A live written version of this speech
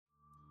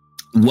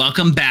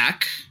Welcome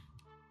back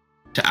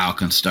to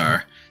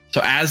Alkenstar.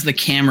 So as the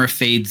camera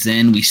fades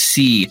in, we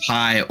see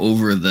high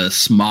over the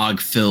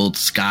smog-filled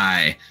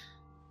sky,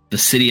 the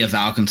city of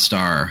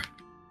Alkenstar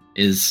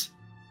is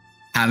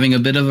having a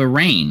bit of a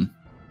rain.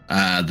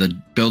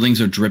 The buildings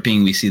are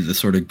dripping. We see the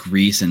sort of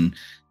grease and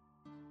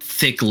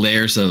thick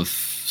layers of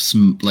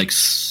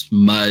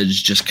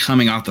smudge just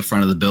coming off the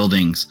front of the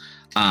buildings.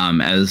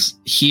 As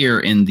here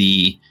in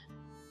the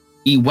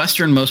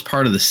westernmost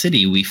part of the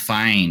city, we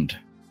find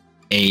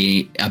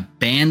a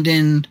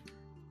abandoned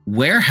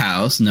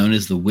warehouse known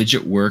as the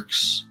Widget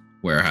Works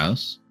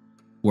warehouse,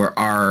 where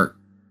our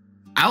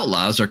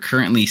outlaws are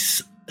currently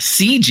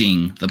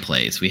sieging the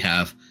place. We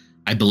have,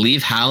 I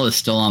believe Hal is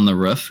still on the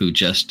roof, who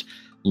just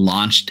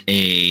launched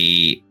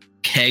a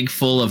keg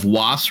full of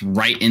wasps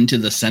right into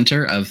the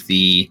center of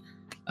the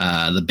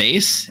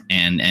base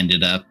and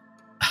ended up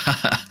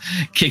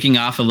kicking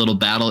off a little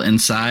battle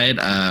inside.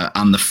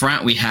 On the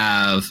front, we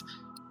have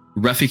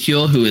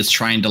Reficule, who is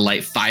trying to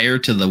light fire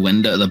to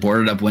the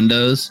boarded up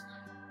windows.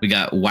 We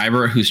got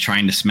Wyber, who's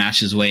trying to smash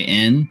his way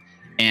in.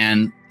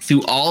 And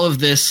through all of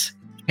this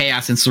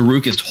chaos, and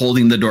Saruk is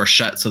holding the door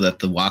shut so that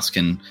the wasp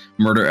can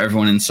murder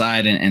everyone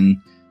inside.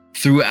 And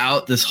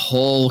throughout this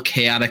whole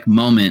chaotic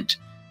moment,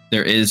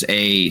 there is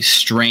a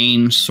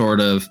strange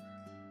sort of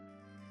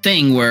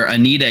thing where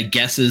Anita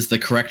guesses the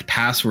correct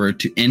password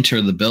to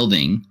enter the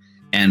building.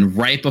 And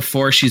right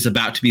before she's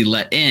about to be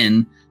let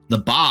in, the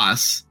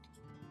boss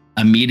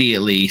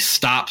immediately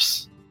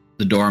stops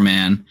the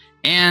doorman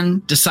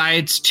and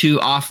decides to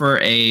offer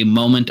a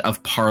moment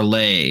of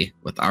parley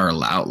with our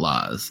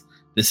outlaws.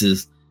 This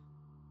is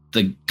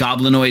the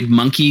goblinoid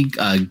monkey,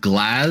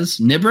 Glaz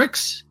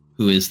Nibrix,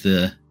 who is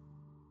the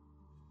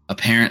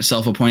apparent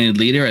self-appointed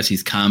leader, as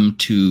he's come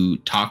to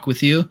talk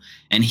with you.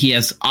 And he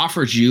has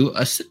offered you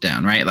a sit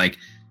down, right? Like,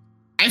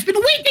 I've been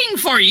waiting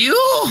for you.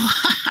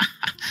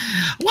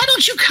 Why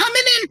don't you come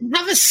in and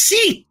have a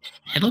seat?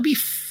 It'll be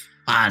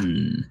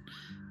fun.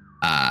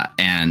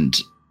 And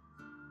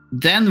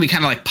then we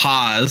kind of like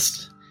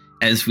paused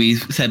as we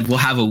said, we'll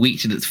have a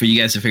week for you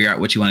guys to figure out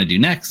what you want to do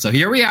next. So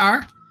here we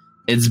are.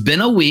 It's been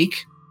a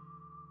week.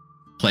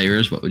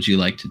 Players, what would you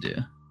like to do?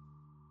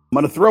 I'm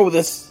going to throw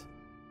this.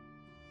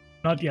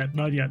 Not yet.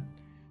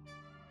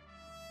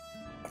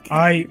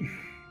 Okay.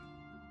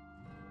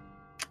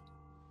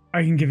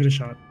 I can give it a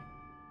shot.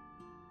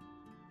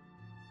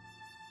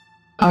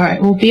 All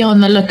right, we'll be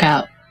on the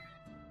lookout.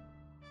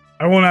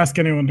 I won't ask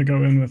anyone to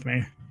go in with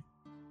me.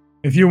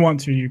 If you want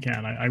to, you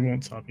can. I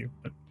won't stop you,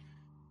 but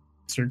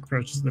Sir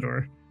approaches the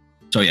door.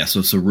 So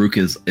Saruk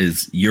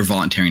is you're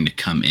volunteering to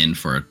come in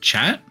for a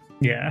chat?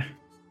 Yeah.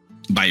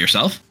 By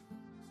yourself?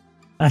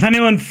 If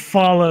anyone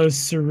follows,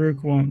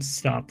 Saruk won't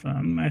stop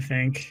them, I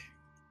think.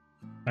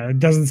 It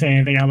doesn't say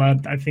anything out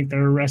loud. I think the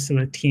rest of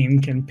the team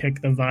can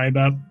pick the vibe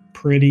up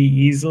pretty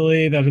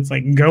easily, that it's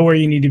like, go where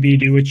you need to be,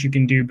 do what you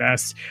can do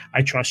best.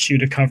 I trust you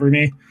to cover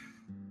me.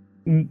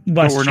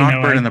 But we're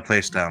not burning the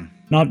place down.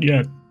 Not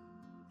yet.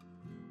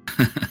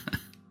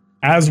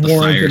 As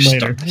warranted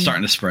later.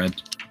 Starting to spread.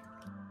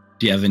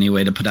 Do you have any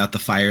way to put out the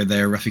fire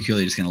there, Reficule?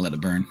 You're just going to let it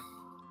burn?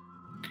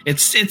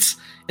 It's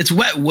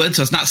wet wood,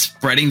 so it's not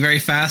spreading very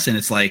fast, and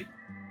it's like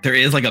there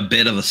is like a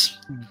bit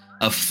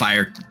of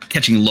fire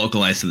catching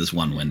localized to this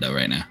one window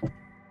right now.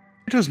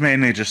 It was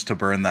mainly just to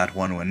burn that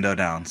one window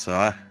down,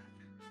 so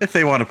if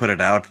they want to put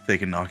it out, they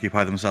can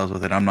occupy themselves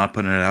with it. I'm not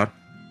putting it out.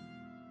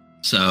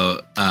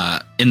 So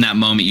in that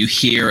moment, you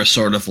hear a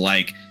sort of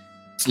like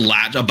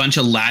a bunch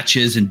of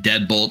latches and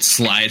deadbolts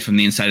slide from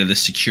the inside of the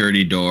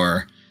security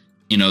door.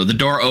 You know, the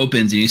door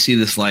opens and you see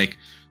this like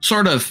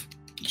sort of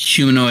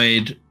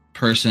humanoid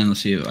person.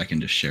 Let's see if I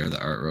can just share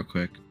the art real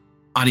quick.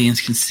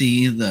 Audience can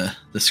see the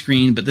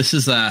screen, but this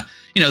is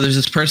there's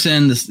this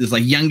person, this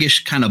like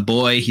youngish kind of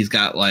boy. He's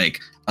got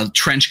like a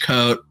trench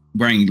coat,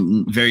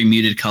 wearing very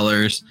muted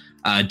colors,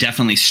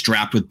 definitely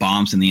strapped with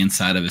bombs in the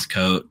inside of his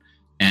coat,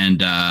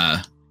 and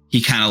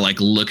he kind of like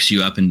looks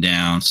you up and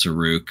down,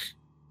 Saruk,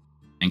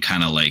 and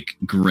kind of like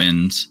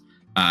grins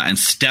and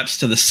steps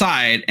to the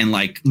side and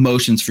like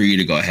motions for you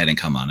to go ahead and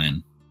come on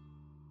in.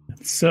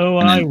 So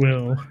I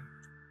will.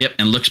 Yep,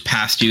 and looks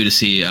past you to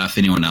see if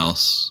anyone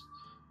else.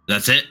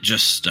 That's it.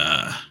 Just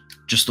the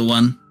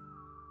one.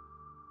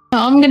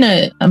 I'm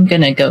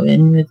gonna go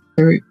in with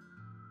Farouk.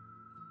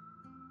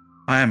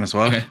 I am as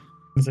well. Okay.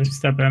 As I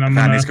step in, I'm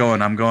Fanny's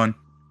going. I'm going.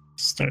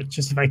 Start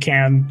just if I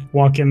can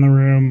walk in the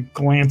room,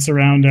 glance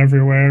around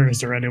everywhere.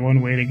 Is there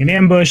anyone waiting in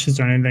ambush? Is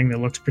there anything that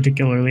looks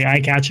particularly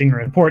eye-catching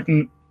or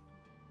important?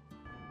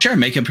 Sure,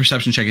 make a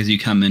perception check as you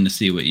come in to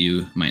see what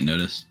you might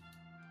notice.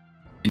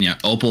 And yeah,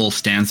 Opal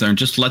stands there and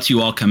just lets you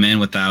all come in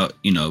without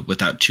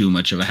too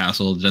much of a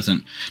hassle.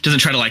 Doesn't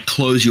try to like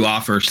close you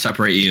off or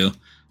separate you.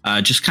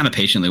 Just kind of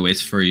patiently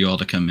waits for you all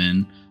to come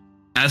in.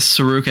 As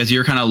Saruk, as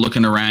you're kind of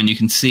looking around, you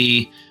can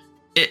see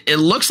it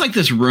looks like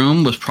this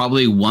room was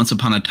probably once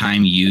upon a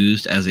time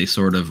used as a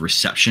sort of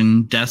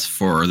reception desk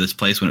for this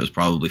place when it was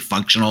probably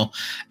functional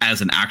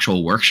as an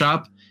actual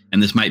workshop.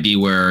 And this might be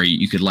where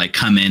you could like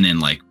come in and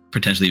like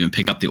potentially even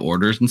pick up the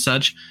orders and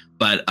such.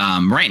 But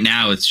right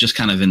now it's just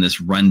kind of in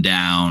this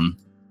rundown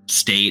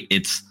state.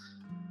 It's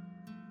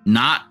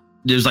not,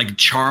 there's like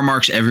char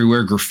marks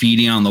everywhere,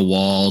 graffiti on the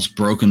walls,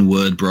 broken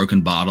wood,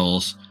 broken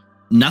bottles.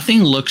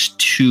 Nothing looks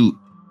too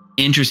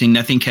interesting.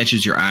 Nothing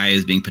catches your eye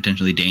as being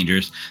potentially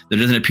dangerous. There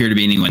doesn't appear to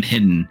be anyone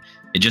hidden.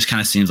 It just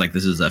kind of seems like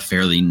this is a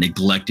fairly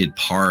neglected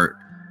part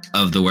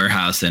of the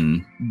warehouse,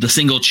 and the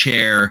single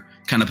chair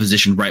kind of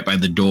positioned right by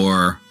the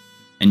door.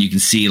 And you can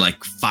see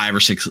like 5 or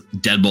 6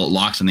 deadbolt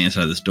locks on the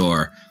inside of this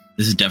door.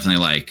 This is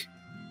definitely like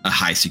a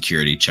high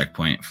security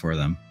checkpoint for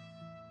them.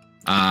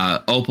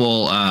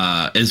 Opal,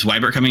 is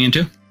Wybert coming in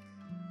too?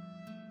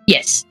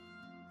 Yes.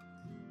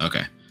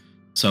 Okay.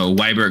 So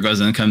Wybert goes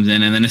in, comes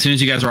in, and then as soon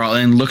as you guys are all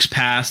in, looks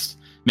past,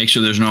 make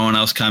sure there's no one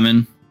else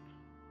coming.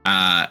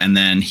 And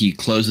then he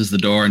closes the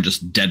door and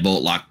just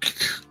deadbolt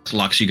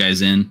locks you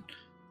guys in.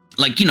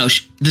 Like, you know,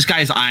 this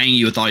guy's eyeing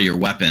you with all your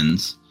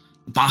weapons.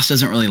 The boss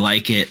doesn't really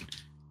like it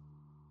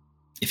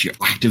if you're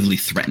actively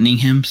threatening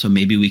him. So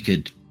maybe we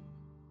could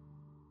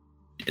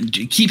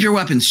keep your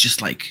weapons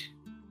just like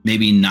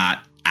maybe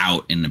not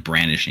out in a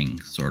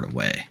brandishing sort of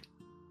way.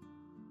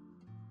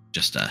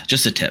 Just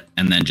a tip.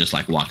 And then just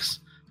like walks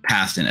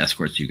past and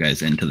escorts you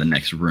guys into the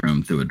next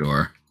room through a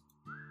door.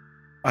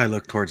 I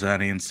look towards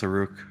Annie and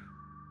Saruk.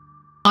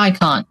 I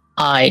can't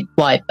hide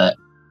Wybert.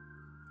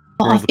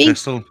 Roll the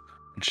pistol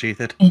and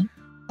sheath it. Mm.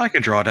 I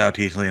can draw it out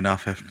easily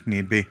enough if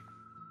need be.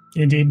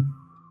 Indeed.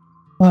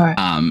 All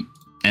right.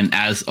 And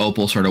as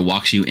Opal sort of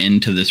walks you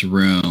into this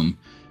room,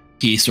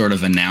 he sort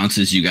of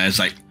announces you guys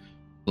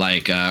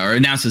or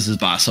announces his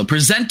boss. So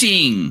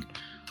presenting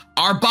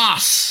our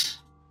boss,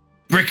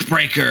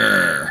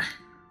 Brickbreaker.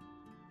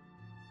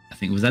 I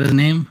think, was that his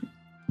name?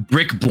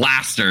 Brick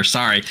Blaster.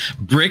 Sorry.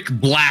 Brick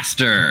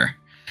Blaster.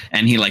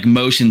 And he like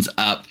motions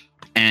up.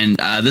 And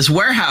this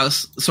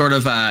warehouse sort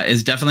of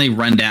is definitely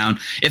run down.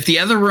 If the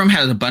other room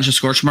has a bunch of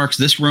scorch marks,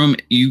 this room,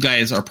 you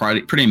guys are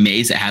probably pretty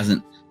amazed it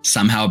hasn't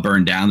somehow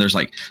burned down. There's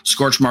like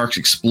scorch marks,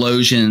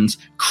 explosions,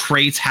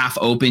 crates half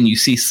open. You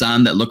see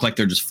some that look like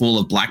they're just full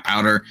of black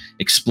powder,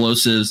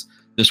 explosives.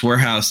 This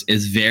warehouse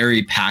is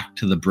very packed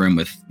to the brim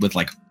with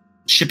like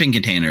shipping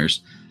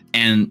containers.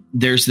 And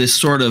there's this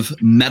sort of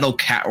metal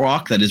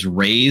catwalk that is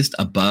raised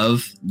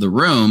above the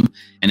room,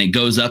 and it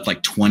goes up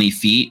like 20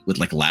 feet with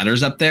like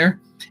ladders up there.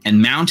 And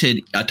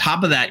mounted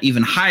atop of that,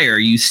 even higher,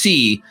 you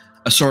see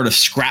a sort of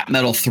scrap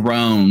metal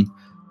throne,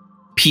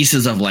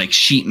 pieces of like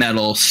sheet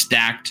metal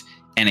stacked,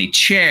 and a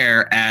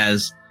chair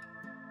as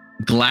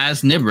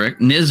Glaz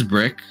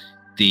Nizbrick,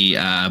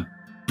 the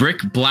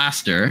Brick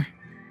Blaster,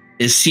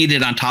 is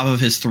seated on top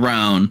of his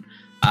throne.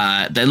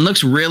 That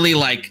looks really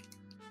like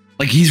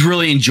he's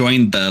really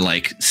enjoying the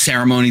like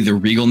ceremony, the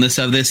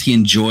regalness of this. He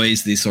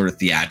enjoys these sort of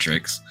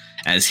theatrics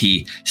as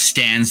he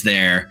stands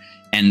there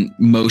and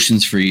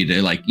motions for you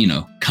to like, you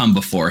know, come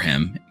before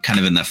him, kind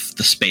of in the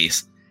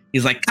space.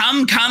 He's like,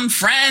 come,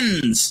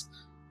 friends.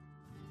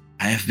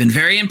 I have been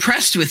very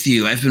impressed with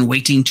you. I've been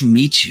waiting to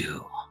meet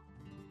you.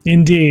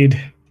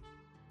 Indeed.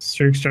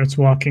 Strook starts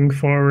walking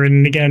forward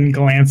and again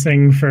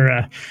glancing for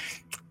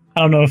I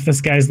don't know if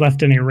this guy's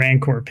left any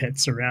rancor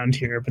pits around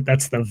here, but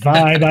that's the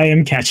vibe I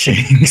am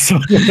catching. So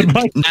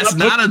that's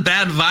not a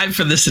bad vibe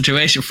for this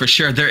situation for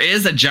sure. There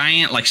is a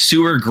giant like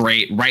sewer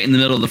grate right in the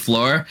middle of the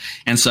floor.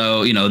 And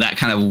so, you know, that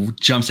kind of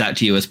jumps out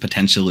to you as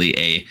potentially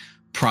a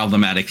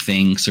problematic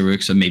thing,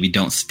 Saruk. So maybe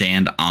don't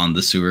stand on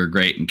the sewer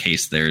grate in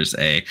case there's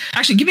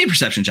actually give me a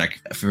perception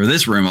check for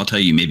this room. I'll tell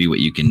you maybe what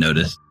you can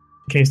notice.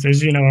 In case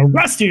there's, you know, a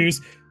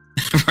Rusties.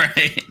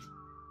 Right.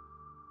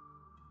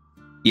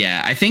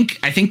 Yeah, I think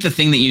the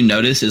thing that you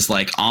notice is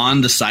like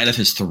on the side of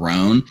his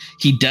throne,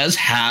 he does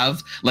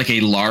have like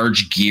a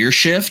large gear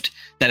shift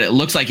that it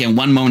looks like in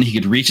one moment he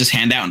could reach his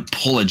hand out and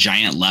pull a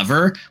giant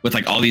lever with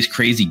like all these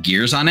crazy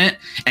gears on it.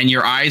 And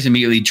your eyes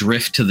immediately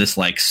drift to this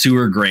like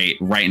sewer grate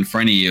right in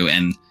front of you.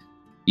 And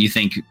you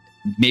think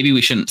maybe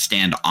we shouldn't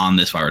stand on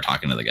this while we're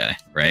talking to the guy,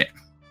 right?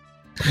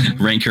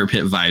 Rancor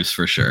pit vibes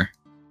for sure.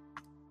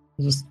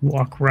 Just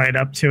walk right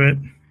up to it.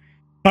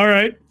 All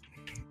right.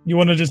 You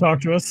wanted to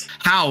talk to us?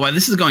 How? While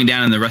this is going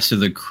down and the rest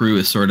of the crew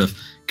is sort of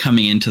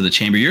coming into the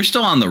chamber, you're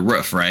still on the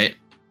roof, right?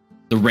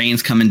 The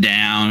rain's coming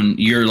down.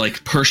 You're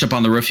like perched up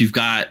on the roof. You've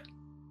got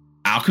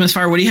alchemist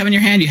fire. What do you have in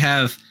your hand? You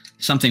have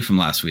something from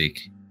last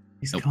week.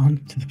 He's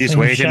gone to the He's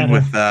waiting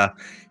with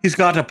he's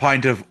got a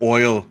pint of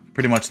oil,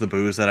 pretty much the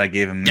booze that I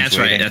gave him. That's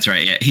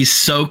right. Yeah. He's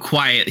so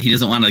quiet. He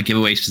doesn't want to give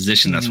away his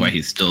position. That's why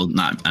he's still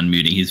not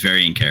unmuting. He's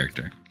very in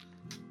character.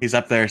 He's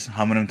up there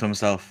humming to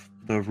himself.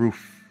 The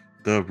roof.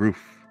 The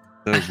roof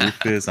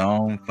is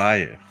on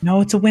fire.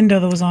 No, it's a window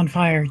that was on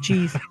fire.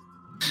 Jeez.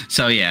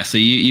 So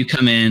you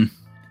come in.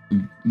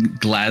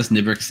 Glaz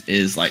Nibrix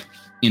is like,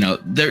 you know,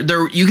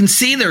 there you can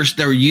see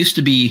there used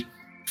to be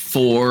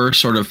 4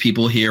 sort of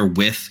people here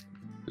with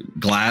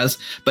Glaz,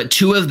 but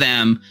 2 of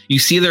them, you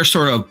see their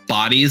sort of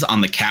bodies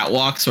on the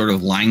catwalk, sort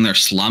of lying there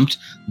slumped,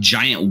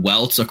 giant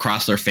welts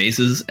across their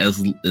faces, as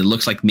it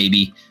looks like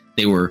maybe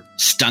they were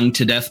stung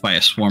to death by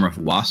a swarm of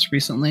wasps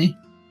recently,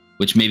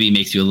 which maybe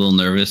makes you a little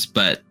nervous.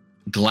 But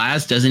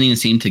Glaz doesn't even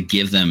seem to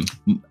give them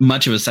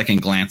much of a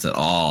second glance at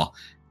all.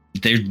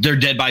 Their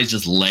dead bodies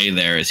just lay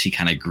there as he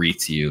kind of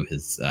greets you,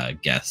 his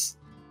guests.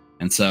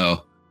 And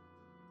so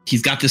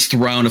he's got this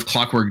throne of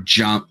clockwork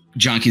junk.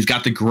 He's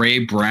got the gray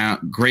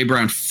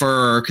brown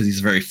fur because he's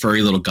a very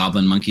furry little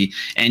goblin monkey.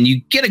 And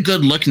you get a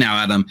good look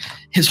now at him.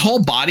 His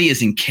whole body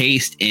is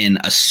encased in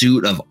a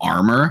suit of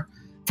armor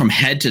from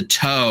head to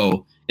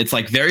toe. It's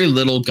like very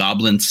little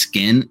goblin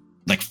skin,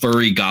 like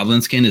furry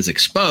goblin skin is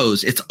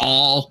exposed. It's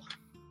all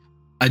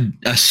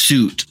a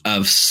suit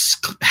of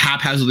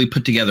haphazardly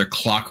put together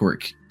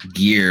clockwork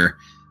gear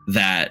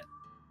that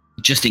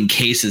just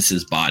encases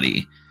his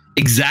body.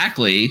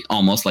 Exactly,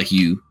 almost like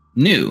you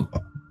knew,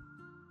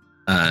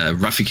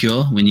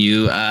 Ruficule, when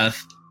you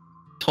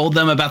told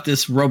them about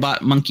this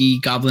robot monkey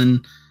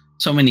goblin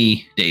so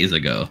many days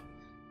ago.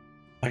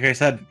 Like I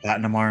said,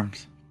 platinum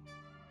arms.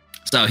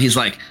 So he's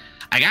like,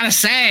 I gotta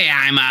say,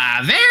 I'm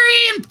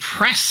very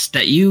impressed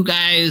that you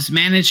guys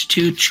managed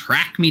to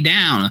track me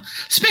down,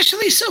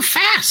 especially so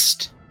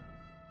fast.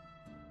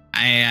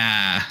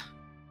 I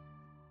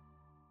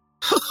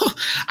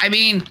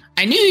mean,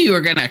 I knew you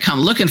were gonna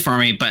come looking for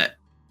me, but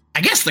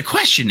I guess the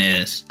question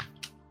is,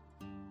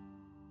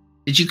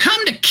 did you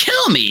come to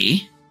kill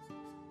me?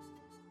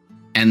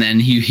 And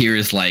then you hear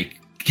his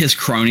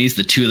cronies,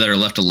 the two that are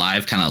left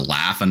alive, kind of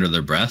laugh under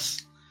their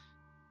breaths.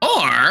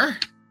 Or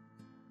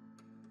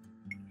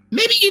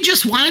maybe you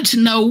just wanted to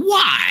know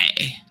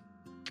why.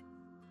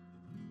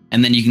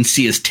 And then you can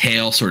see his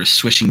tail sort of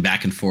swishing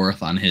back and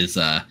forth on his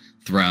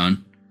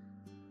throne.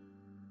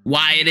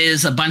 Why it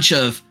is a bunch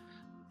of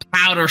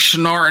powder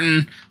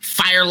snorting,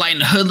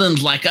 firelight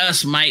hoodlums like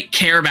us might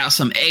care about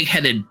some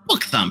egg-headed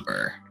book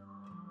thumper.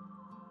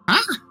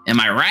 Huh? Am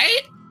I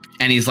right?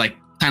 And he's like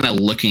kind of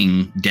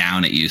looking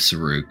down at you,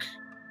 Saruk,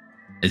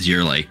 as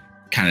you're like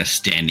kind of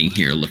standing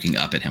here looking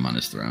up at him on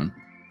his throne.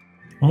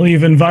 Well,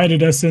 you've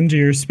invited us into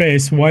your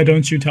space. Why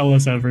don't you tell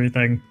us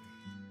everything?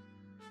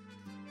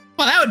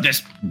 Well, that would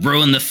just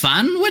ruin the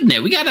fun, wouldn't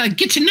it? We gotta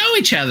get to know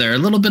each other, a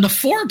little bit of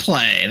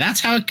foreplay. That's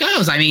how it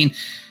goes. I mean,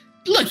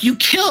 look, you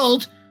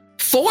killed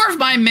 4 of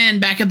my men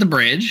back at the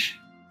bridge.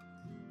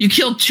 You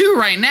killed 2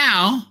 right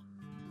now.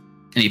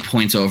 And he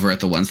points over at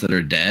the ones that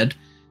are dead.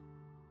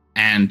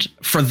 And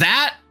for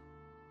that,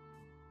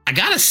 I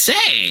gotta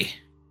say,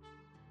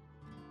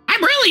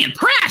 I'm really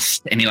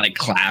impressed. And he like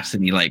claps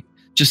and he like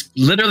just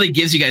literally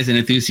gives you guys an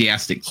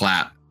enthusiastic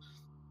clap.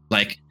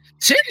 Like,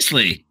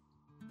 seriously,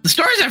 the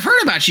stories I've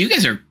heard about you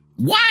guys are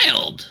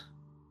wild.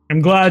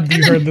 I'm glad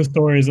you heard the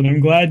stories, and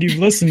I'm glad you've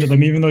listened to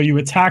them, even though you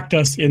attacked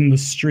us in the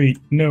street.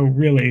 No,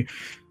 really.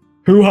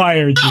 Who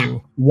hired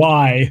you?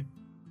 Why?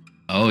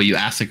 Oh, you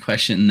asked a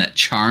question that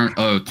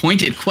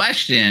pointed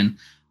question.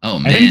 Oh,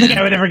 man. I didn't think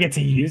I would ever get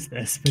to use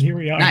this, but here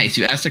we are. Nice.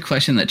 You asked a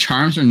question that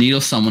charms or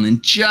needles someone in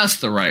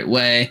just the right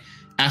way.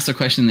 Asked a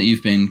question that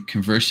you've been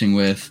conversing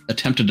with.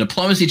 Attempt a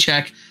diplomacy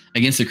check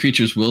against the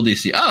creature's will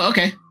DC. Oh,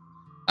 okay.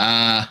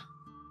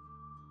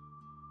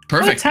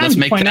 Perfect. Let's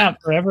make point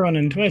out for everyone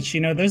in Twitch,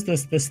 there's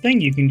this thing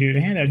you can do to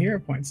hand out hero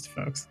points to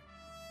folks.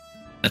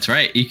 That's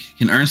right. You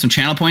can earn some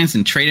channel points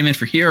and trade them in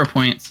for hero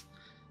points.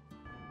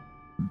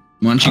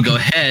 Why don't you go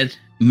ahead,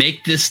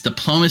 make this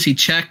diplomacy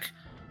check,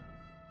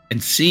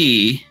 and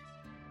see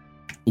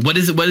what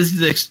is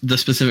the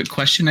specific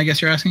question? I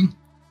guess you're asking.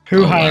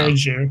 Who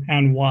hired you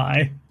and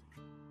why?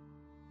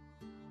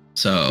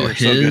 So you're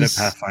so good at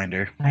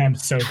Pathfinder. I am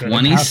so good.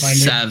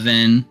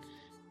 27.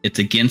 It's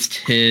against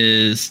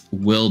his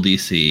will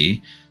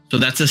DC. So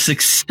that's a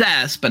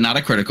success, but not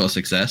a critical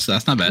success. So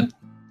that's not bad.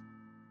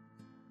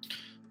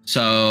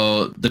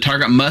 So the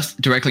target must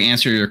directly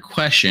answer your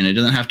question. It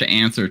doesn't have to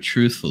answer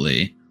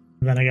truthfully.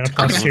 Then I got a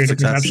 +2 to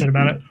perception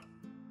about it.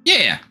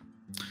 Yeah.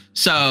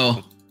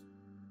 So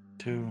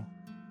 2.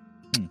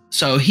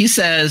 So he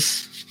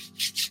says,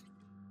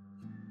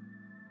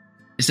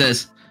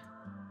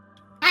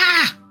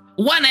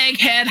 one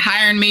egghead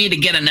hiring me to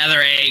get another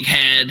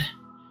egghead.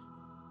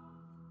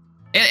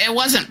 It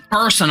wasn't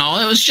personal.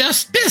 It was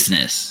just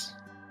business.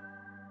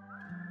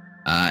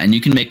 And you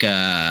can make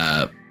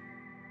a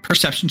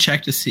perception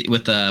check to see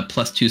with a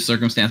 +2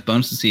 circumstance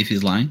bonus to see if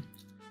he's lying.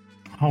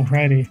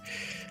 Alrighty.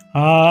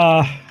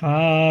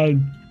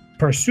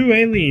 Pursue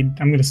lead.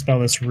 I'm going to spell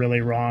this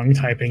really wrong,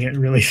 typing it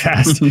really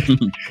fast.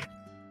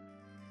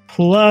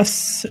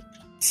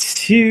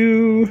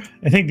 +2.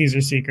 I think these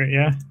are secret,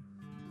 yeah?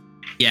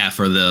 Yeah,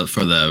 for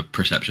the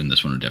perception,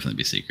 this one would definitely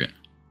be secret.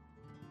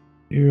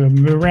 Do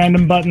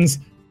random buttons.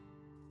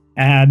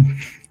 Add.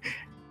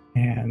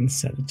 And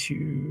set it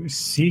to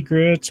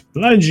secret.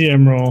 Blood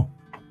gem roll.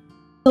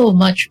 So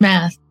much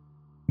math.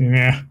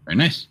 Yeah. Very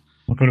nice.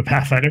 Welcome to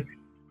Pathfinder.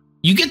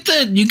 You get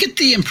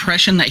the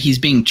impression that he's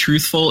being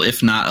truthful,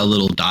 if not a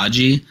little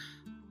dodgy.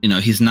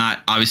 He's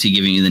not obviously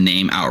giving you the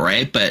name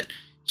outright, but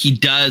he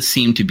does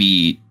seem to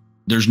be.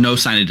 There's no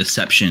sign of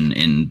deception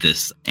in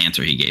this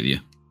answer he gave you.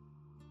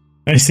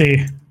 I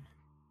see.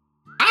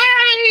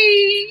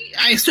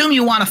 I assume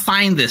you want to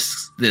find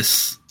this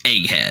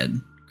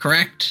egghead,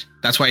 correct?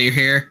 That's why you're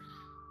here.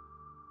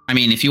 I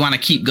mean, if you want to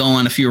keep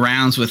going a few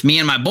rounds with me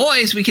and my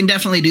boys, we can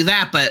definitely do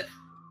that. But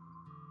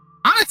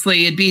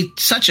honestly, it'd be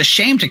such a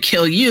shame to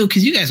kill you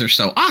because you guys are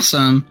so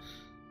awesome.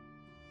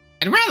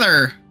 I'd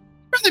rather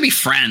be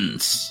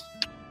friends.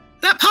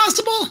 Is that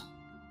possible?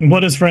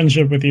 What does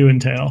friendship with you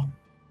entail?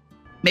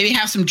 Maybe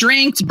have some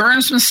drinks,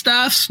 burn some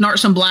stuff, snort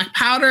some black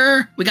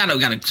powder. We got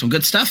some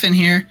good stuff in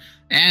here.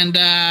 And,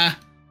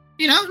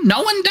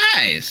 no one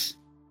dies.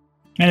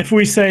 And if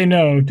we say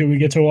no, do we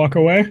get to walk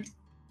away?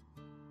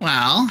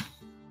 Well,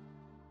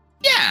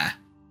 yeah.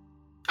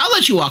 I'll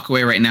let you walk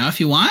away right now if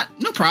you want.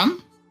 No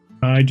problem.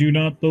 I do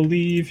not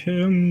believe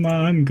him.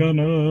 I'm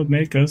gonna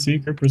make a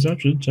secret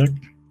perception check.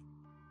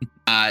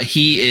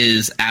 He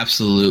is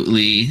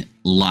absolutely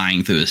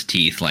lying through his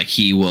teeth. Like,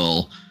 he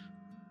will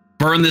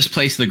burn this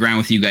place to the ground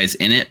with you guys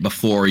in it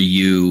before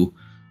you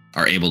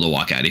are able to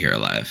walk out of here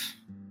alive.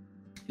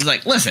 He's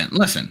like,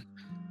 listen.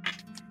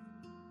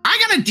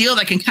 I got a deal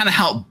that can kind of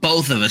help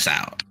both of us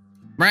out,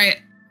 right?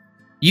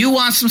 You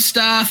want some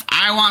stuff.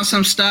 I want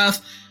some stuff.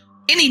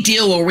 Any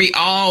deal where we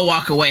all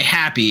walk away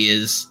happy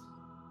is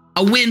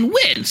a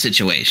win-win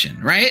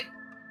situation, right?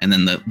 And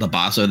then the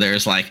boss over there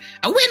is like,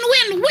 a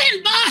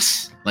win-win-win,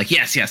 boss. Like,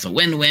 yes, a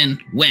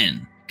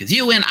win-win-win. Because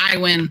you win, I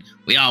win,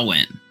 we all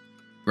win.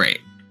 Great.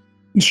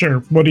 Sure.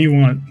 What do you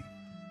want?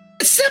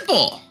 It's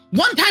simple.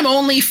 One-time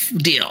only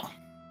deal.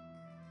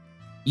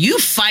 You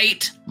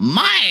fight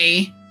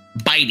my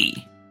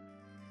Bitey,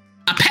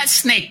 a pet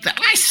snake that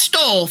I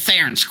stole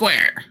fair and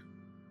square.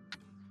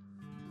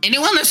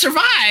 Anyone that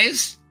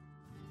survives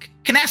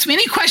can ask me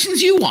any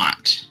questions you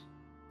want,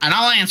 and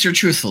I'll answer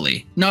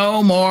truthfully.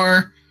 No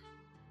more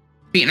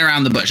beating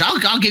around the bush.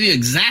 I'll give you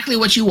exactly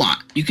what you want.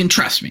 You can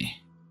trust me.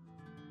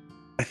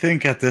 I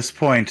think at this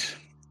point,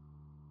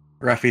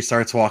 Ruffy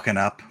starts walking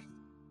up.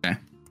 Okay.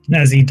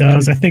 As he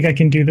does, I think I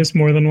can do this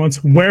more than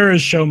once. Where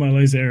is Shoma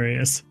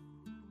Laserius?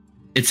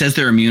 It says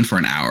they're immune for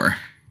an hour.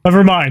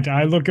 Never mind.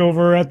 I look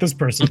over at this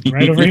person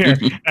right over here.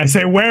 I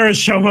say, where is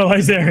Shoma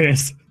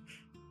Laserius?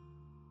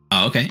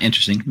 Oh, okay.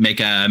 Interesting. Make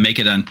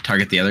it on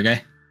target the other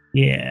guy.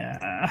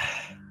 Yeah.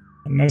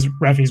 And as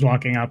Ruffy's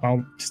walking up,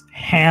 I'll just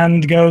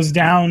hand goes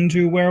down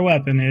to where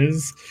weapon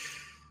is.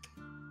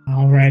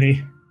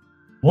 Alrighty.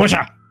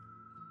 Whoosha!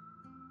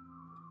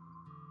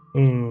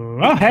 Ooh.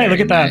 Oh, hey, look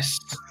at that. Nice.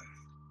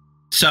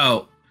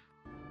 So,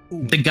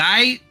 the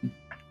guy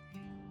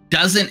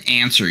doesn't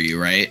answer you,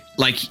 right?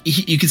 Like,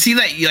 you can see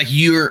that, like,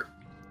 your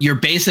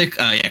basic,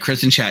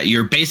 Chris in chat,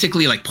 your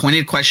basically, like,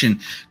 pointed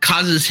question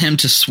causes him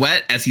to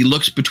sweat as he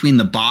looks between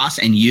the boss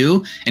and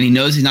you, and he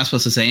knows he's not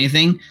supposed to say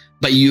anything,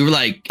 but you,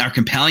 like, are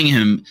compelling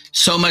him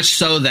so much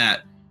so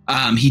that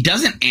he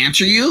doesn't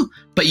answer you,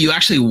 but you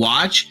actually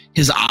watch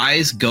his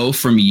eyes go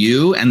from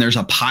you, and there's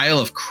a pile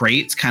of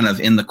crates kind of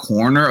in the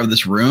corner of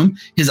this room.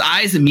 His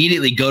eyes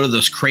immediately go to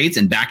those crates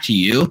and back to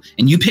you,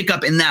 and you pick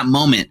up in that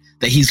moment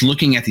that he's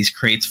looking at these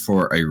crates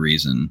for a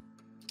reason.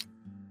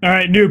 All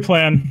right, new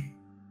plan.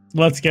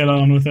 Let's get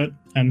on with it.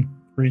 And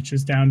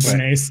reaches down to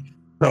Nace.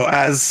 So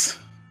as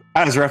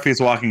Ruffy's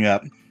walking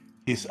up,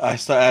 as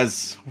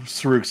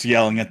Saruk's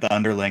yelling at the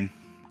underling,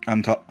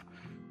 I'm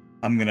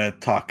gonna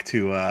talk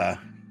to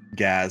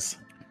Gaz.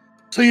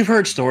 So you've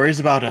heard stories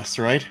about us,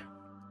 right?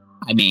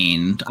 I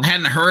mean, I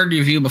hadn't heard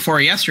of you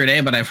before yesterday,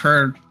 but I've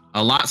heard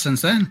a lot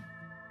since then.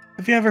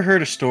 Have you ever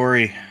heard a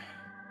story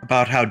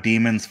about how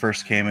demons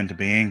first came into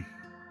being?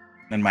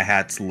 And my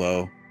hat's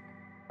low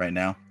right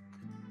now.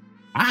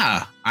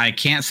 I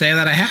can't say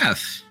that I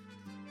have.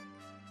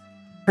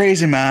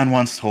 Crazy man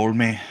once told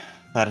me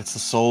that it's the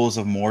souls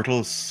of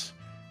mortals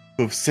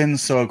who have sinned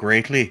so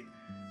greatly,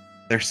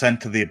 they're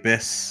sent to the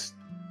abyss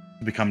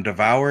to become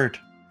devoured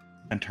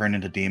and turn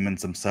into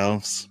demons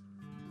themselves.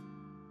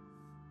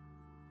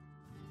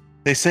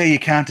 They say you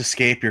can't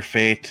escape your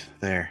fate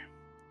there,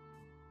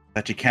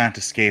 that you can't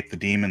escape the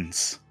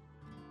demons.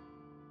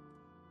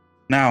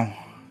 Now,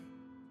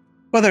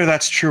 whether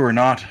that's true or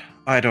not,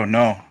 I don't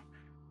know.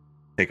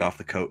 Take off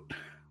the coat,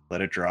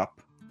 let it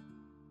drop.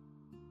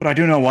 But I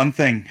do know one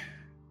thing.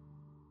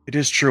 It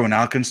is true in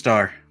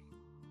Alkenstar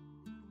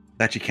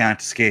that you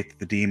can't escape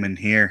the demon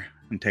here.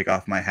 And take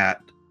off my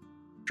hat,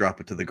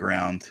 drop it to the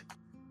ground,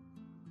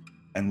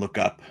 and look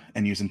up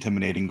and use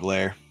intimidating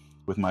glare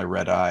with my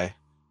red eye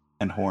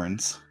and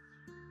horns.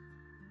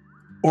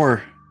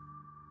 Or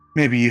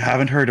maybe you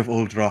haven't heard of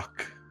Uldrock.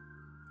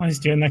 While he's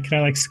doing that,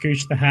 can I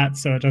scooch the hat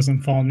so it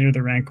doesn't fall near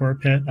the Rancor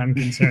pit? I'm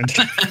concerned.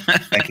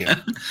 Thank you.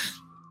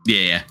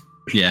 Yeah.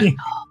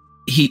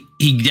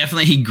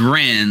 He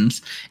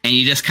grins, and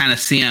you just kind of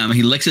see him.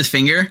 He licks his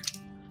finger,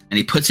 and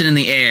he puts it in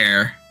the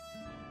air.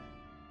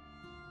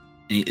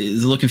 And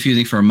it's a little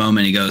confusing for a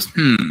moment. He goes,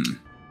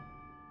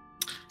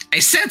 I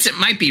sense it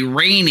might be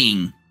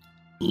raining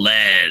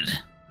lead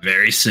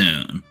very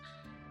soon.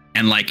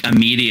 And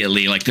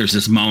immediately, there's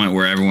this moment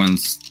where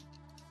everyone's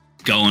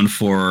going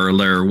for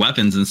their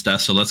weapons and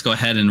stuff. So let's go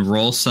ahead and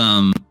roll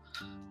some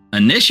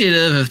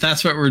initiative if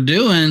that's what we're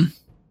doing.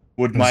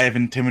 Would my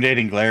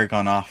intimidating glare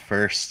gone off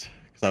first?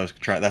 Because I was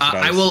trying. That's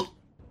what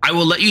I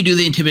will let you do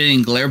the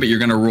intimidating glare, but you're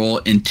going to roll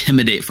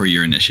intimidate for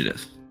your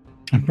initiative.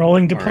 I'm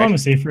rolling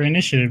diplomacy for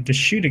initiative to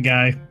shoot a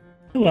guy.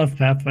 I love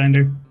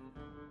Pathfinder.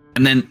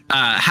 And then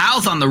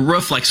Hal's on the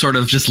roof, like sort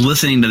of just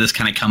listening to this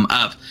kind of come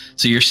up.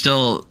 So you're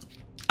still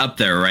up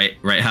there, right?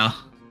 Right, Hal?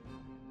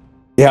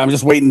 Yeah, I'm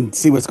just waiting to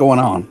see what's going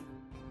on.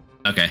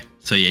 Okay.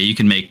 So yeah, you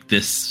can make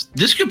this.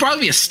 This could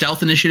probably be a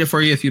stealth initiative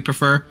for you if you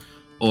prefer,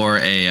 or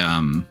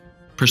a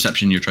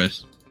perception, your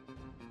choice.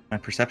 My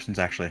perception's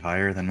actually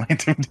higher than my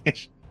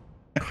intimidation.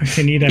 Quick,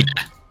 I need to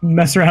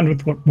mess around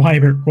with what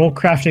Wyber. Roll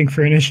crafting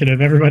for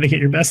initiative. Everybody get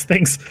your best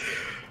things.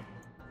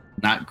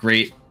 Not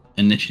great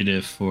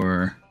initiative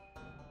for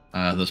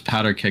those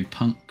powder keg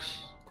punks.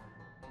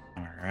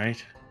 All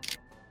right.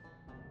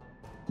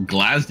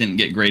 Glaz didn't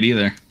get great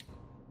either.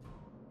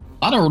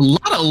 A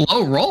lot of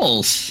low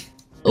rolls.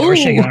 Yeah, we're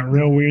shaking out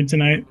real weird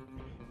tonight.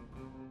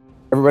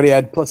 Everybody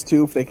add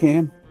 +2 if they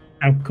can.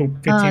 Oh, cool.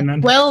 15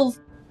 then. 12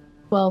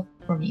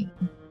 for me.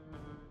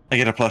 I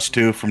get a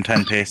 +2 from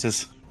 10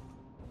 paces.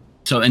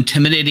 So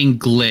intimidating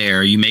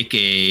glare. You make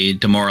a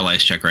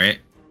demoralize check, right?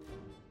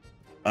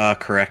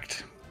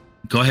 Correct.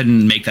 Go ahead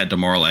and make that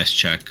demoralize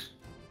check.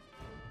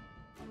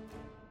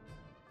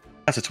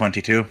 That's a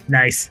 22.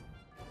 Nice.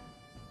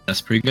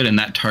 That's pretty good, and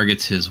that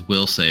targets his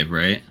will save,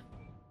 right?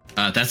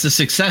 That's a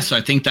success. So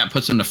I think that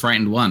puts him to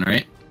frightened 1,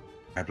 right?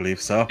 I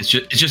believe so. It's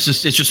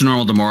just a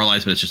normal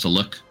demoralize, but it's just a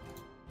look.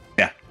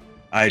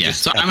 I Yeah,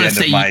 just, so at I'm the gonna end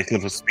say of my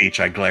little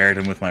speech, I glared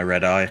at him with my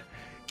red eye.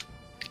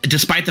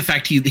 Despite the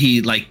fact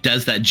he like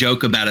does that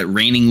joke about it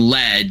raining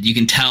lead, you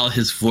can tell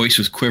his voice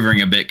was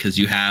quivering a bit because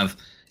you have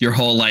your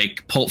whole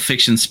like Pulp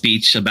Fiction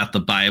speech about the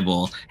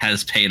Bible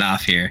has paid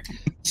off here.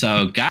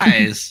 So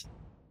guys,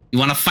 you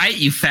want to fight?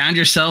 You found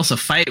yourselves a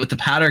fight with the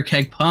powder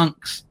keg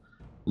punks.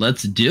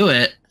 Let's do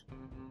it.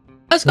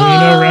 Let's go. Well, you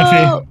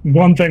know, Rafi,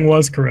 one thing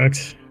was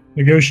correct.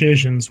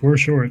 Negotiations were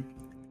short.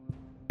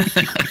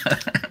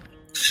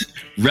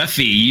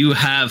 Refi, you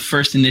have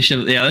first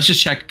initiative. Yeah, let's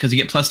just check because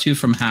you get +2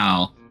 from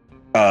Hal.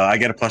 I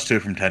get a +2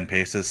 from 10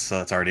 paces,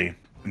 so it's already I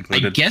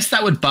included. guess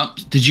that would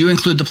bump. Did you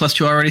include the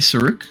 +2 already,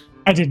 Saruk?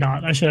 I did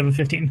not. I should have a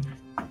 15.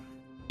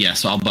 Yeah,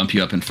 so I'll bump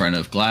you up in front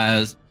of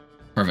Glaz.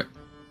 Perfect.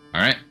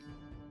 All right.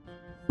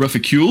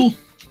 Ruficule.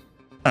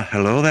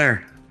 Hello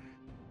there.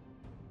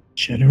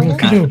 General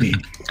Kenobi.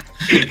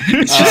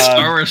 It's just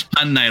Star Wars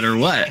pun night or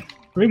what?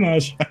 Pretty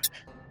much.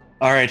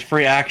 All right,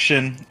 free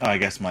action. Oh, I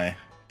guess I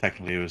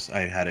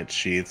had it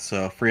sheathed,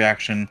 so free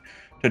action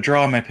to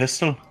draw my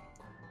pistol.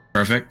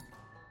 Perfect.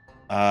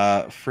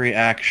 Free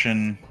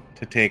action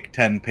to take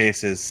 10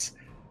 paces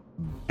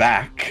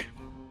back.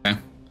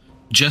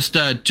 Just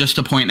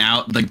to point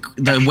out,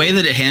 the way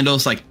that it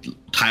handles like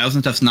tiles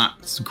and stuff's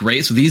not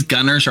great. So these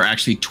gunners are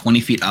actually 20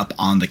 feet up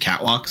on the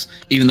catwalks,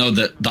 even though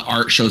the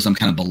art shows them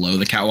kind of below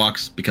the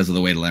catwalks because of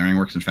the way the layering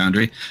works in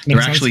Foundry. They're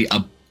Makes sense. actually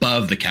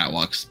above the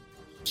catwalks.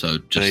 So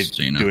just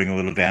so you know, Doing a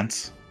little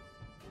dance.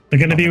 They're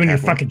going to be On when the you're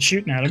catwalk. fucking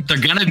shooting at them.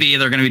 they're gonna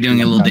be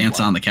doing a little dance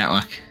on the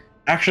catwalk.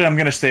 Actually, I'm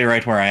gonna stay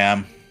right where I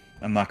am.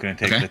 I'm not gonna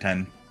take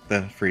Okay.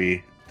 the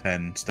free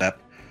 10 step,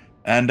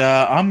 and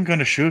I'm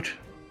gonna shoot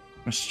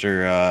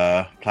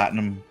Mr.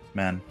 Platinum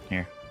Man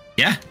here.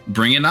 Yeah,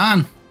 bring it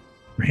on.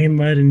 Rain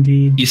lead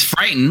indeed. He's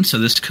frightened, so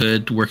this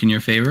could work in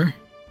your favor.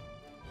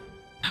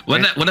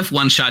 What if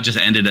one shot just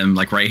ended him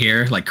like right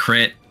here, like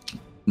crit,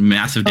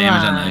 massive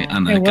damage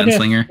on the Hey,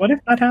 gunslinger? What if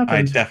that I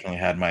happened? definitely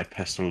had my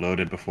pistol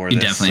loaded before You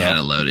this. definitely so- had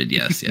it loaded.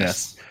 Yes.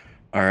 Yes.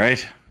 All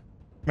right.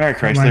 Merry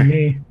Don't mind Chrysler.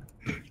 me.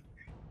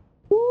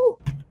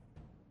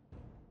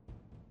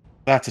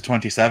 That's a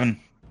 27.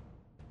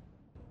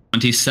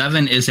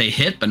 27 is a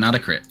hit, but not a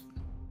crit.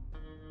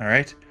 All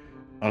right.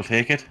 I'll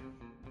take it.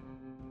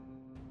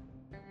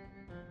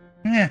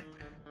 Yeah.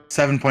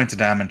 7 points of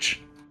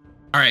damage.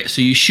 All right,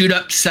 so you shoot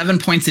up 7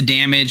 points of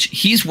damage.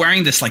 He's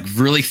wearing this like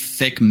really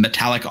thick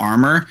metallic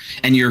armor,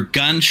 and your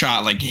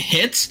gunshot like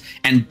hits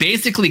and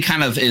basically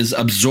kind of is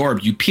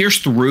absorbed. You pierce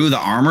through the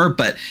armor,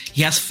 but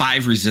he has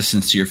 5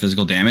 resistance to your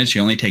physical damage. He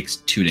only takes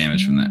 2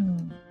 damage from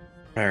that.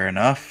 Fair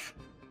enough.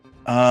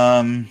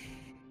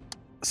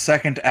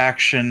 Second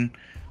action,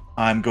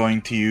 I'm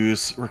going to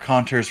use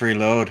Reconter's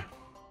Reload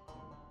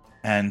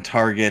and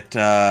target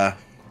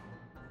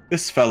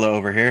this fellow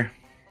over here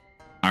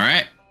All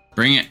right,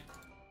 bring it.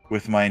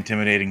 with my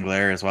Intimidating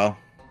Glare as well.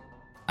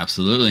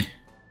 Absolutely.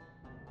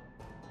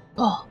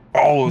 Oh,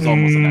 Oh, it was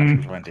almost a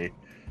natural 20.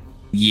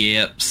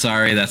 Yep.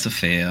 Sorry, that's a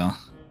fail.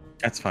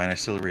 That's fine, I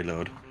still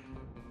reload.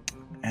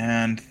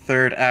 And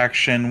third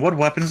action, what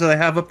weapons do they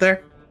have up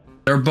there?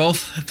 They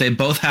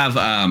both have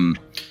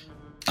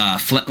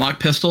flintlock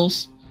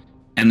pistols,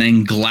 and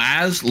then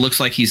Glaz looks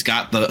like he's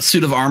got the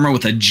suit of armor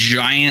with a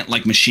giant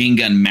like machine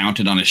gun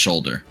mounted on his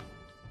shoulder.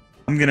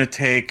 I'm gonna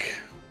take,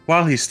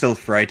 while he's still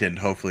frightened,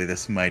 hopefully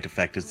this might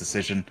affect his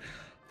decision,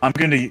 I'm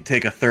gonna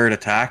take a third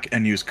attack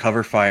and use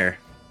cover fire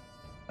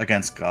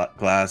against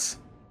Glaz.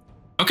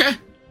 Okay.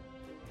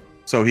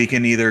 So he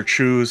can either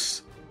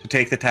choose to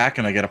take the attack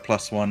and I get a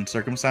 +1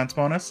 circumstance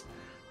bonus,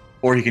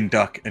 or he can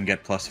duck and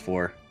get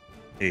 +4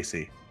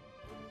 AC.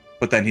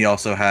 But then he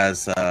also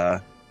has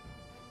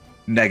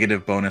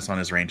negative bonus on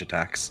his range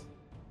attacks.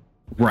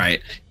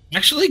 Right.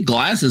 Actually,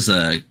 Glaz is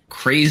a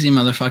crazy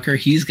motherfucker.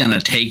 He's gonna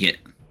take it.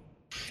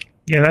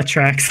 Yeah, that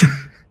tracks.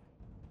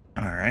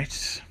 All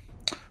right.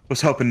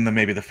 Was hoping that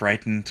maybe the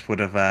frightened would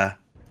have. Oh,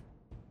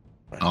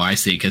 I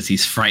see. Because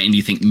he's frightened.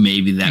 You think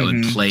maybe that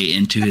would play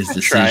into his Try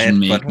it, decision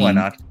making? but why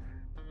not?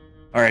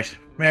 All right,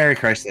 Mary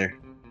Chrysler.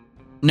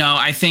 No,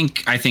 I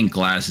think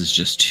Glass is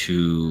just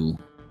too.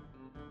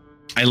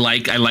 I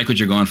like what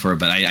you're going for,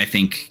 but I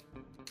think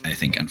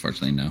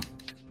unfortunately no.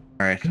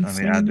 All right, let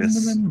me add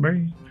this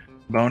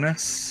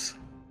bonus.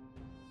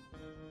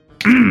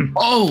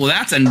 Oh,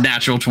 that's a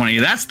natural 20.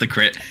 That's the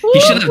crit.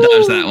 He should have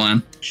dodged that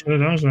one. Should have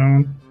dodged that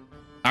one.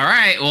 All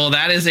right, well,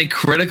 that is a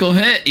critical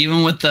hit,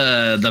 even with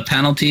the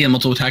penalty and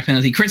multiple attack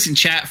penalty. Crits in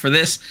chat for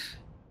this.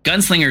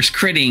 Gunslinger's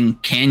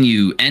critting. Can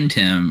you end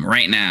him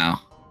right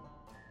now?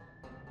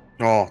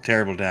 Oh,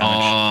 terrible damage.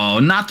 Oh,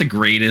 not the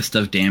greatest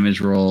of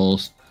damage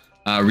rolls.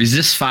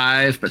 Resist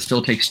 5, but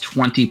still takes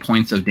 20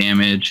 points of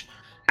damage.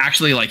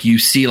 Actually, like, you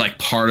see like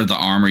part of the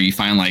armor, you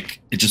find like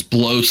it just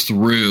blows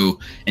through,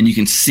 and you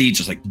can see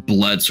just like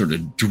blood sort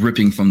of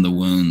dripping from the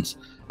wounds.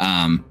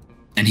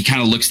 And he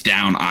kind of looks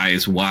down,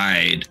 eyes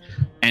wide,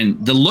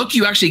 and the look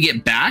you actually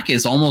get back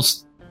is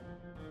almost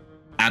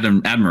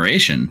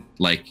admiration.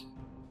 Like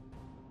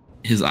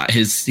he's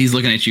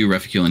looking at you,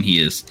 Refugio, and he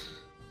is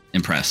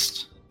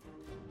impressed.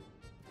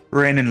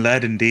 Rain and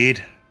lead,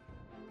 indeed.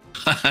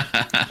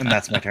 And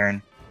that's my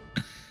turn.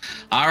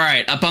 All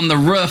right, up on the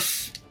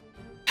roof.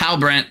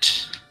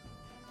 Halbrent.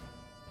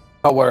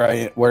 Oh,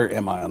 where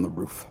am I on the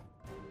roof?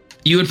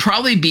 You would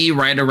probably be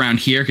right around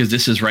here because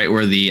this is right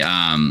where the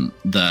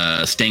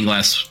stained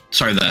glass,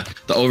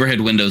 the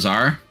overhead windows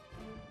are.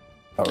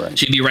 All right.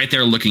 She'd be right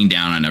there looking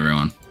down on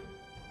everyone.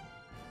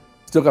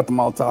 Still got the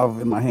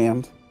Molotov in my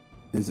hand.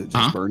 Is it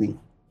just burning?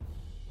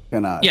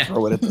 Can I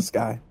throw it at the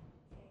sky?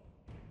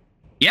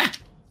 Yeah.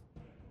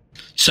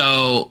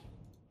 So,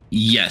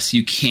 yes,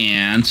 you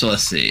can. So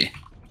let's see.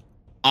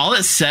 All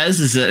it says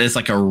is that it's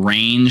like a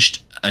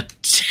ranged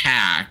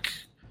attack.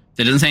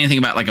 It doesn't say anything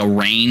about like a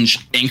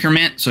range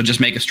increment. So just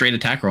make a straight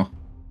attack roll.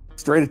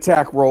 Straight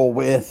attack roll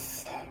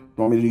with.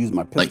 You want me to use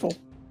my pistol? Like,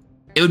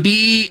 it would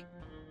be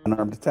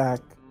unarmed attack.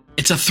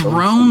 It's a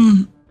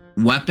thrown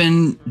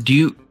weapon.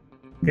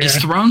 Is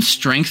thrown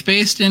strength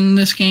based in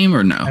this game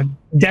or no?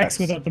 Dex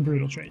without the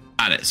brutal trait.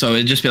 Got it. So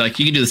it'd just be like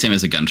you can do the same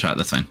as a gunshot.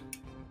 That's fine.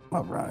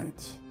 All right.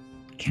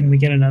 Can we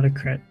get another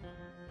crit?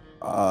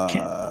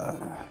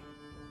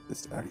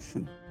 This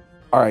action.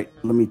 All right,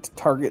 let me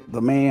target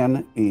the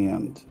man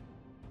and.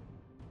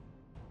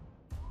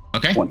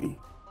 Okay. 20.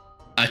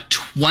 A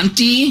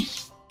 20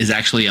 is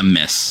actually a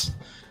miss.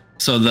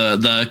 So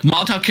the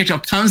Molotov cocktail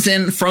comes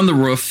in from the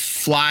roof,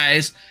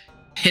 flies,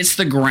 hits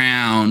the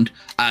ground,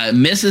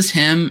 misses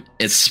him.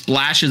 It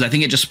splashes. I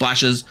think it just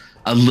splashes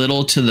a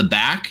little to the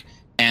back,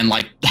 and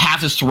like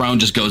half his throne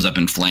just goes up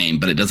in flame,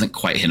 but it doesn't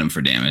quite hit him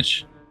for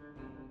damage.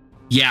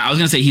 Yeah, I was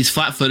gonna say he's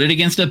flat-footed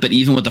against it, but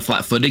even with the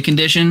flat-footed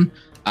condition,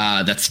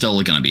 that's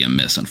still gonna be a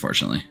miss,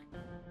 unfortunately.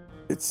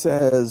 It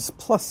says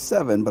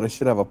 +7, but I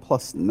should have a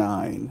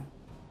 +9.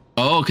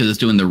 Oh, because it's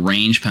doing the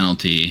range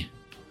penalty.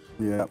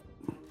 Yep.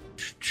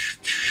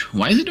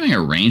 Why is it doing a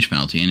range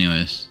penalty,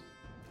 anyways?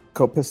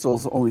 Coat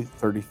pistol's only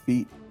 30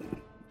 feet.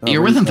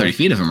 You're within 30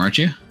 feet of him, aren't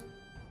you?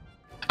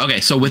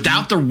 Okay, so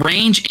without the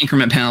range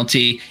increment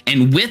penalty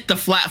and with the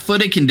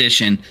flat-footed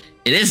condition,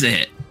 it is a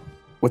hit.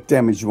 What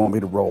damage you want me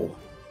to roll?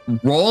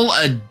 Roll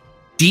a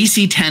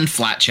DC 10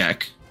 flat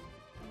check.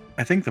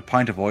 I think the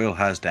pint of oil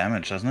has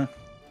damage, doesn't it?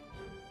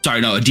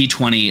 Sorry, no, a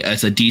D20.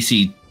 It's a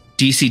DC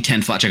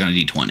 10 flat check on a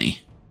D20.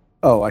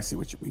 Oh, I see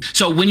what you mean.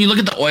 So when you look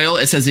at the oil,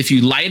 it says if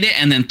you light it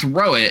and then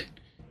throw it,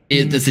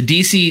 it's a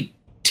DC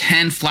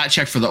 10 flat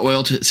check for the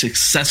oil to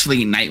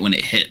successfully ignite when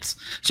it hits.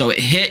 So it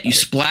hit, you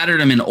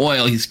splattered him in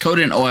oil, he's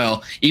coated in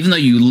oil. Even though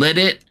you lit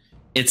it,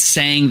 it's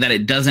saying that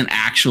it doesn't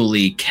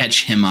actually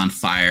catch him on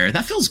fire.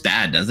 That feels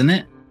bad, doesn't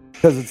it?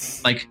 Because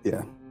it's like,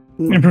 yeah.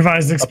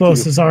 Improvised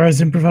explosives are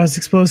as improvised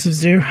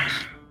explosives do.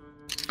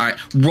 All right,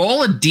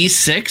 roll a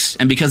D6,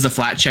 and because the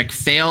flat check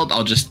failed,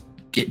 I'll just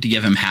get to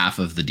give him half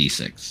of the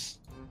D6.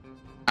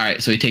 All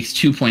right, so he takes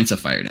 2 points of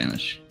fire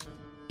damage.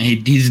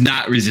 And he's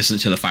not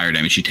resistant to the fire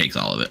damage. He takes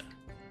all of it.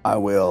 I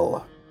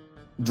will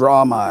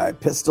draw my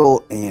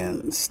pistol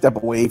and step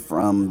away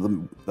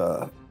from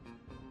the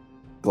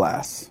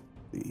glass,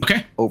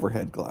 the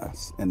overhead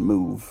glass, and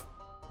move,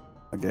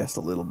 I guess,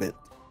 a little bit.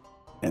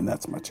 And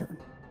that's my turn.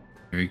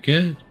 Very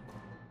good.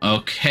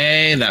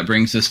 Okay, that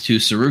brings us to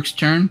Saruk's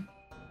turn.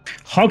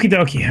 Okie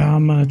dokie.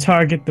 I'm going to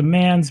target the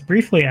man's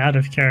briefly out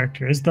of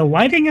character. Is the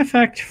lighting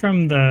effect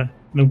from the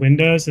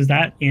windows, is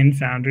that in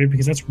Foundry?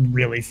 Because that's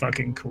really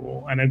fucking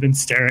cool. And I've been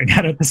staring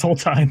at it this whole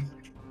time.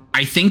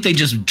 I think they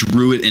just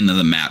drew it into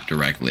the map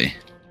directly.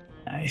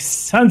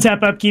 Nice.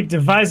 Untap, upkeep,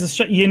 devices.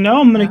 You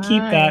know I'm going to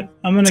keep that.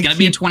 It's going to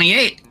be a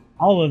 28.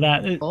 All of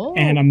that.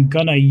 And I'm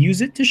going to use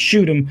it to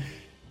shoot him.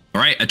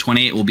 All right, a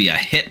 28 will be a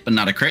hit, but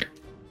not a crit.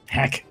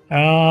 Heck.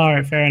 All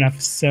right, fair enough.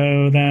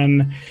 So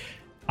then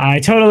I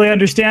totally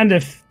understand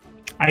if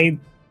I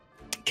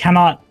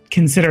cannot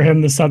consider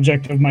him the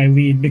subject of my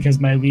lead because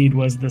my lead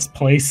was this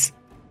place,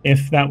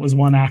 if that was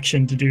one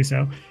action to do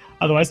so.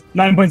 Otherwise,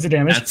 9 points of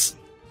damage.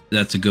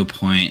 That's a good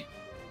point.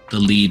 The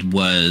lead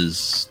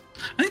was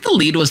I think the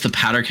lead was the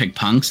Powder Keg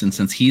Punks, and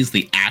since he's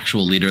the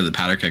actual leader of the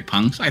Powder Keg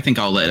Punks, I think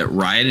I'll let it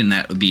ride, and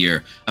that would be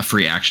a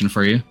free action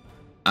for you.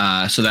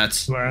 So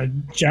that's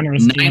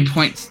generous 9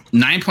 points.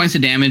 9 points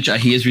of damage.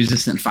 He is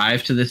resistant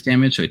 5 to this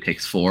damage, so he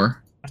takes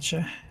 4.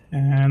 Gotcha.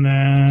 And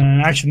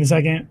then action the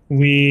second,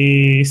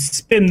 we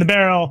spin the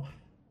barrel,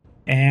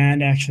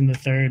 and action the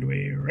third,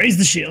 we raise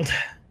the shield.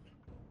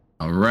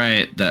 All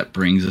right, that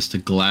brings us to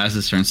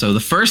Glaz's turn. So the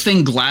first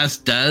thing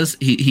Glaz does,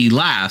 he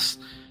laughs,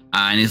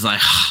 and he's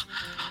like,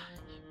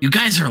 "You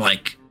guys are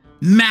like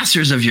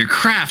masters of your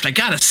craft, I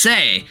gotta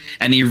say."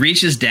 And he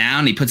reaches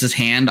down, he puts his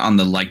hand on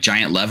the like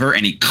giant lever,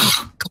 and he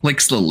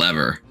clicks the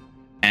lever.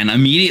 And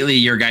immediately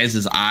your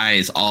guys'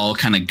 eyes all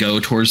kind of go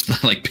towards the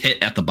like pit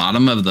at the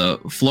bottom of the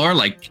floor,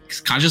 like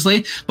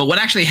consciously. But what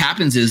actually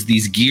happens is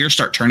these gears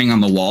start turning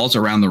on the walls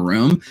around the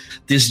room.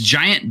 This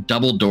giant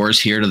double doors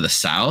here to the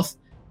south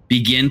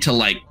begin to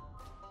like,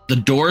 the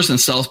doors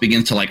themselves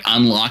begin to like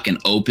unlock and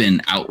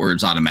open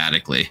outwards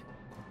automatically.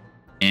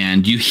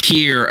 And you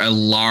hear a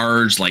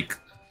large like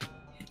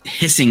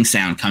hissing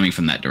sound coming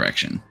from that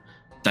direction.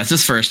 That's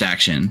his first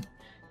action.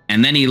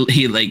 And then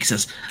he like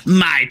says,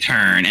 "My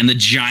turn." And the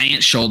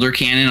giant shoulder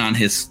cannon on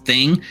his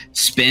thing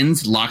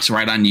spins, locks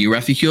right on you,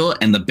 Reficule,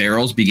 and the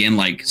barrels begin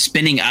like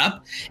spinning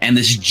up, and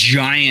this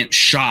giant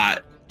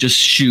shot just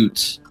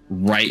shoots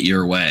right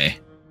your way.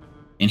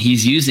 And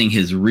he's using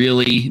his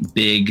really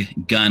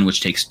big gun,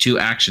 which takes 2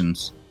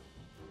 actions.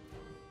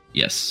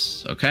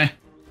 Yes, okay.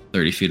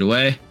 30 feet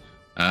away.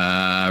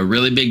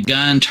 Really big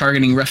gun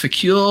targeting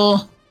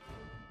Reficule.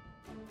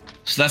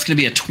 So that's going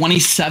to be a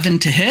 27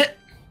 to hit.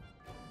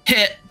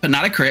 Hit, but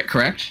not a crit,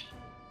 correct?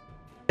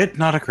 Hit,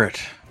 not a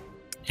crit.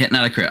 Hit,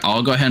 not a crit.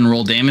 I'll go ahead and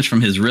roll damage from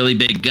his really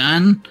big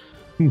gun.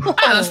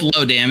 That's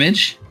low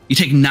damage. You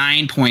take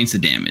 9 points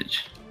of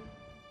damage.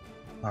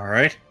 All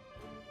right.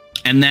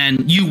 And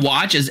then you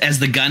watch as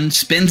the gun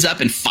spins up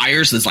and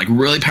fires this like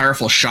really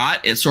powerful shot.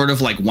 It sort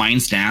of like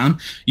winds down.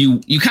 You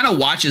kind of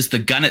watch as the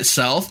gun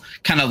itself,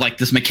 kind of like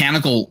this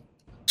mechanical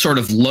sort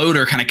of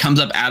loader kind of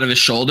comes up out of his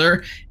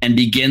shoulder and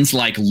begins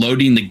like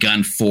loading the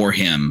gun for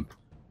him.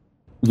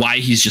 Why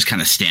he's just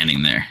kind of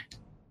standing there.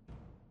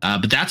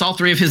 But that's all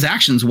 3 of his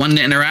actions. 1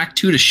 to interact,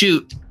 2 to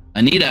shoot.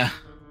 Anita.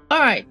 All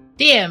right.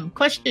 DM,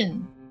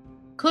 question.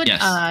 Could Yes.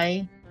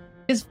 I,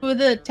 because for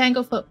the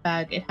Tanglefoot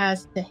bag, it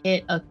has to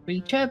hit a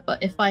creature,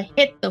 but if I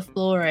hit the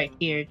floor right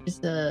here,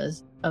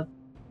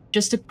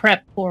 just to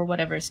prep for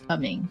whatever's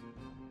coming,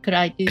 could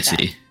I do that?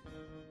 See.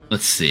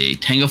 Let's see.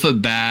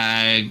 Tanglefoot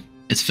bag.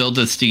 It's filled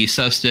with sticky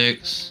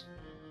substicks.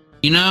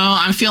 You know,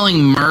 I'm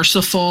feeling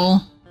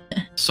merciful.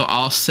 So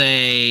I'll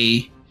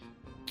say,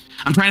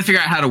 I'm trying to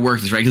figure out how to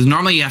work this, right? Because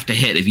normally you have to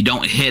hit. If you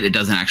don't hit, it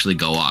doesn't actually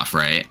go off,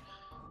 right?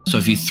 So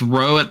if you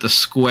throw at the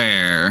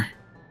square,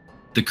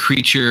 the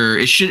creature,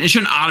 it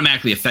shouldn't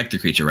automatically affect the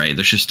creature, right?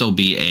 There should still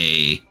be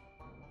a...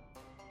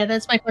 Yeah,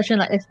 that's my question.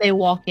 Like, if they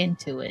walk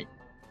into it.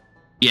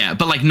 Yeah,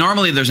 but like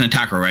normally there's an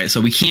attack roll, right? So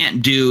we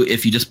can't do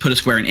if you just put a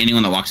square in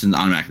anyone that walks in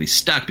automatically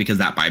stuck because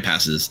that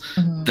bypasses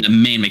the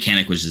main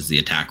mechanic, which is the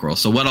attack roll.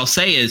 So what I'll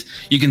say is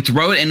you can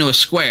throw it into a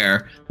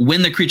square.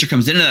 When the creature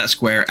comes into that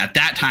square, at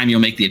that time you'll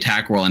make the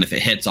attack roll, and if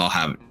it hits, I'll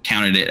have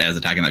counted it as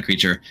attacking that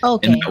creature.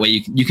 Okay. And that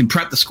way you can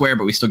prep the square,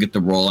 but we still get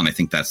the roll, and I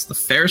think that's the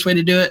fairest way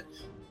to do it.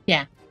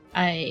 Yeah,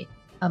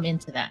 I'm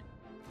into that.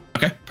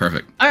 Okay,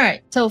 perfect. All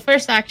right. So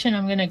first action,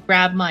 I'm gonna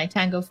grab my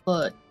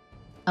Tanglefoot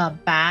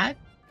bag.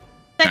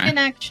 Second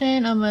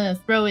action, I'm gonna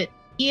throw it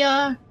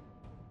here.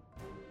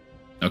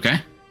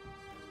 Okay.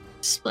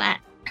 Splat.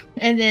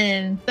 And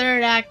then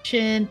third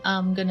action,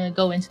 I'm gonna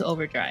go into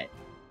overdrive.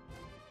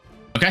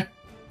 Okay.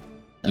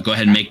 So go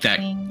ahead and make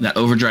that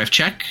overdrive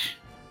check.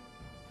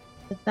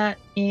 That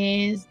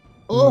is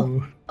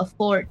Ooh. a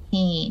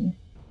 14.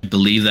 I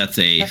believe that's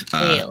a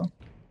fail.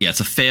 Yeah, it's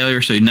a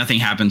failure, so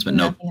nothing happens, but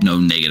no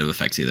negative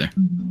effects either.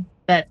 Mm-hmm.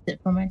 That's it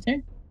for my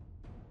turn.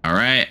 All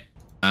right.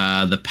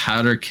 The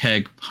Powder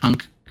Keg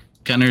Punk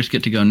Gunners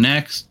get to go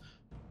next.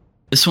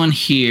 This one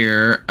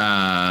here,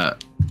 I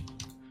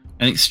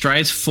think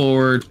strides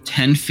forward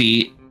 10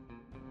 feet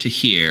to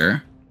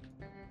here.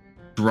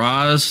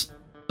 Draws.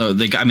 Oh,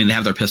 they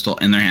have their pistol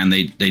in their hand.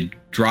 They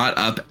draw it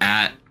up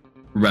at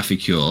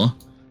Reficule,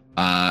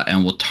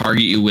 and will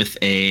target you with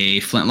a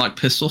flintlock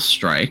pistol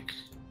strike.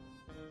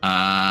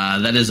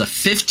 That is a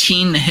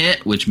 15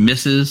 hit, which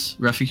misses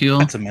Reficule.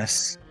 That's a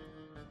miss.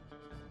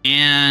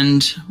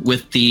 And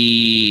with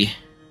the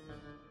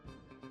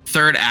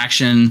third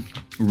action,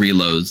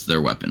 reloads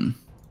their weapon.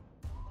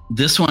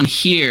 This one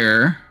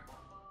here,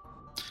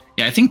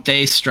 yeah, I think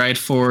they stride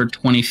forward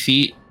 20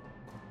 feet.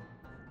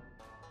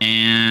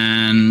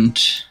 And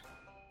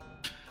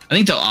I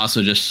think they'll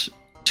also just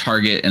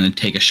target and then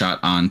take a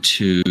shot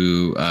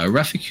onto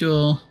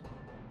Reficule.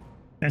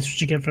 That's what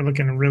you get for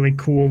looking really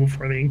cool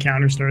before the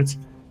encounter starts.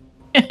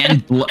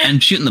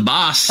 and shooting the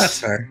boss. That's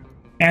fair.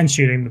 And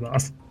shooting the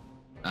boss.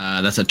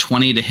 That's a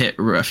 20 to hit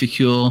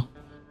Reficule.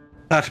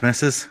 That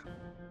misses.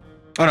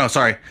 Oh no,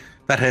 sorry.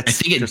 That hits.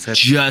 I think it just hits.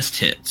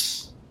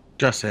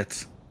 Just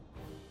hits.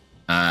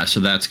 So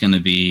that's going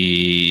to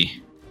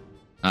be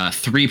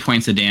 3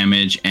 points of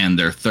damage, and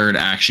their third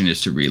action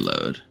is to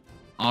reload.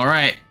 All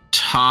right,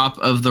 top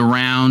of the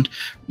round.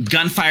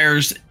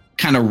 Gunfire's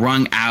kind of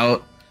rung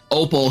out.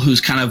 Opal, who's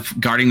kind of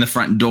guarding the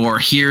front door,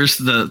 hears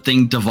the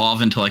thing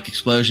devolve into like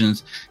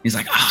explosions. He's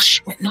like, oh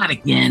shit, not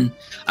again.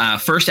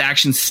 First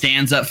action,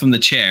 stands up from the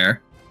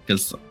chair,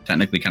 because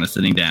technically kind of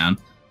sitting down.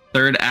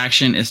 Third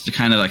action is to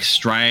kind of like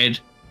stride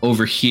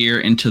over here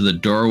into the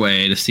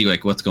doorway to see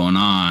like what's going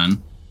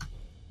on.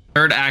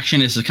 Third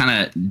action is to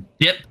kind of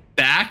dip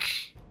back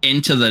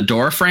into the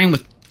door frame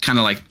with kind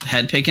of like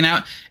head peeking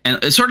out,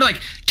 and it's sort of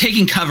like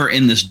taking cover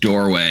in this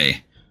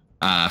doorway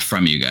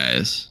from you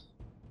guys.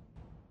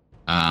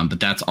 But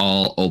that's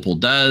all Opal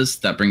does.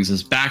 That brings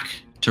us back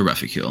to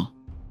Reficule.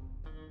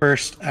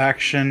 First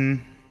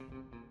action,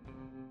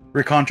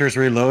 Recontours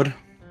reload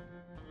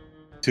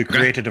to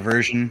create a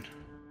diversion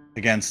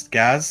against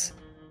Gaz.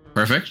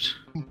 Perfect.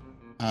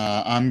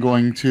 I'm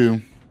going to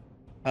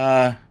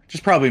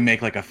just probably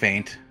make like a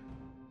feint.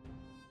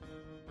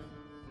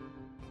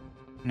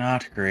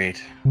 Not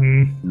great.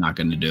 Not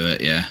going to do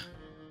it, yeah.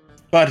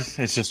 But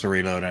it's just a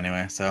reload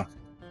anyway, so.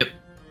 Yep.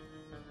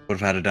 Would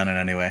have had it done it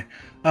anyway.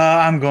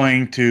 I'm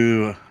going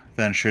to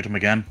then shoot him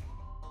again.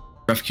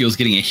 Reficule's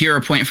getting a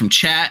hero point from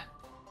chat.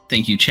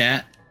 Thank you,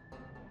 chat.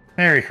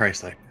 Merry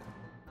Chrysler.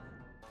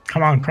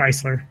 Come on,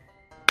 Chrysler.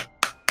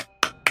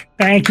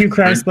 Thank you,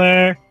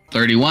 Chrysler.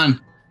 31.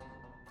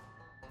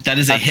 That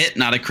is a hit,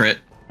 not a crit.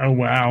 Oh,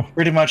 wow.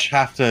 Pretty much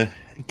have to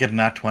get a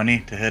nat 20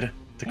 to hit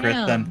to crit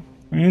then.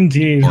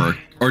 Indeed.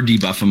 Or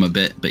debuff him a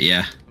bit, but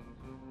yeah.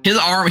 His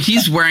arm,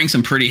 he's wearing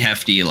some pretty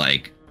hefty,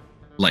 like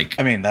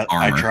I mean, that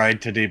armor. I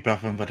tried to debuff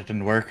him, but it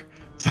didn't work.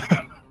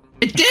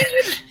 It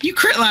did? You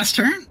crit last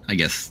turn? I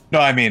guess. No,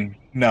 I mean,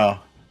 no.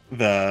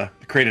 The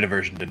created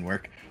version didn't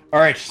work. All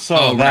right,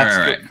 so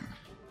right.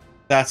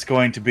 That's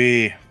going to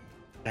be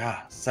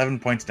 7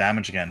 points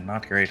damage again.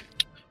 Not great.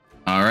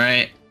 All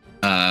right.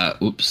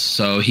 Oops.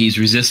 So he's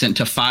resistant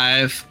to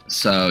 5,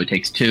 so it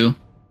takes 2.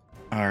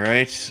 All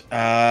right.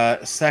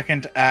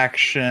 Second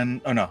action.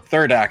 Oh no,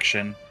 third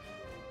action.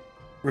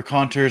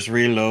 Recontours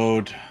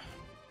reload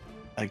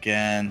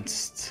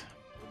against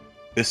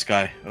this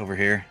guy over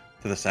here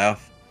to the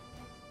south.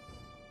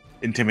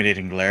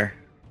 Intimidating glare.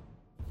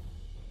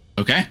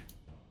 Okay.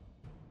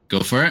 Go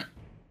for it.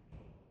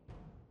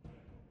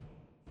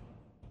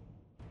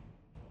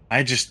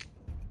 I just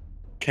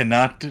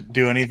cannot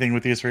do anything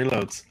with these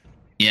reloads.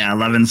 Yeah,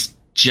 11's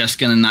just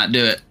gonna not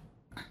do it.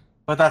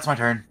 But that's my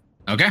turn.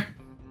 Okay.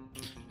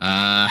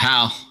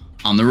 Hal,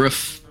 on the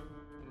roof.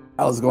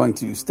 Hal's going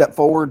to step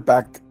forward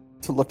back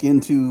to look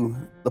into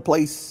the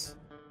place,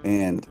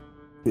 and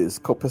his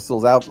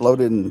pistol's out,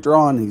 loaded and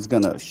drawn. He's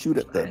gonna shoot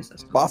at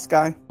the boss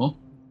guy. Oh.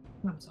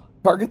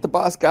 Target the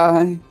boss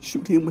guy,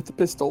 shoot him with the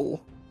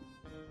pistol.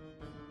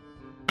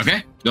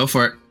 Okay, go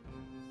for it.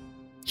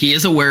 He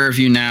is aware of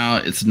you now.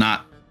 It's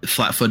not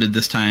flat-footed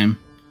this time.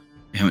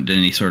 You haven't done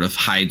any sort of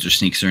hides or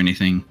sneaks or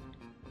anything.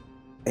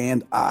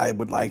 And I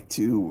would like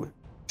to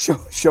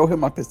show him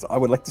my pistol. I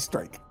would like to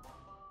strike.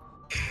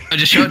 I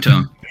just show it to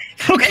him.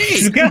 Okay,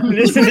 it's good.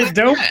 Isn't it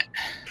dope?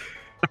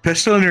 A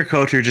pistol in your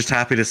coat, you're just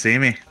happy to see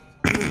me.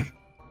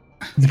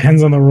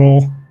 Depends on the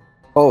roll.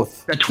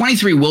 Both. A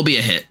 23 will be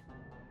a hit.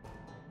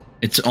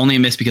 It's only a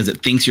miss because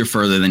it thinks you're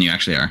further than you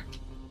actually are.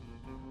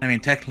 I mean,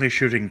 technically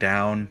shooting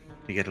down,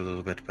 you get a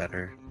little bit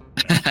better.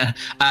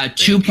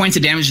 2 points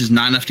of damage is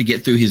not enough to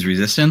get through his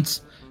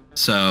resistance,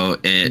 so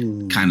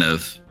it kind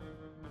of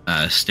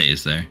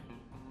stays there.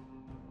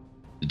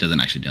 It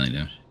doesn't actually do any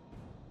damage.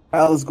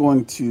 Hal is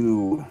going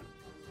to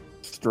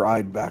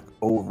stride back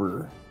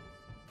over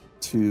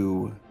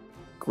to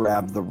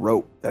grab the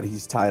rope that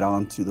he's tied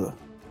on to the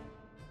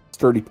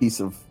sturdy piece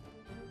of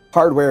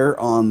hardware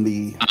on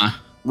the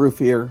roof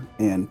here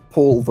and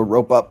pull the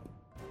rope up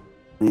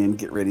and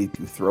get ready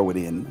to throw it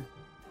in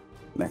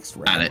next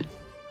round. Got it.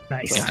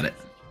 Nice. Got it.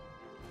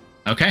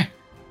 Okay.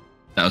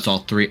 That was all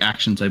 3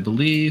 actions, I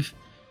believe.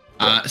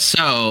 Yeah.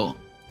 So,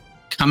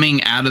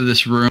 coming out of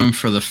this room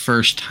for the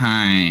first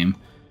time,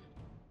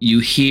 you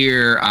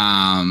hear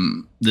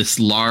this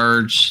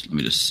large, let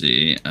me just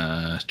see,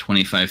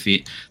 25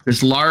 feet.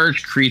 This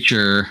large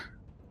creature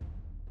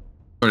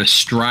sort of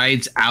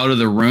strides out of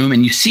the room,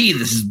 and you see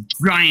this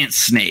giant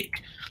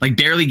snake, like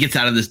barely gets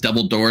out of this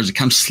double doors. It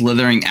comes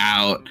slithering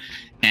out,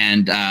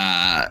 and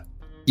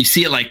you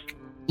see it like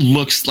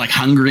looks like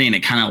hungry, and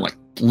it kind of like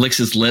licks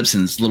its lips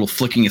and it's little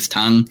flicking its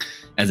tongue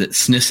as it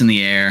sniffs in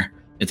the air.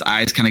 Its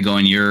eyes kind of go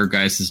in your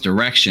guys'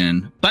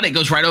 direction, but it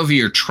goes right over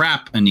your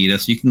trap, Anita,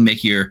 so you can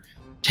make your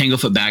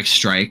Tanglefoot bag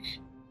strike.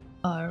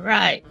 All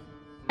right.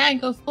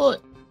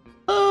 Tanglefoot.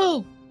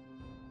 Oh,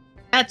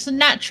 that's a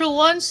natural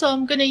one, so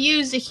I'm going to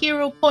use a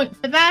hero point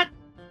for that.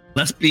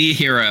 Let's be a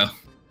hero.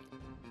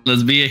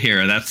 Let's be a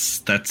hero.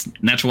 That's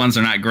natural ones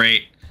are not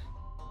great.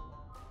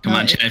 Come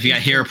on, Chad, if you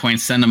got hero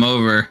points, send them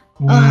over.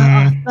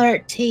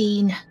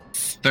 13.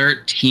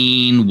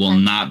 13 will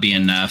not be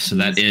enough, so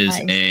that is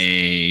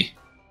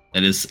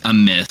a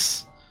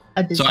miss.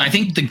 So I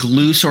think the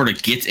glue sort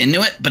of gets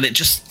into it, but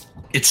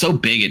it's so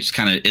big it just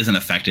kind of isn't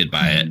affected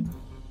by it.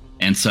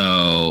 And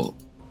so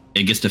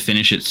it gets to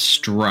finish its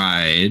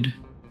stride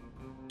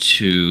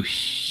to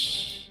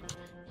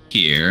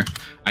here.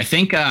 I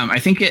think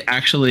it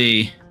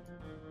actually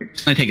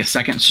it's going to take a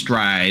second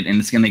stride, and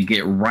it's going to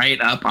get right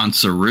up on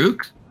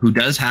Saruk, who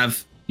does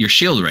have your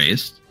shield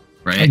raised,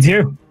 right? I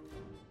do.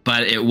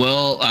 But it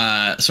will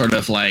sort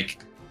of like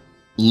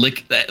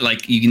lick that,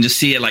 like you can just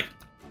see it like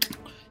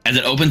as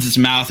it opens its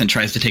mouth and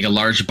tries to take a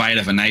large bite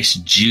of a nice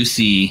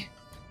juicy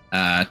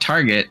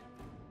target.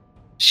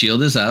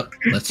 Shield is up.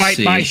 Let's Fight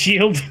see. my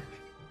shield.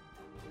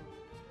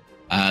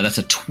 That's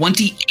a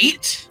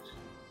 28.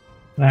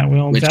 That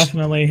will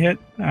definitely hit.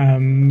 Yep.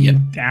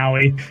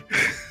 Owie.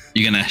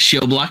 You're gonna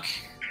shield block?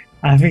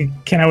 I think.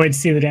 Can I wait to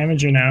see the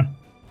damage or no?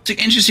 It's an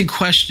interesting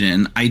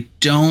question. I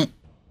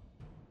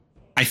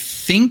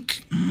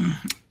think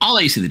I'll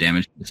let you see the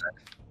damage.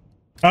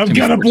 I'm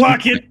gonna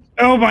block it.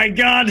 Oh my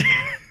god.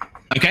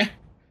 Okay.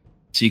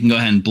 So you can go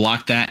ahead and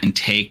block that and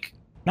take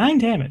 9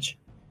 damage.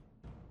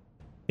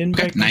 Didn't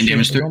break my 9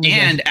 damage shield, through. only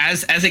And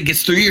as it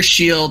gets through your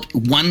shield,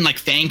 one like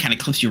fang kind of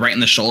clips you right in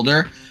the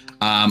shoulder.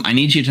 I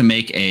need you to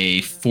make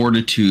a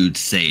fortitude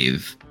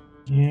save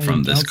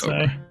from this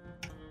cobra.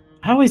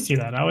 I always do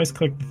that. I always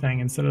click the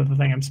thing instead of the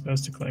thing I'm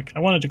supposed to click. I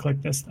wanted to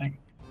click this thing.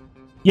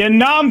 Yeah,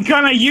 now I'm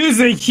gonna use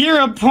a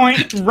hero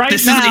point right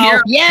This is now. a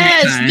hero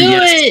Yes, point. do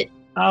Yes. it.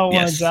 I want to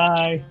Yes.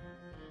 die.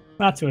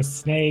 Not to a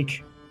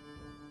snake.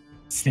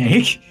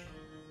 Snake?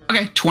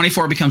 Okay,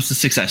 24 becomes the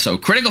success. So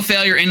critical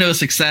failure into a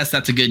success,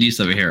 that's a good use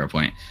of a hero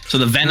point. So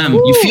the venom,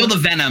 you feel the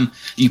venom,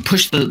 you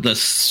push the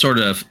sort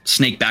of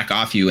snake back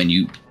off you and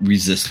you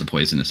resist the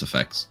poisonous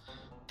effects.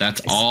 That's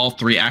all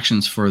 3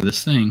 actions for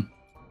this thing.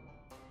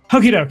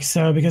 Okie doke.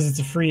 So because it's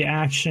a free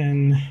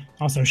action,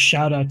 also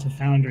shout out to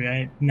Foundry.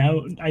 I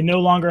no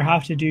longer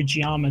have to do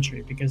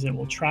geometry because it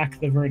will track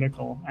the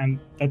vertical, and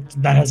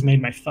that has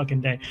made my fucking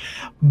day.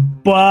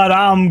 But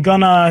I'm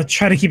gonna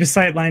try to keep a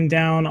sight line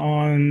down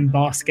on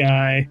boss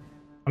guy.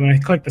 I'm gonna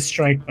click the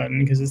strike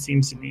button because it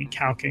seems to be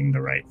calcing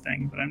the right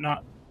thing, but I'm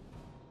not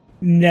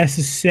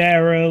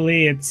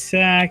necessarily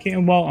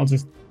attacking. Well, I'll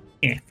just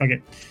fuck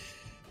it.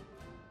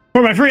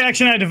 For my free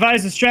action, I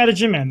devise a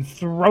stratagem and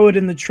throw it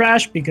in the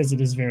trash because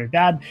it is very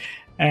bad.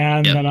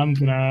 And then I'm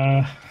going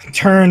to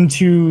turn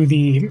to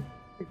the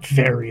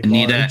very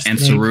Anita large and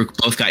snake. Saruk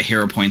both got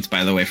hero points,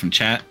 by the way, from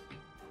chat.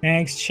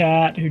 Thanks,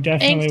 chat, who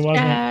definitely Thanks,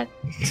 wasn't.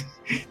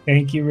 Chad.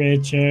 Thank you,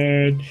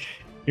 Richard.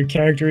 Your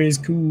character is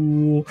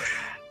cool.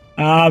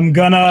 I'm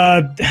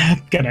gonna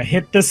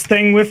hit this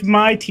thing with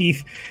my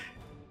teeth.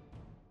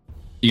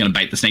 You gonna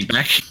bite the snake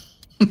back?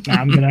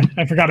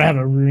 I forgot I have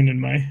a rune in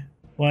my...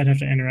 Well, I'd have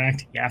to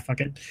interact. Yeah, fuck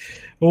it.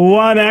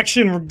 One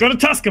action, we're gonna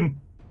tusk him.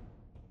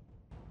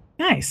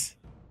 Nice.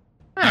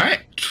 All right,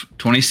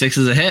 26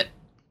 is a hit.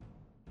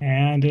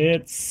 And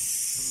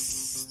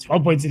it's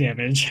 12 points of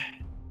damage.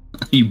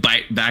 You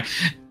bite back.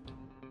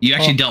 You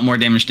actually dealt more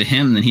damage to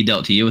him than he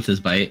dealt to you with his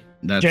bite.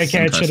 That's JK, it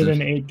should impressive. have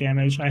been 8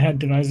 damage. I had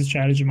devised a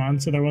stratagem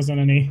on, so there wasn't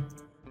any...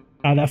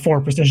 that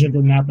 4 precision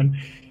didn't happen.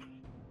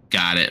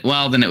 Got it.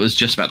 Well, then it was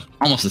just about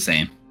almost the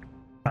same.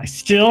 I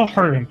still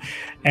hurt him.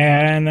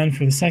 And then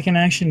for the second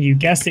action, you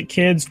guessed it,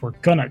 kids, we're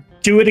gonna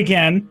do it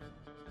again.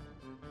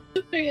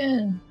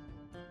 Yeah.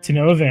 To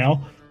no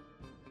avail.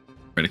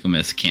 Critical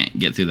miss. Can't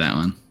get through that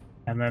one.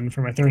 And then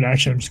for my third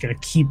action, I'm just gonna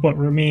keep what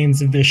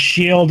remains of this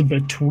shield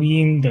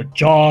between the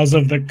jaws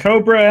of the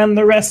cobra and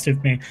the rest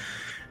of me.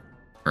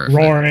 Perfect.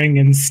 Roaring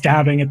and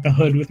stabbing at the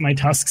hood with my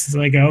tusks as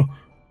I go.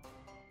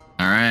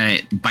 All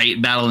right.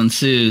 Bite battle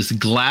ensues.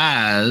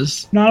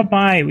 Glaz. Not a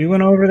bite. We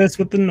went over this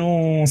with the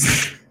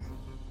nose.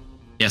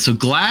 Yeah, so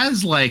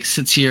Glaz like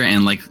sits here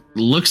and like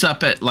looks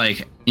up at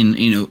like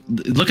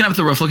looking up at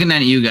the roof, looking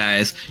at you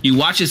guys. You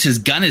watch as his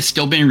gun is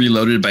still being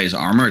reloaded by his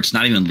armor. It's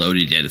not even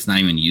loaded yet. It's not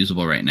even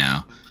usable right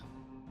now.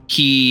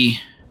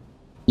 He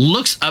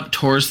looks up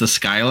towards the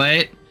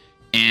skylight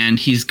and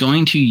he's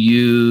going to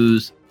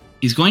use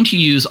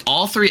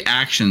all 3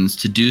 actions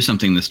to do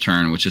something this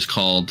turn, which is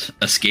called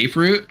escape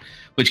route,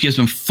 which gives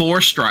him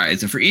 4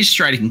 strides. And for each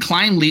stride, he can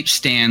climb, leap,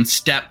 stand,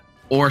 step,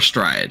 or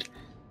stride.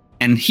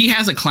 And he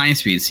has a climb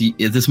speed. So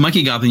this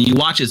monkey goblin, you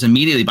watch as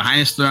immediately behind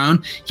his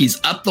throne, he's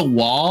up the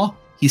wall,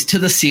 he's to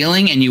the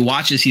ceiling, and you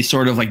watch as he's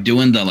sort of like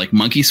doing the like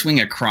monkey swing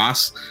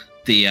across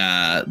the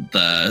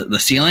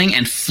ceiling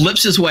and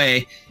flips his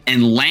way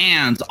and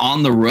lands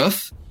on the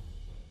roof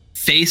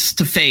face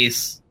to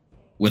face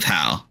with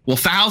Hal. Well,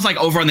 Hal's like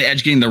over on the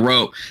edge getting the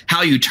rope.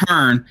 Hal, you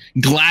turn,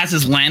 Glaz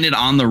has landed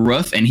on the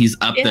roof and he's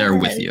up there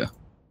with you.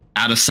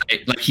 Out of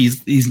sight, like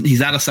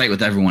he's out of sight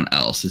with everyone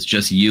else. It's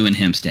just you and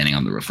him standing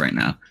on the roof right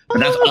now. But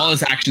that's all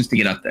his actions to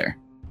get up there.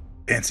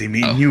 Fancy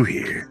meeting you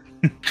here.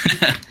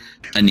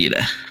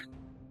 Anita.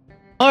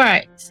 All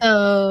right,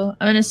 so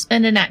I'm gonna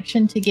spend an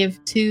action to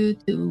give 2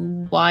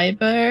 to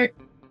Wybert,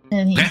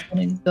 and he's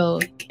gonna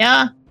go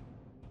here.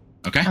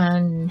 Okay.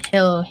 And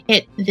he'll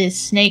hit this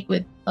snake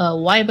with a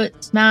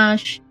Wybert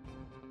smash.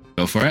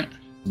 Go for it.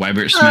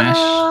 Wybert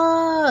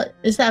smash.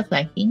 Is that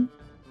flanking?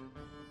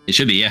 It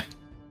should be, yeah.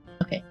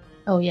 Okay.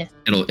 Oh yes.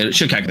 It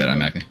should calculate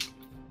automatically.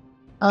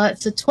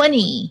 It's a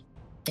 20.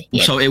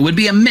 So it would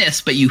be a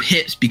miss, but you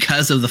hit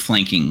because of the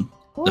flanking,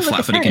 the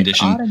flat-footed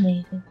condition.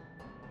 Automated.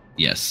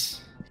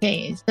 Yes.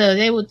 Okay, so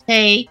they will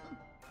take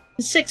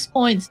 6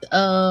 points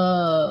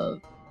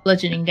of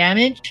bludgeoning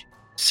damage.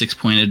 6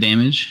 points of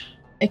damage.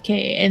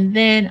 Okay, and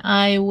then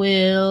I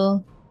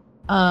will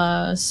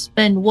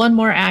spend one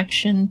more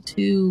action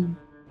to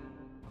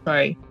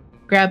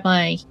grab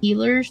my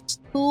healer's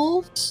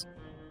tools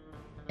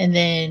and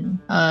then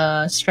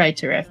stride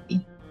to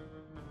Refi.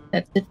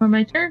 That's it for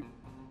my turn.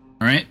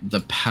 All right, the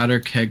powder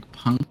keg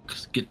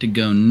punks get to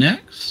go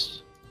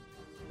next.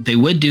 They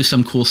would do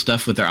some cool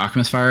stuff with their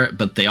Alchemist Fire,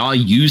 but they all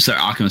use their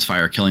Alchemist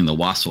Fire killing the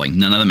wasp. So like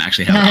none of them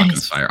actually have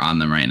Alchemist Fire on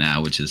them right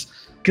now, which is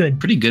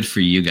pretty good for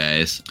you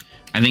guys.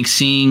 I think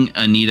seeing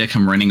Anita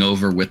come running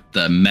over with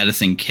the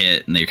medicine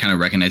kit and they kind of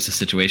recognize the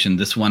situation.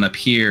 This one up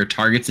here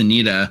targets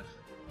Anita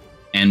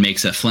and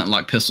makes a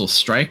flintlock pistol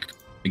strike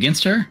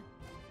against her.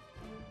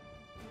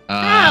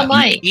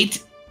 Mike.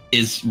 8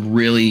 is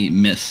really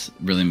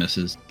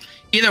misses.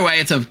 Either way,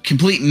 it's a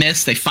complete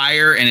miss. They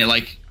fire and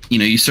it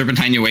you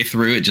serpentine your way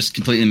through. It just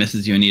completely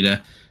misses you, Anita.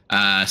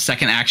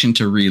 Second action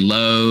to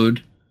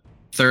reload.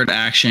 Third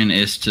action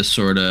is to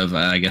sort of,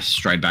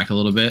 stride back a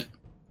little bit.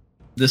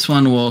 This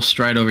one will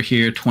stride over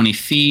here 20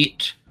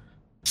 feet.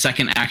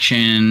 Second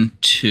action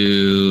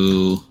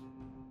to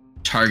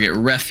target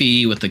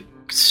Refi with a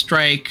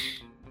strike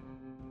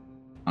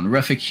on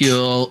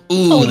Reficule.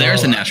 Ooh,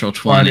 there's a natural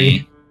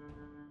 20.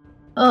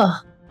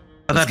 Oh,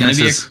 that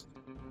misses.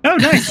 Oh,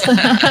 nice.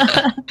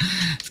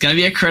 It's going to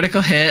be a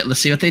critical hit. Let's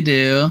see what they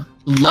do.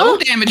 Low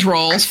damage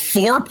rolls,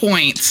 4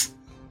 points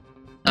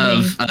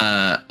of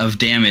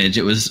damage.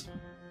 It was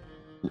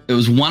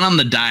 1 on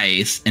the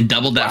dice and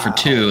doubled that for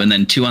 2, and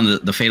then 2 on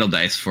the fatal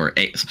dice for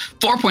 8. So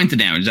 4 points of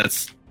damage.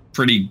 That's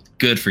pretty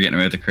good for getting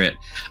away with the crit.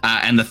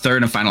 And the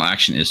third and final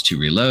action is to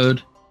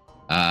reload.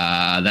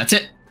 That's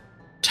it.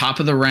 Top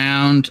of the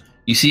round,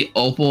 you see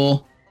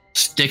Opal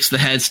sticks the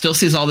head, still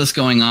sees all this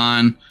going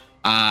on,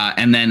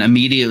 and then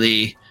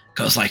immediately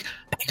goes like,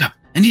 back up,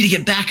 I need to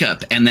get back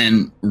up, and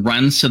then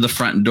runs to the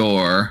front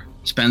door,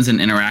 spends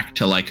an interact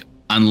to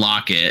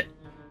unlock it.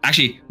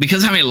 Actually,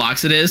 because of how many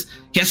locks it is,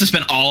 he has to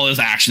spend all his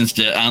actions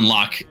to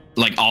unlock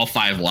all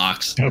 5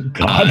 locks. Oh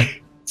god.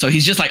 So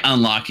he's just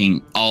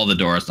unlocking all the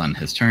doors on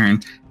his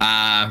turn.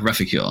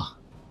 Reficule.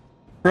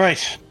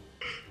 Right.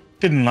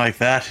 Didn't like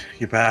that,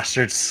 you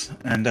bastards.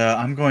 And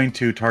I'm going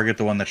to target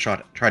the one that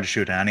tried to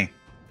shoot Annie.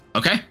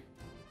 Okay.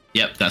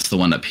 Yep, that's the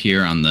one up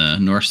here on the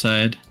north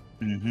side.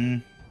 Mm-hmm.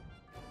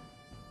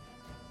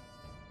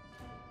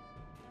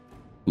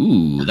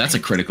 Ooh, that's a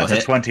critical hit.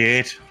 That's a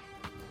 28.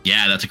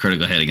 Yeah, that's a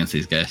critical hit against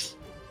these guys.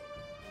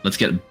 Let's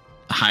get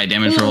a high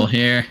damage roll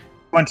here.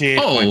 28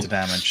 points of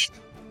damage.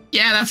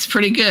 Yeah, that's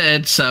pretty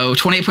good. So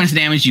 28 points of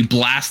damage. You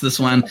blast this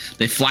one.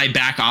 They fly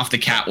back off the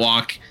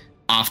catwalk.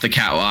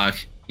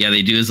 Yeah,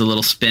 they do his a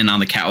little spin on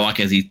the catwalk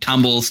as he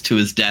tumbles to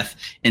his death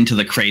into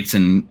the crates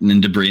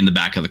and debris in the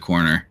back of the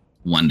corner.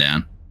 1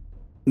 down.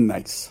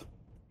 Nice.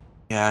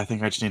 Yeah, I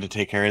think I just need to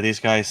take care of these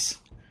guys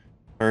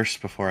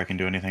first before I can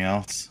do anything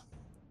else.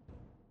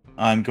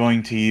 I'm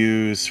going to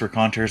use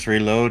Raconteur's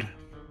Reload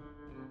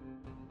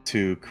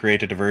to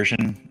create a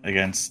diversion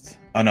against...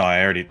 Oh no,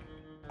 I already...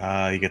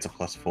 he gets a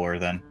 +4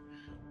 then.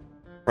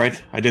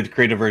 Right? I did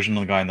create a version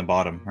of the guy in the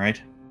bottom,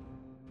 right?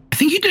 I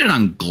think you did it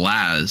on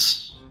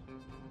Glaz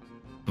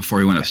before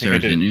he went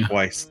upstairs, didn't you?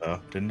 Twice,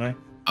 though, didn't I?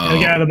 Oh.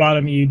 The guy at the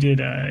bottom, you did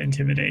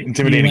Intimidate.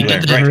 Intimidating glare,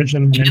 right.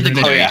 You did the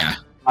glare, yeah.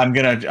 I'm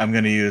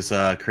gonna use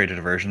create a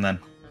diversion then.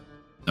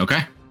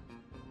 Okay.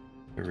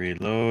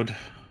 Reload.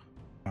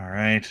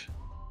 Alright.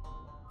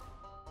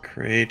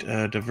 Create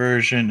a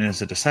diversion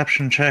is a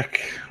deception check.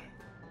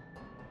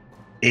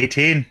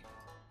 18.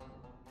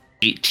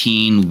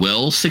 18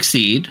 will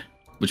succeed,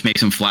 which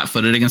makes him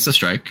flat-footed against the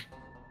strike.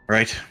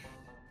 Right.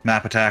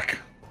 Map attack.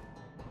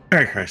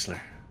 Harry Chrysler.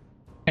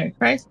 Harry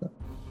Chrysler.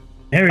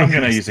 I'm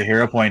going to use a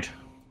hero point.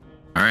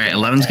 All right,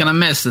 11's going to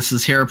miss. This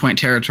is hero point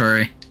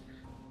territory.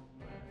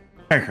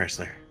 Harry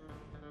Chrysler.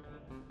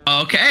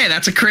 Okay,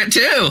 that's a crit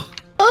too.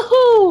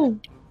 Woohoo!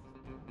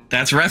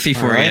 That's Refi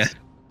for you.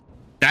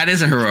 That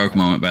is a heroic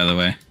moment, by the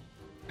way.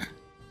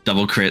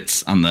 Double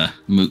crits on the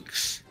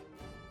mooks.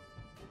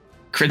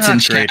 Crits in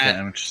chat.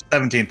 Damage.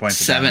 17 points.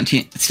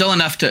 17. It's still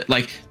enough to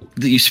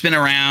you spin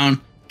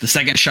around. The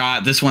second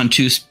shot, this one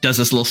too does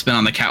this little spin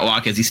on the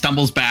catwalk as he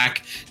stumbles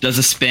back, does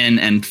a spin,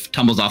 and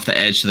tumbles off the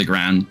edge to the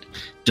ground,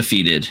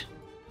 defeated.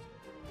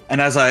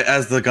 And as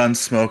the gun's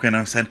smoking,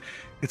 I said,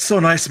 "It's so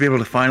nice to be able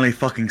to finally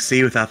fucking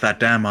see without that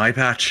damn eye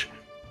patch."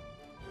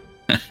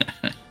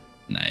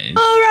 Nice.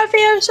 Oh,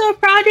 Rafi, I'm so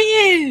proud of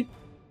you.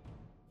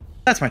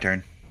 That's my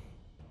turn.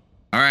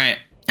 All right.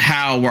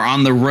 Hal, we're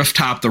on the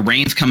rooftop. The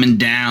rain's coming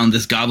down.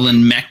 This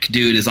goblin mech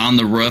dude is on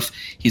the roof.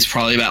 He's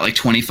probably about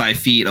 25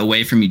 feet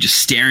away from you, just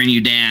staring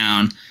you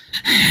down.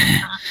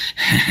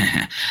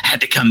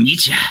 Had to come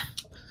meet you.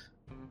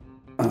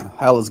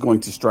 Hal is going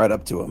to stride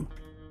up to him.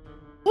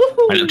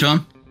 Right up to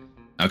him?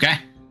 Okay.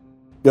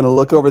 Going to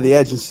look over the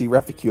edge and see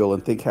Reficule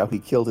and think how he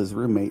killed his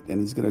roommate,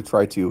 and he's going to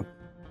try to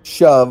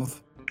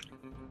shove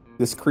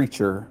this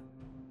creature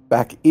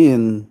back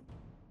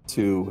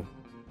into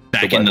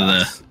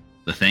into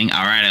the thing.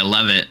 All right, I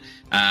love it.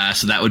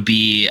 So that would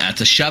be it's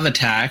a shove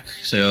attack.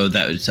 So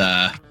that was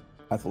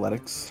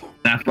athletics.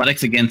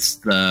 Athletics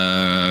against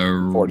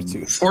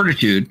the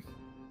fortitude.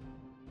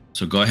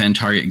 So go ahead and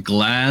target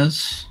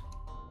Glaz.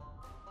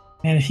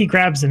 And if he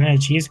grabs an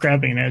edge, he's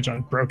grabbing an edge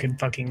on broken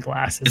fucking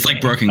glass. It's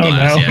like broken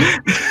glass. No. Yeah.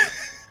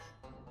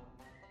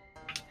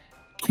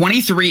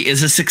 23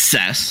 is a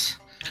success.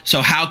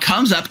 So Hal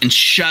comes up and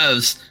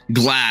shoves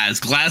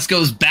Glaz. Glaz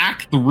goes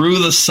back through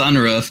the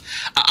sunroof.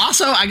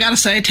 Also, I gotta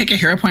say, take a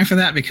hero point for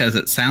that because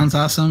it sounds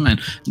awesome.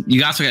 And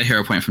you also got a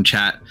hero point from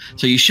chat.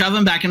 So you shove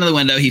him back into the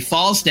window. He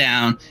falls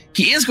down.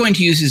 He is going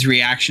to use his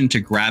reaction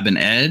to grab an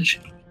edge.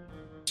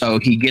 So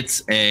he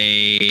gets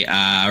a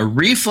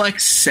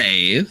reflex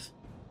save.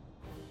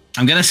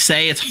 I'm gonna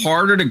say it's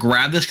harder to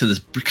grab this because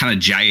it's kind of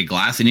jagged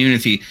glass, and even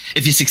if he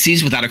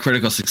succeeds without a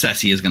critical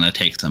success, he is gonna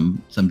take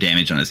some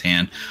damage on his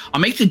hand. I'll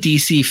make the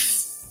DC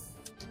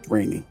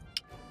rainy.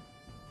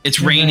 It's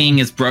raining.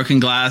 It's broken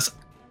glass.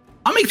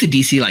 I'll make the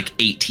DC like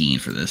 18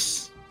 for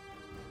this.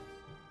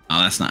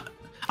 Oh, that's not.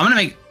 I'm gonna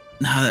make.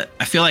 No,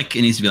 I feel like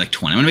it needs to be like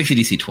 20. I'm gonna make the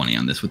DC 20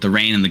 on this with the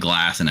rain and the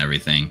glass and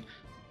everything.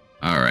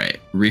 All right,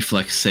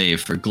 reflex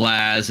save for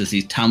Glaz as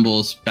he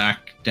tumbles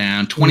back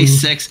down.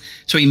 26,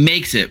 so he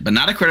makes it, but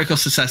not a critical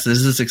success. This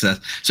is a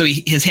success. So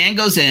his hand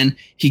goes in,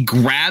 he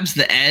grabs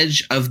the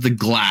edge of the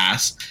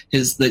glass.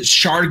 The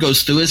shard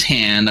goes through his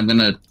hand. I'm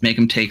gonna make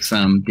him take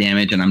some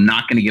damage, and I'm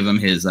not gonna give him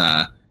his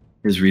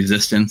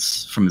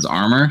resistance from his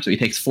armor. So he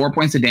takes 4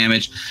 points of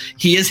damage.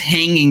 He is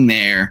hanging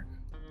there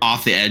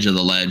off the edge of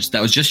the ledge.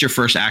 That was just your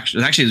first action.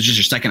 Actually, it was just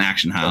your second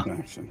action, Hal.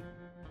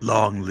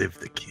 Long live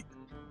the king.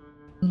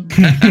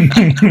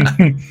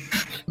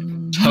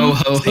 Ho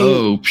ho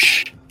ho.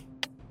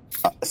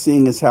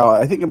 Seeing as how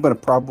I think I'm going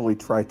to probably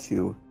try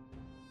to,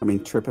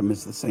 trip him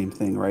is the same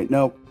thing, right?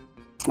 No.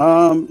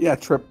 Yeah,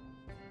 trip.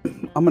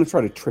 I'm going to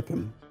try to trip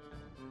him.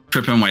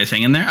 Trip him while he's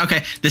hanging there?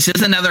 Okay. This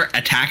is another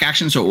attack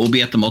action, so it will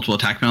be at the multiple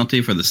attack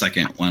penalty for the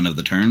second one of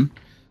the turn.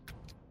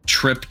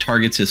 Trip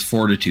targets his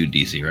fortitude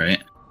DC,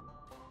 right?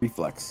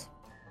 Reflex.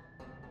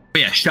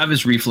 But yeah, shove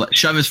his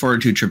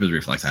fortitude, trip his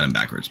reflex, add him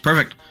backwards.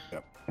 Perfect.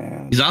 Yep.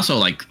 He's also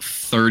like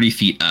 30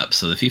 feet up,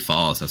 so if he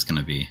falls, that's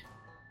gonna be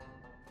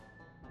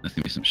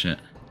some shit.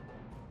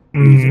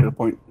 0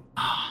 point.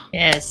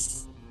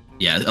 Yes.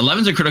 Yeah,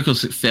 11's a critical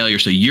failure,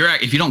 so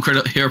if you don't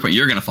hero point,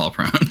 you're gonna fall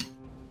prone.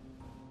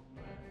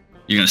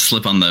 You're gonna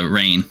slip on the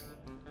rain.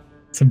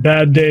 It's a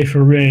bad day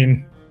for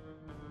rain.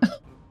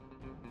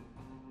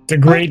 It's a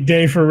great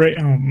day for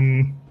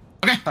rain.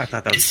 Okay, I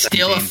thought that was it's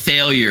still a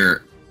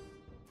failure.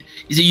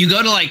 You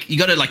go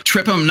to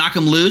trip him, knock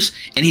him loose,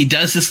 and he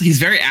does this. He's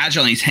very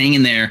agile and he's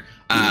hanging there,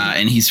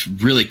 and he's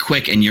really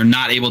quick, and you're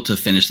not able to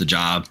finish the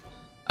job.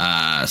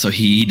 So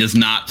he does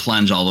not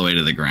plunge all the way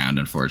to the ground,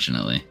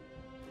 unfortunately.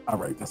 All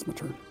right, that's my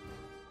turn.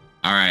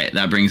 All right,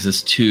 that brings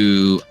us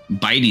to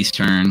Bitey's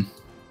turn.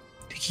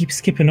 They keep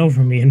skipping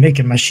over me and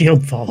making my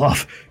shield fall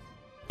off.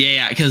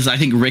 Yeah, because I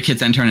think Rick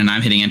hits enter and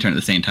I'm hitting enter at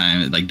the same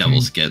time. It like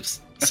double skips.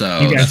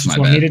 So you guys that's just my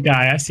want bad. me to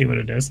die. I see what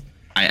it is.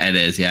 It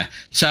is, yeah.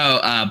 So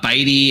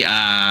Bitey,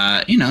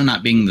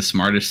 not being the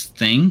smartest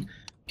thing,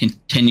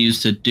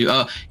 continues to do.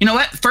 Oh, you know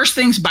what? First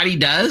things Bitey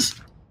does,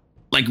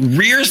 like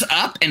rears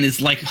up and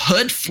his like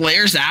hood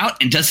flares out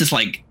and does this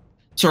like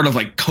sort of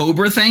like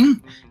cobra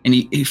thing, and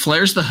he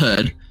flares the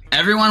hood.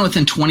 Everyone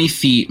within 20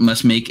 feet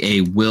must make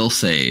a will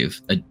save,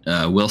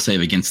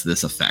 against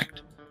this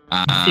effect.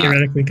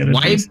 Theoretically,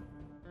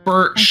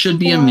 Wybert should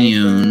be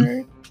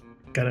immune.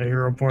 Got a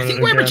hero point. I think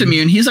Wybert's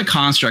immune. He's a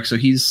construct, so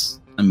he's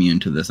immune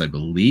to this, I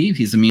believe.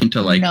 He's immune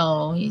to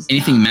he's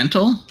anything not.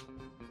 Mental.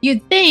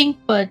 You'd think,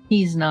 but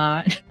he's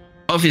not.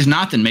 Oh, if he's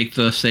not, then make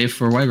the save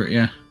for Wybert.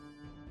 Yeah.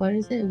 What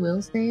is it? Will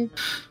save?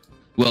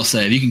 Will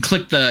save. You can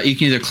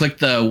either click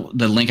the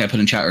link I put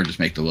in chat or just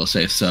make the will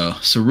save. So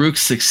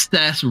Saruk's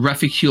success,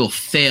 Reficule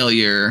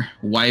failure,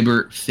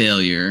 Wybert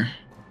failure,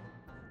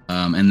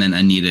 and then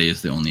Anita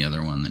is the only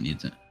other one that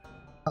needs it.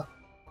 Oh.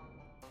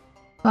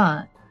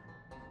 Fine.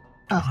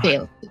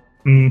 Failed.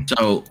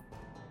 So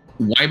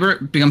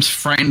Wybert becomes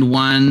frightened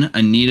 1,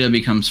 Anita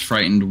becomes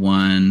frightened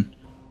 1,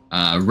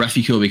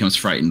 Reficule becomes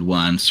frightened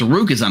 1.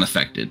 Saruk is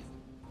unaffected.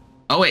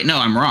 Oh wait, no,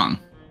 I'm wrong.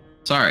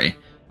 Sorry.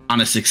 On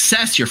a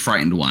success, you're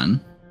frightened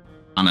 1.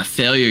 On a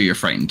failure, you're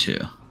frightened 2.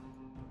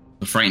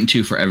 So frightened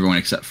 2 for everyone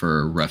except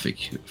for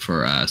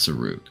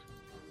Saruk.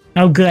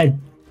 Oh, good.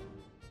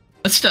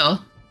 But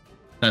still,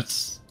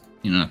 that's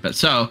not bad.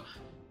 So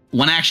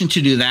one action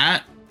to do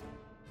that.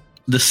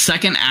 The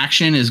second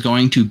action is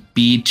going to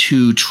be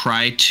to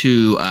try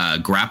to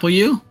grapple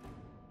you.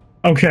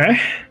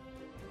 Okay.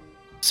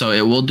 So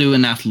it will do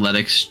an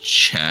athletics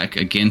check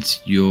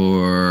against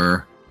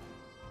your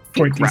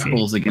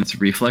grapples against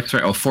reflex,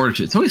 right? Oh,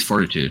 fortitude. It's always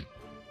fortitude.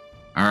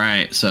 All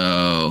right.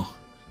 So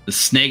the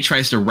snake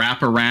tries to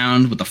wrap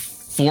around with a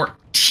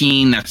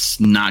 14. That's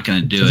not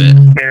going to do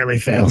it. Barely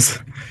fails.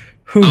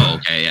 Oh,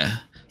 okay. Yeah.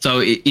 So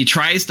it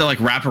tries to like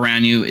wrap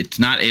around you. It's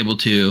not able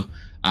to.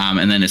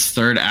 And then his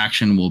third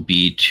action will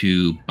be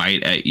to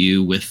bite at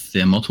you with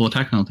the multiple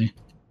attack penalty.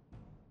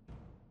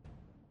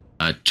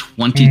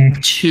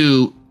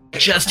 22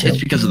 just hits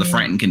because of the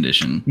frightened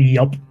condition.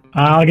 Yup.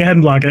 I'll go ahead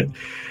and block it.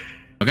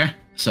 Okay.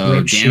 So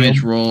Rope damage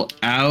shield. roll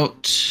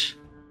out.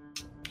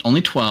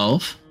 Only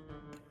 12.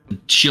 The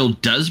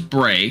shield does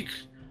break.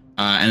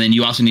 And then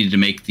you also needed to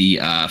make the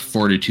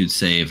fortitude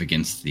save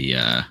against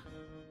the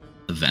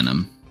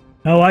venom.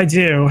 Oh, I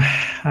do.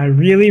 I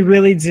really,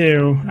 really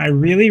do. I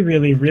really,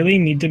 really, really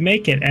need to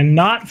make it and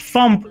not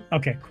thump.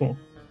 Okay, cool.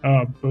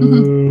 Oh,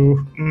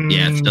 boo.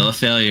 Yeah, it's still a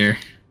failure.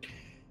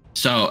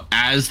 So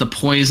as the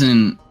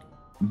poison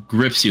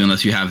grips you,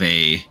 unless you have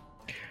a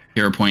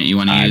hero point you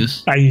want to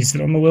use. I used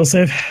it on the will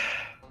save.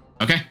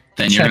 Okay,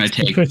 then you're gonna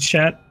take. Quick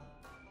chat.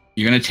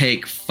 You're gonna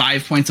take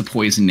 5 points of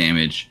poison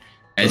damage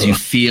as you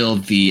feel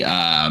the.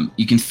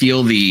 You can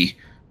feel the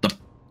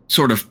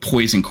sort of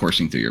poison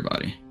coursing through your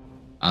body.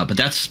 But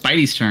that's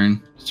Spidey's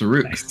turn.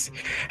 Saruk. Nice.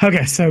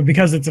 Okay, so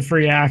because it's a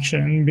free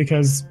action,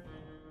 because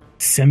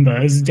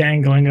Simba is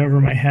dangling over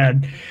my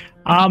head,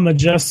 I'm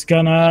just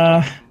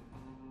gonna,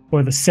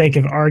 for the sake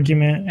of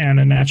argument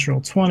and a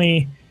natural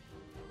 20,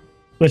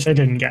 which I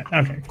didn't get.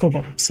 Okay,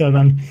 cool. So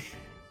then,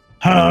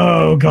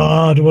 oh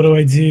god, what do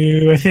I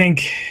do? I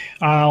think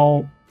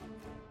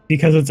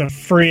because it's a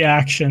free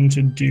action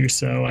to do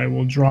so, I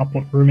will drop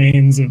what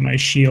remains of my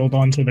shield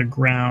onto the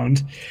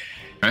ground.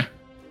 Okay.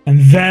 And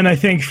then I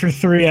think for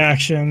 3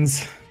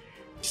 actions,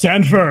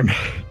 stand firm.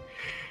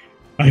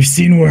 I've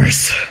seen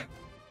worse.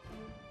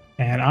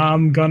 And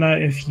I'm gonna,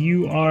 if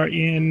you are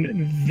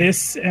in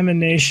this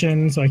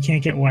emanation, so I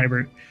can't get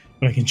Wybert,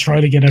 but I can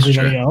try to get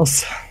everybody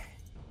else.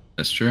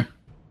 That's true.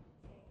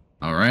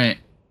 All right.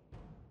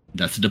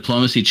 That's a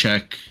diplomacy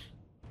check.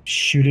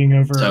 Shooting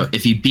over. So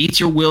if he beats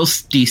your will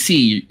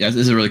DC, this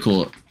is really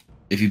cool.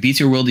 If he beats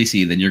your will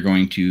DC, then you're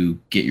going to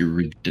get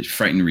your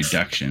frightened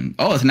reduction.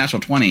 Oh, it's a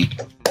natural 20.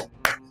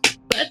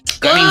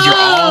 That means you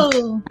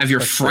all have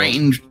your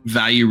frightened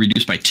value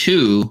reduced by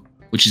 2,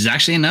 which is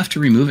actually enough to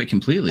remove it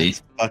completely.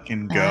 Let's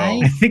fucking go.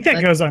 I think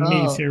that goes on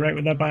me too, right?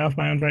 Would that buy off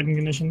my own frightened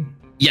condition?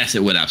 Yes,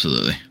 it would,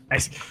 absolutely.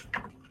 Nice.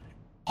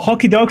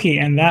 Okie dokie,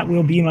 and that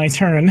will be my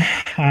turn.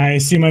 I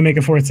assume I make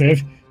a fort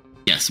save.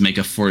 Yes, make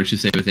a fortitude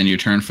save within your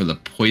turn for the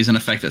poison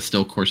effect that's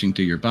still coursing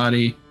through your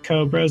body.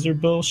 Cobras are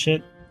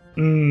bullshit.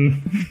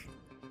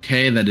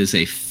 Okay, that is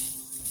a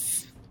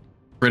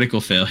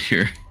critical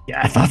failure.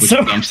 Yeah, I thought which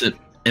so.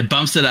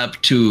 Bumps it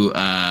up to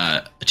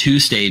 2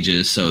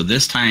 stages. So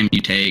this time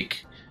you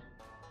take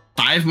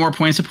 5 more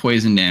points of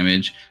poison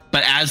damage.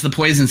 But as the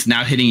poison's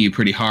now hitting you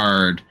pretty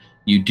hard,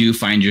 you do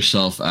find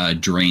yourself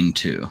drained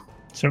 2.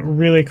 So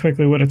really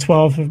quickly, would a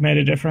 12 have made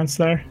a difference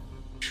there?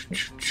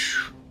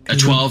 A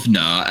 12?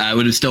 No, it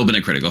would have still been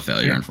a critical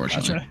failure,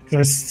 unfortunately. Gotcha. Because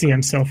I see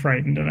I'm still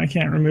frightened and I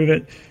can't remove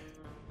it.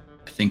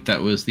 I think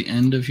that was the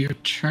end of your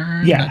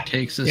turn. Yeah. That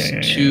takes us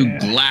to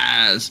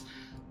Glaz.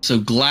 So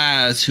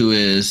Glaz,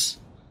 who's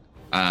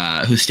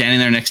standing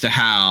there next to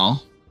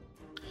Hal,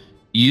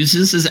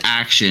 uses his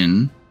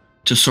action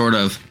to sort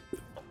of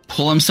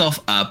pull himself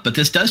up, but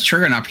this does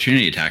trigger an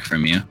opportunity attack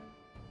from you.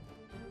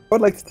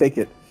 I'd like to take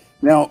it.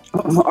 Now,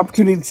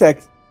 opportunity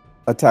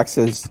attack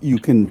says you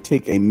can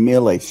take a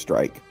melee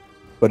strike,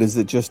 but is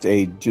it just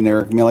a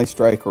generic melee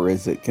strike, or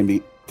can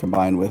be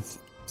combined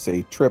with,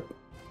 say, trip?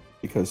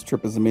 Because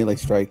trip is a melee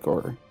strike,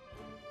 or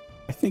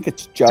I think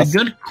it's just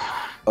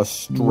a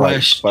strike.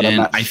 Question. But I'm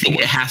not I think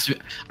sure. it has to.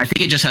 I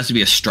think it just has to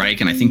be a strike,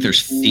 and I think there's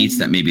feats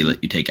that maybe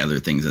let you take other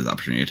things as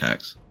opportunity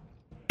attacks.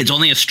 It's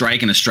only a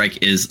strike, and a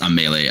strike is a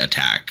melee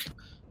attack.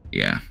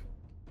 Yeah.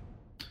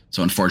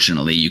 So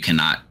unfortunately, you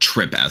cannot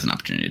trip as an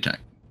opportunity attack.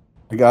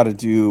 I got to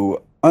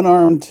do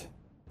unarmed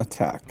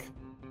attack.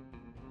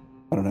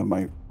 I don't have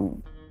my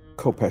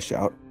Kopesh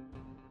out.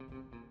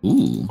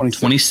 Ooh,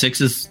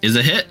 26 is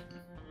a hit.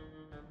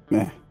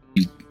 Meh.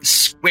 You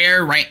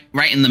square right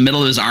in the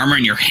middle of his armor,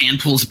 and your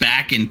hand pulls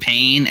back in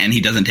pain, and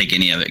he doesn't take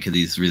any of it because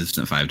he's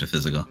resistant 5 to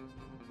physical.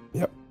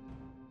 Yep.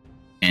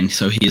 And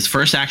so his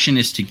first action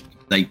is to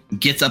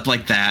gets up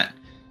like that.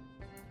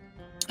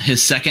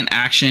 His second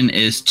action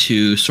is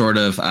to sort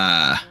of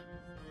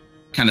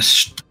kind of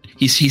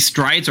he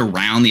strides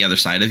around the other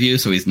side of you,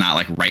 so he's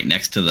not right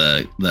next to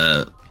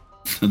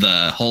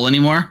the hole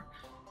anymore.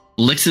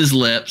 Licks his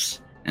lips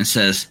and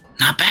says,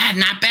 "Not bad,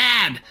 not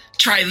bad.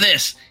 Try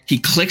this." He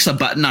clicks a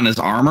button on his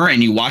armor,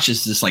 and you watch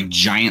as this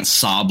giant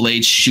saw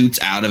blade shoots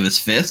out of his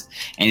fist,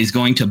 and he's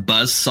going to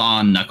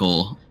buzzsaw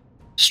knuckle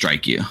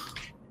strike you.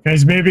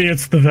 Guys, maybe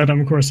it's the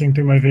venom coursing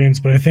through my veins,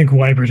 but I think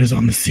Wybert is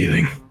on the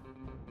ceiling.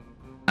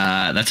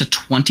 That's a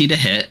 20 to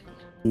hit.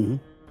 Mm-hmm.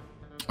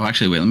 Oh,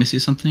 actually, wait, let me see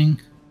something.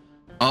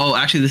 Oh,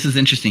 actually, this is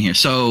interesting here.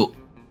 So,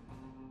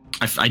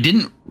 I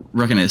didn't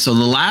recognize. So,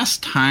 the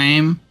last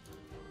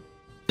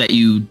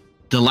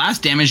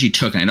damage you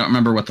took, and I don't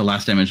remember what the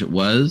last damage it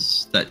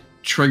was that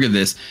triggered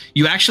this,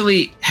 you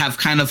actually have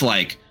kind of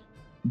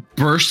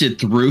bursted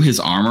through his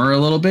armor a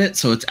little bit.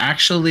 So, it's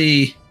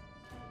actually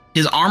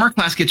his armor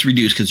class gets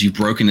reduced because you've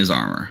broken his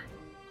armor.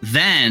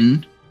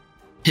 Then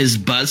his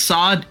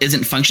buzzsaw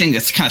isn't functioning.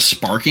 It's kind of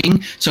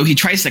sparking. So he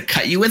tries to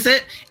cut you with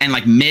it, and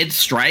like mid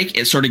strike,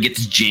 it sort of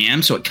gets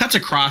jammed. So it cuts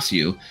across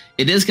you.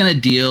 It is going to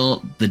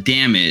deal the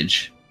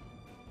damage.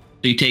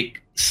 So you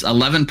take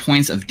 11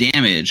 points of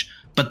damage,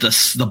 but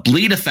the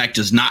bleed effect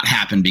does not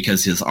happen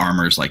because his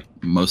armor is like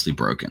mostly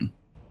broken.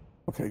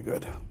 Okay,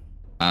 good.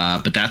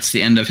 But that's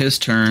the end of his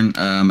turn.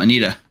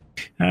 Anita.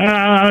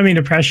 I don't mean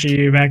to pressure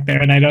you back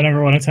there, and I don't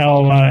ever want to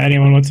tell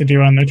anyone what to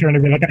do on their turn to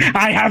be like,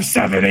 I have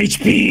 7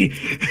 HP!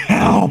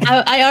 Help!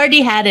 I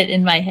already had it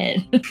in my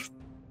head.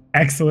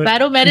 Excellent.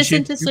 Battle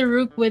medicine to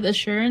Saruk with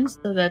assurance,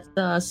 so that's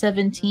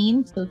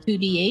 17, so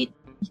 2d8.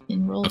 You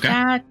can roll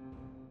that.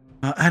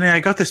 Honey,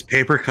 I got this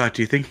paper cut.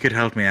 Do you think you could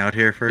help me out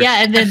here first?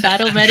 Yeah, and then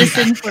battle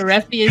medicine for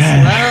Refi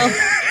as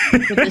well,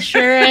 with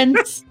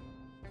assurance.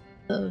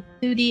 So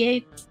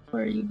 2d8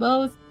 for you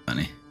both.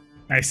 Funny.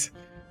 Nice.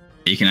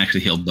 You can actually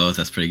heal both.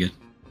 That's pretty good.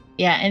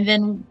 Yeah, and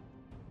then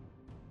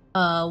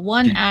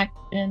one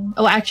action.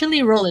 Oh,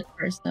 actually, roll it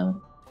first, though.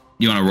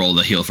 You want to roll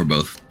the heal for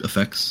both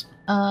effects?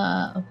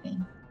 Okay.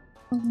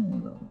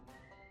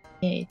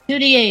 Okay,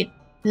 2d8.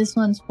 This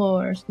one's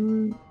for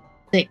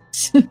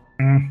 6.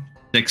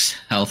 6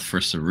 health for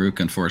Saruk,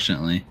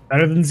 unfortunately.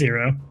 Better than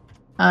 0.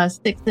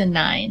 6 and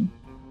 9.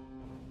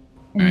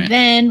 And right.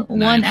 then 9.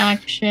 one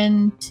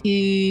action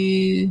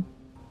to...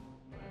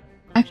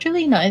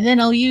 Actually, no. And then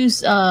I'll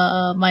use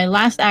my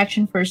last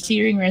action for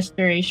Searing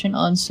Restoration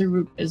on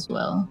Saruk as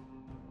well.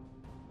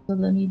 So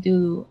let me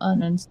do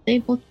an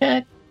unstable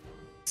check.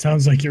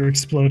 Sounds like you're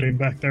exploding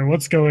back there.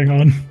 What's going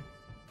on?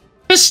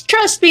 Just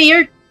trust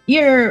me,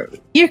 you're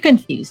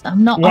confused.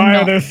 I'm not. Why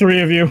are there 3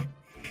 of you?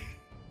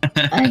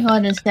 Hang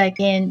on a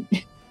second.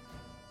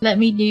 Let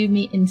me do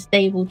me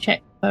unstable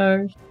check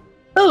first.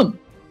 Boom.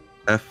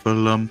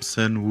 Effalumps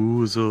and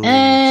woozles.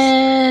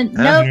 And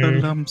nope.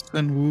 Effalumps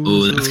and woozles.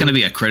 Ooh, that's going to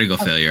be a critical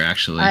failure,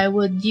 actually. I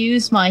would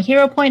use my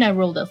hero point. I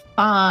rolled a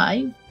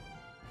 5.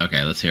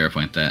 Okay, let's hero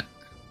point that.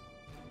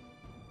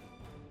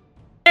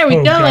 There we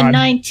go, God. a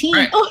 19.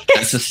 Right. Oh,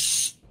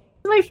 That's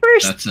my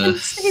first that's a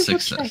unstable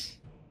success.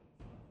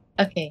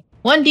 check. Okay,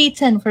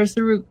 1d10 for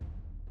Saruk.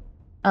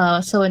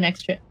 So an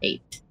extra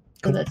 8. So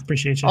Cool. that's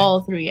Appreciate you.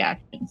 all 3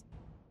 actions.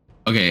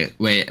 Okay,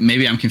 wait.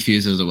 Maybe I'm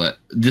confused as to what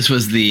this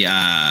was. The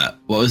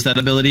what was that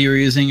ability you were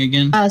using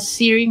again?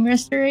 Searing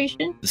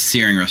Restoration. The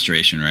Searing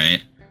Restoration,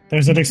 right?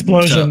 There's an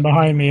explosion So-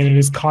 behind me, and it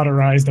has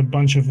cauterized a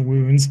bunch of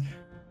wounds.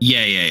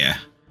 Yeah.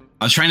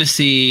 I was trying to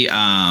see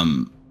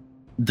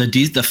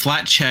the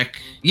flat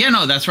check. Yeah,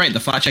 no, that's right. The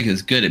flat check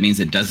is good. It means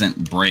it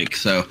doesn't break,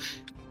 so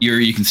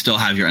you can still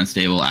have your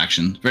unstable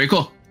action. Very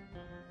cool.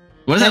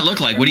 What does that look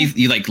like? What do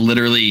you like?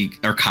 Literally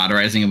are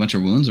cauterizing a bunch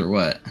of wounds, or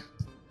what?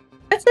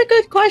 That's a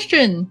good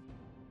question.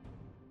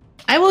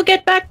 I will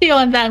get back to you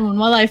on that one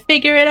while I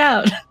figure it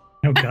out.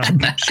 Oh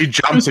god. She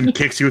jumps and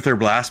kicks you with her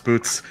blast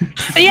boots.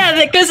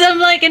 Yeah, because I'm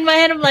like, in my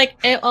head, I'm like,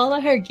 all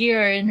of her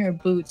gear are in her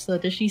boots. So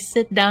does she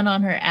sit down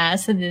on her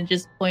ass and then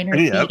just point her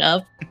Yep. feet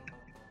up?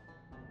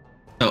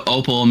 So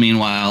Opal,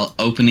 meanwhile,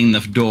 opening the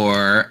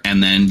door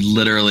and then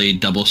literally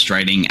double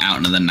striding out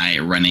into the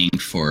night, running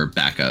for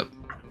backup.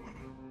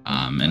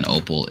 And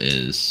Opal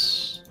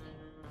is,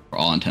 for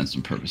all intents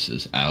and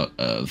purposes, out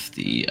of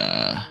the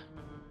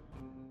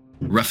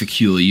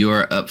reficule. You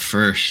are up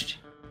first.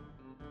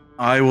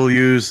 I will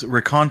use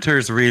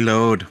Reconter's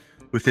Reload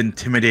with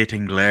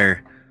Intimidating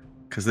Glare,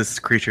 because this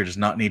creature does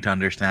not need to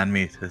understand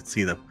me to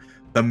see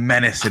the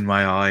menace in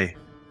my eye.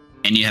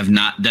 And you have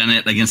not done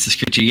it against this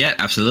creature yet?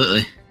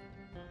 Absolutely.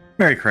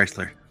 Mary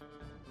Chrysler.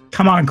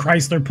 Come on,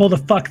 Chrysler, pull the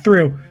fuck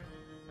through.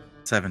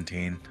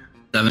 17.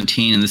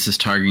 17, and this is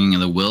targeting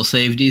the will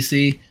save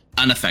DC.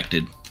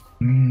 Unaffected.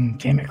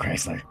 Damn it,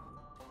 Chrysler.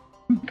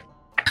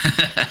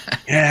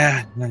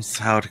 Yeah, that's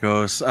how it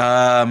goes.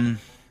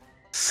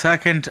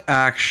 Second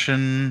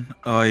action,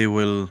 I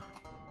will...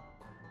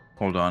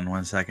 Hold on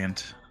 1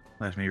 second.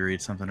 Let me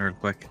read something real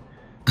quick.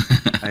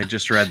 I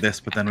just read this,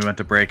 but then we went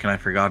to break and I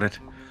forgot it.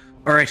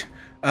 Alright,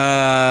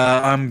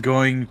 I'm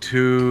going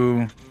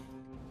to...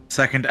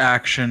 Second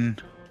action,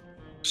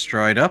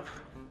 stride up.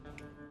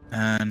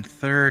 And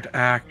third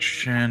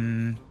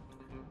action...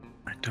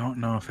 I don't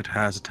know if it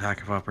has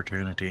attack of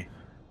opportunity.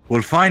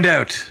 We'll find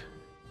out.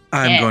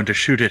 I'm going to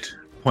shoot it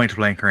point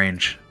blank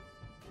range.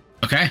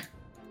 Okay.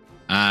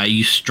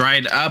 You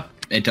stride up.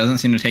 It doesn't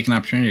seem to take an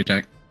opportunity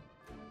attack.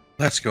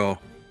 Let's go.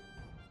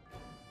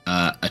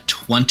 A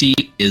 20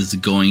 is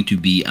going to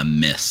be a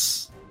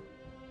miss.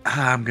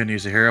 I'm going to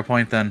use a hero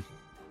point then.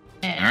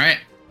 All right.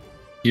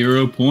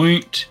 Hero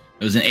point.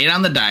 It was an 8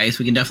 on the dice.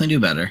 We can definitely do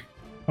better.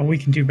 Oh, we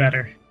can do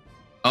better.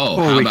 Oh,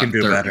 Oh, how we about can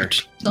do better.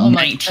 So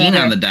much 19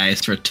 better. on the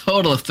dice for a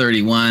total of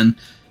 31.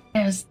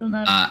 Yeah, still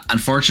not.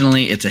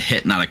 Unfortunately, it's a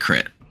hit, not a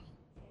crit.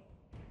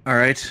 All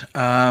right.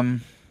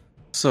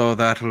 So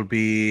that will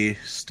be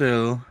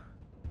still...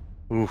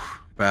 Oof,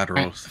 bad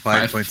rolls.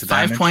 5 points of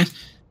damage. 5 points.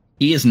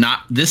 He is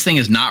not. This thing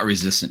is not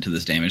resistant to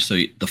this damage, so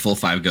the full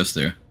 5 goes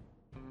through.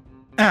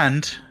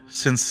 And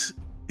since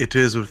it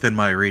is within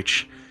my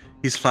reach,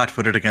 he's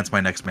flat-footed against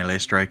my next melee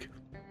strike.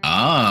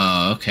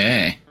 Oh,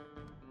 okay.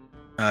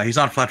 He's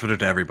not flat-footed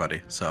to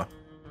everybody, so...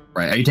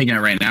 Right. Are you taking it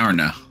right now or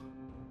no?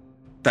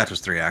 That was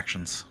 3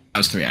 actions. That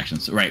was 3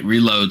 actions. Right.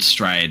 Reload,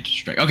 stride,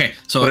 strike. Okay.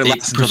 So but it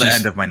lasts until the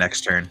end of my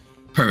next turn.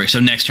 Perfect. So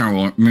next turn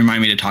will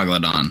remind me to toggle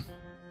it on.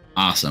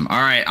 Awesome.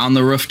 All right. On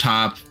the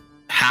rooftop,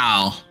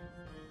 Hal.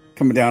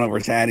 Coming down over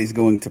his head, he's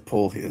going to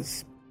pull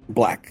his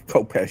black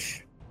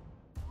Khopesh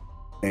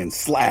and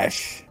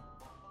slash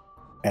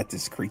at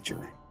this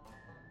creature.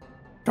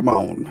 Come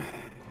on.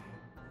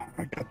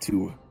 I got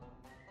to.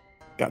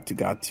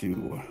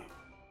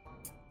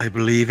 I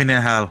believe in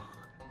it, Hal.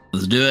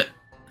 Let's do it.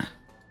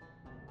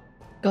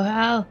 Go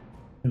Hal.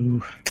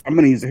 Ooh. I'm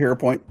going to use a hero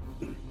point.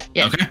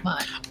 Yeah, okay.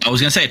 I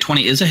was going to say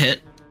 20 is a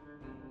hit.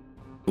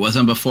 It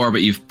wasn't before,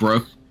 but you've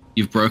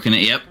broken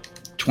it. Yep.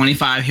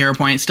 25 hero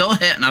points. Still a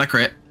hit, not a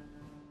crit.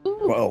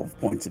 12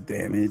 points of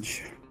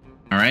damage.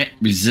 All right.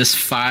 Resist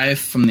 5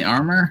 from the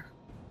armor.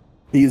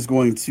 He is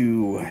going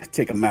to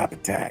take a map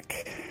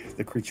attack.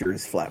 The creature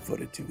is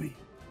flat-footed to me.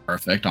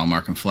 Perfect. I'll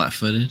mark him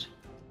flat-footed.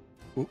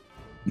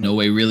 No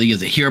way really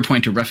gives a hero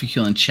point to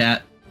Refucule in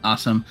chat.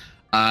 Awesome.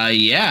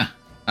 Yeah.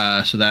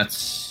 So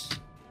that's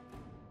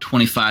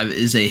 25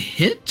 is a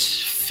hit.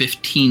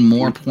 15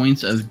 more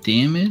points of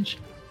damage.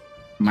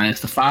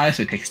 Minus the 5,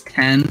 so it takes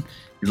 10.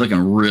 He's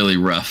looking really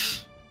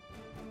rough.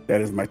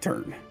 That is my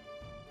turn.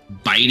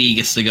 Bitey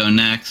gets to go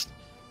next.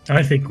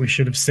 I think we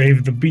should have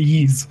saved the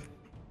bees.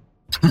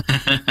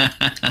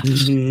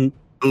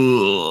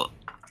 Ooh. All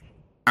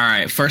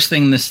right. First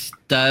thing this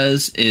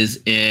does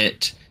is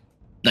it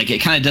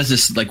kind of does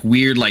this like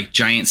weird like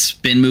giant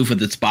spin move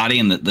with its body,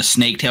 and the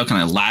snake tail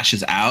kind of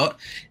lashes out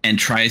and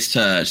tries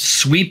to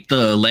sweep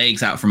the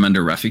legs out from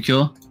under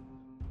Refucule.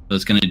 So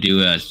it's going to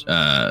do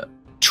a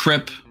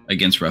trip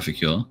against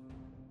Refucule.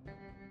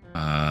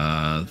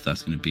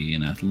 That's going to be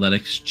an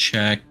athletics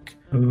check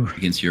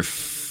against your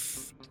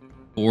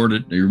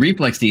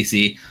reflex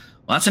DC.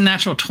 Well, that's a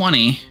natural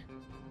 20.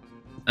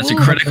 That's a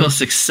critical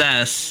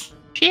success.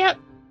 Yep.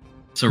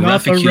 So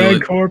not the Refucule,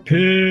 red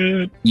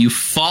carpet. You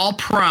fall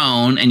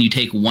prone and you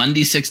take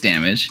 1d6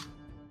 damage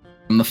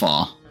from the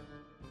fall.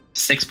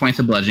 6 points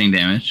of bludgeoning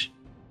damage.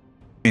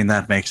 I mean,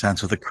 that makes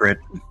sense with a crit.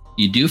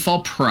 You do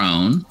fall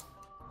prone.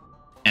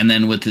 And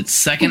then with its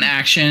second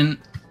action,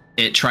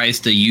 it tries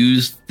to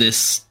use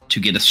this to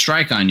get a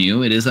strike on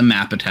you. It is a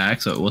map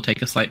attack, so it will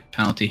take a slight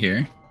penalty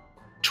here.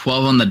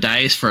 12 on the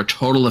dice for a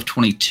total of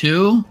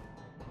 22.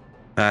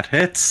 That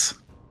hits.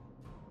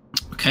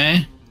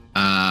 Okay.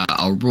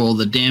 I'll roll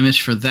the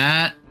damage for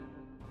that.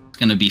 It's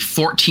going to be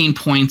 14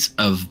 points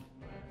of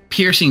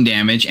piercing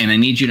damage, and I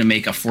need you to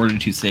make a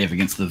fortitude save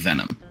against the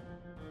venom.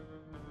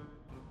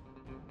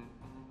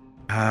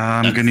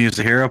 I'm going to use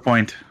the hero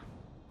point.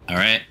 All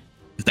right.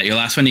 Is that your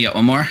last one? You got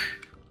one more?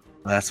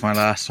 That's my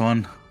last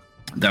one.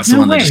 That's the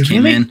one that just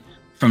came in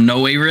from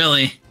No Way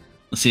Really.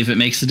 Let's see if it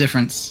makes a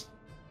difference.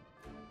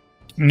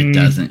 It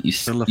doesn't.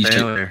 Still a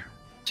failure.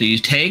 So you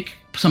take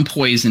some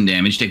poison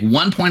damage. You take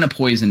 1 point of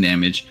poison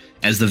damage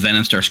as the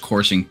venom starts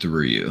coursing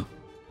through you.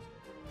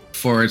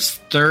 For its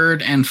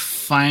third and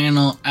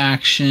final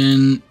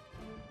action,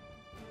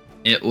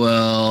 it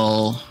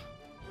will...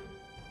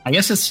 I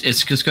guess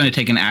it's just going to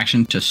take an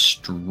action to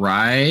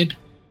stride,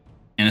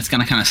 and it's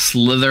going to kind of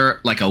slither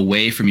like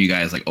away from you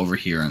guys, like over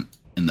here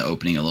in the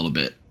opening a little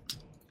bit.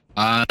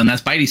 And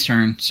that's Bitey's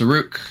turn.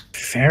 Saruk.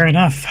 Fair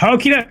enough.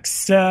 Okie doke.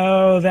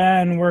 So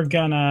then we're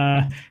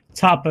gonna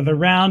top of the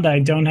round. I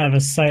don't have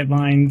a sight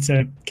line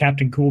to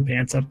Captain Cool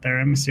Pants up there.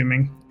 I'm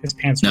assuming his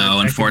pants. No,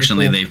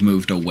 unfortunately, they've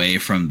moved away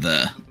from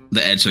the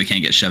edge, so he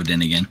can't get shoved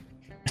in again.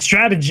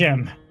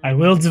 Stratagem. I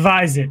will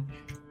devise it.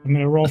 I'm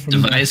gonna roll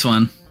from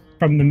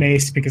from the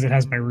mace because it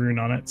has my rune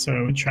on it.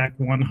 So track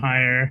 1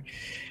 higher.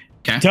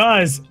 Okay.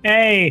 Does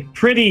a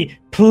pretty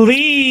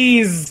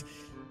please.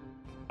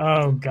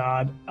 Oh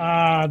God,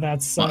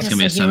 that's it's gonna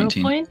be a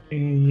 17. Point?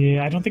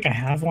 Yeah, I don't think I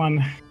have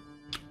one.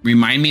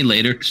 Remind me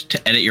later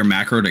to edit your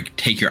macro to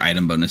take your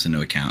item bonus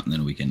into account, and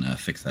then we can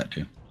fix that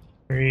too.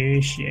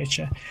 Appreciate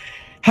you.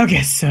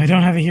 Okay, so I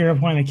don't have a hero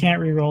point. I can't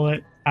re-roll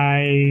it.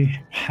 I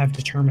have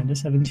determined a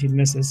 17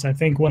 misses. So I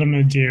think what I'm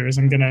going to do is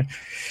I'm going to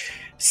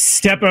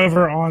step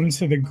over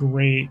onto the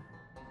grate,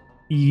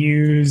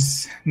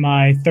 use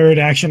my third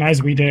action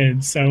as we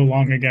did so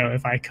long ago,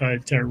 if I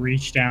could, to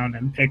reach down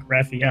and pick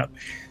Refi up.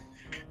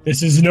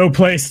 This is no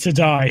place to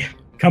die.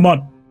 Come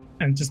on.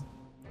 And just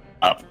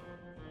up.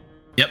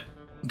 Yep.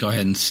 Go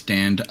ahead and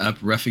stand up,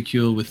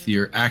 Refucule, with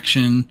your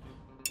action.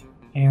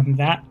 And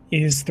that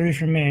is 3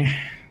 from me.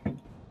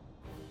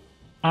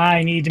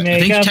 I need to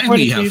make a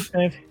 42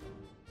 save.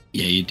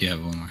 Yeah, you do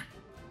have one more.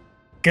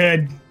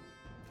 Good.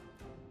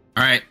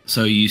 All right,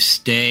 so you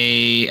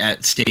stay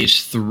at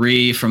stage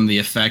 3 from the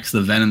effects.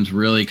 The venom's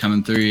really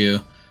coming through you.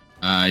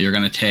 You're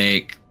going to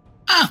take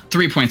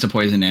 3 points of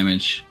poison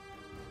damage.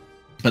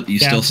 But you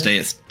still stay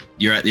at...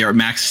 You're at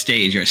max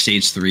stage. You're at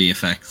stage 3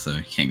 effect, so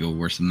you can't go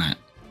worse than that.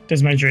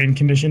 Does my drain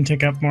condition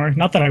tick up more?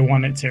 Not that I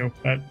want it to,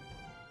 but...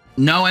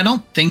 No, I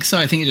don't think so.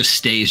 I think it just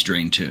stays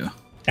drained too.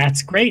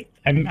 That's great.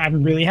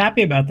 I'm really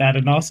happy about that,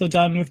 and also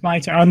done with my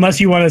turn. Unless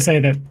you want to say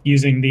that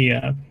using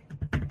the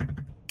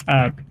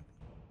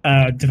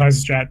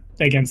device strat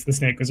against the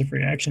snake was a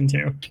free action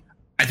too.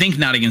 I think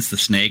not against the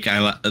snake.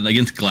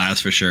 Against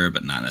Glass for sure,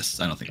 but not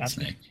necessarily. I don't think Gotcha.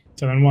 the snake.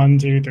 So then 1,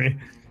 2, 3.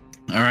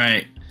 All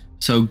right.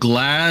 So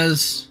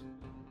Glass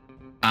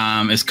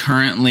is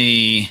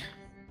currently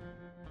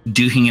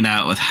duking it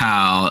out with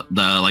Hal.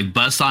 The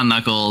buzzsaw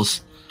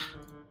knuckles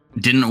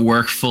didn't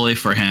work fully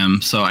for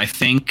him, so I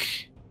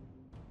think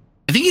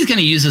he's going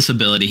to use this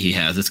ability he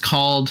has. It's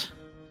called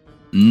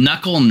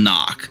Knuckle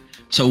Knock.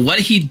 So what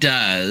he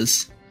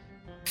does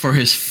for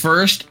his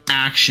first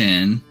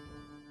action,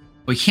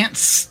 well, he can't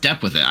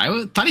step with it.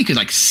 I thought he could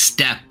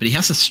step, but he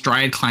has to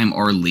stride, climb,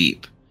 or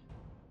leap,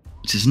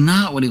 which is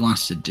not what he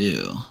wants to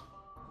do.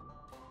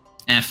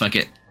 Fuck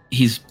it.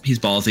 He's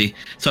ballsy.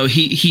 So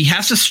he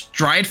has to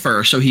stride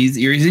first. So he's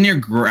in your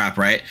grab,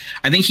 right?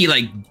 I think he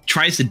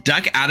tries to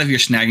duck out of your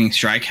snagging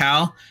strike,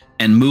 Hal,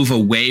 and move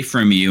away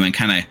from you and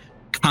kind of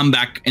come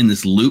back in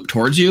this loop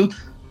towards you.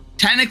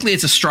 Technically,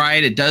 it's a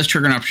stride. It does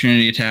trigger an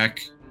opportunity attack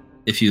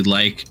if you'd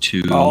like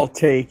to. I'll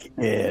take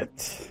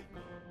it.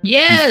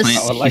 Yes.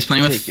 He's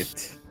playing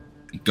with.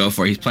 Go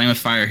for it. He's playing with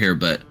fire here,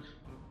 but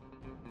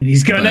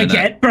he's gonna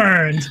get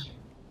burned.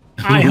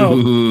 I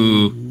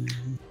hope.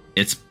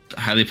 It's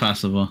highly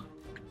possible.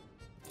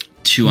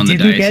 2 on the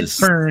dice get is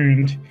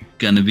burned.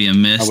 Gonna be a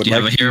miss. Do you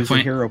have a hero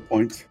point? Hero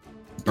point.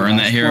 Burn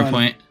that hero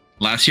point.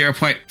 Last hero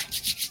point.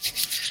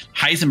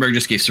 Heisenberg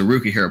just gave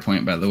Saruk a hero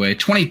point, by the way.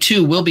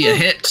 22 will be a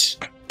hit.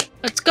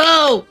 Let's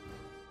go.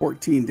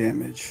 14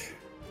 damage.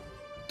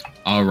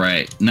 All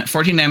right.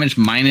 14 damage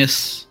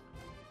minus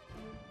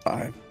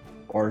 5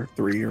 or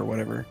 3 or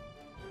whatever.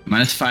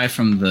 Minus 5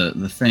 from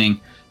the thing.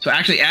 So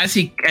actually, as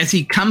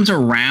he comes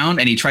around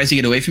and he tries to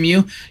get away from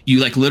you, you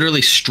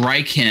literally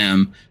strike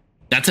him.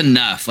 That's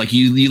enough.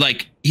 He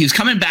was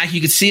coming back.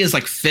 You could see his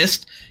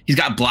fist. He's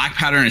got black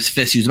powder in his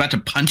fist. He was about to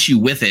punch you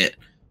with it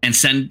and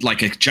send a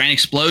giant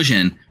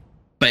explosion.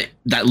 But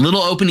that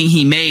little opening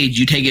he made,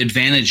 you take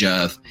advantage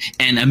of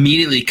and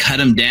immediately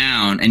cut him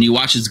down. And you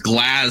watch his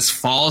Glass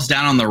falls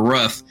down on the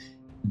roof,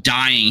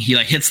 dying. He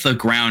hits the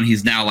ground.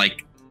 He's now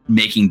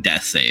making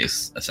death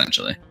saves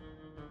essentially.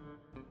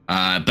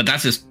 But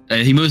that's just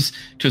he moves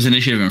to his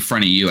initiative in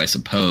front of you, I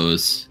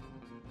suppose.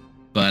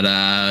 But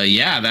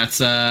yeah,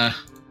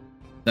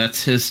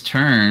 that's his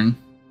turn.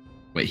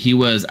 Wait, he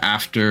was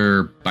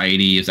after Bitey.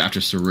 He was after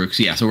Saruk.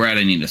 So yeah, so we're at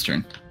Anita's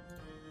turn.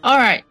 All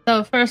right.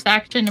 So first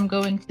action, I'm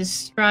going to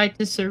stride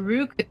to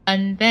Saruk,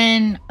 and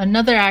then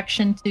another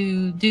action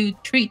to do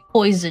treat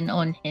poison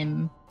on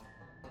him.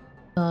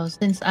 So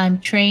since I'm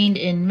trained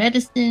in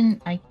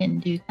medicine, I can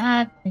do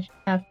that. I just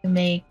have to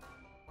make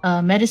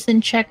a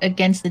medicine check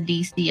against the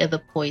DC of the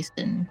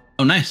poison.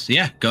 Oh, nice.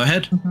 Yeah, go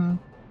ahead. Mm-hmm.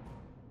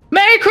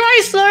 Mary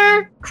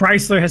Chrysler!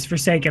 Chrysler has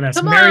forsaken us.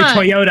 Come Mary on.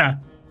 Toyota.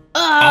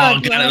 Oh,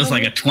 God, it was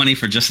a 20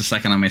 for just a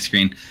second on my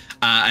screen.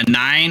 A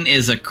 9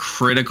 is a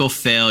critical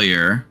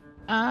failure.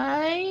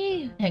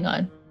 Hang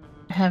on.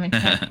 I haven't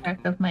kept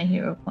track of my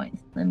hero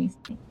points. Let me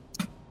see.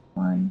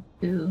 1,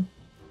 2.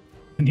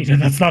 Anita,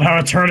 that's not how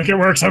a tourniquet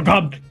works. Oh,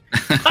 God.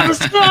 I'm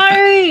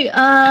sorry.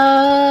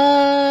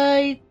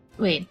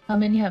 Wait, how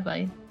many have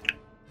I?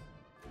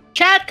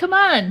 Chat, come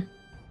on.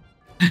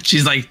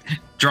 She's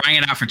drawing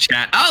it out for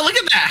chat. Oh, look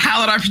at that.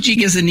 Howlett RPG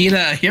gives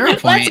Anita a hero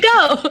point. Let's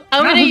go.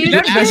 I'm going to use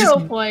a hero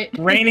point.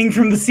 Raining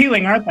from the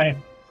ceiling, aren't they?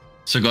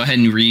 So go ahead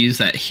and reuse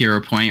that hero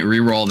point.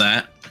 Reroll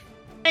that.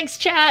 Thanks,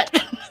 chat.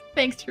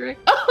 Thanks, Rick.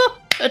 Oh,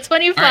 a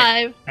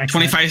 25. Right.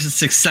 25 is a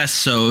success.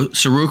 So,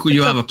 Saruk,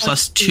 you have a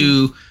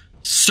 +2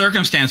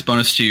 circumstance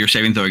bonus to your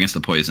saving throw against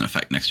the poison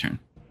effect next turn.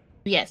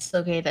 Yes,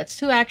 okay, that's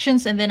 2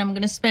 actions, and then I'm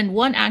going to spend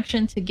 1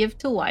 action to give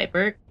to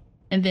Wybert,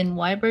 and then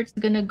Wybert's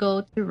going to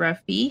go to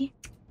Ruffy.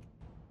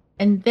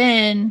 And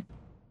then,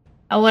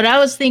 what I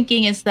was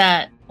thinking is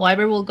that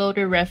Wybert will go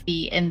to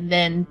Ruffy, and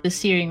then the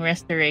Searing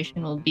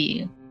Restoration will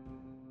be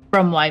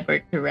from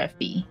Wybert to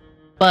Ruffy.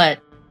 But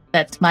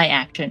that's my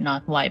action,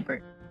 not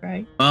Wybert,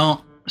 right?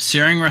 Well,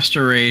 Searing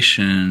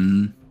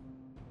Restoration,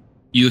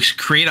 you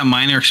create a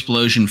minor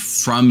explosion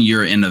from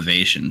your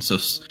innovation. So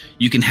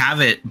you can have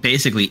it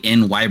basically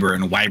in Wybert,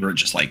 and Wybert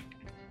just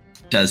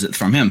does it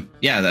from him.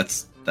 Yeah,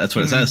 that's what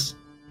it says.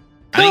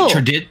 Cool.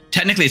 I think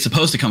technically it's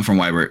supposed to come from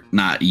Wybert,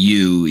 not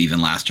you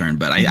even last turn,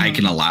 but I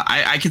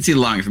can see the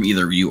longer from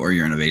either you or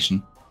your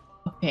innovation.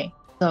 Okay,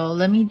 so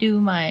let me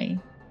do my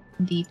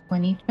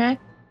D20 check.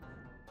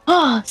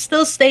 Oh,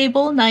 still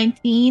stable,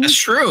 19. That's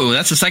true.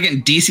 That's the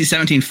second DC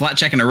 17 flat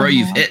check in a row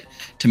you've hit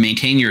to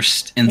maintain your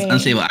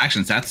unstable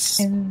actions. That's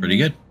pretty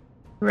good.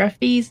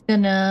 Ruffy's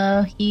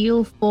gonna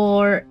heal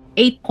for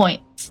 8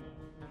 points.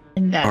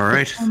 And that's all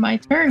right. For my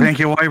turn. Thank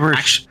you,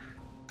 Wybert.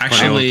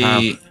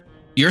 Actually,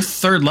 you're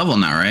 3rd level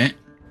now, right?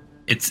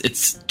 It's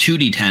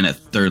 2d10 at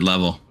 3rd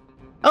level.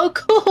 Oh,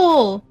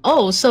 cool.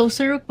 Oh, so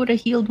Saruk would have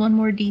healed 1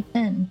 more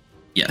d10.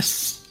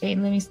 Yes. Okay,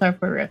 let me start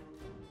for Ruffy.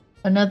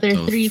 Another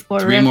 3 for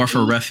Ruffy. 3 more for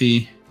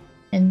Ruffy.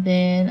 And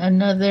then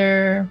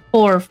another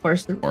 4 for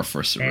Saruk. 4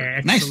 for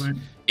Saruk. Excellent.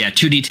 Nice. Yeah,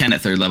 2d10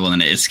 at 3rd level,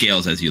 and it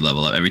scales as you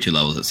level up. Every 2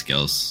 levels it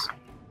scales.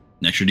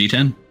 An extra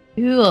d10.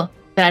 Cool.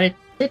 That is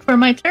it for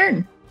my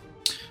turn.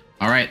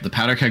 All right, the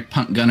powder keg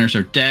punk gunners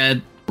are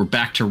dead. We're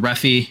back to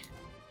Ruffy.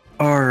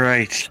 All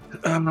right.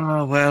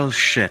 Well,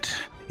 shit.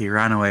 He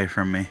ran away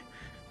from me.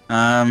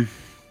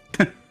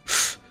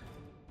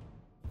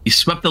 He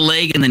swept the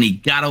leg and then he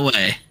got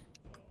away.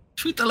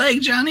 Shoot the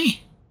leg,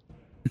 Johnny.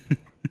 You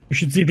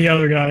should see the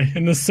other guy.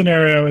 In this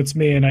scenario, it's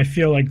me, and I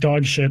feel like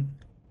dog shit.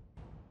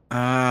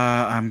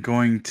 I'm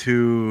going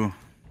to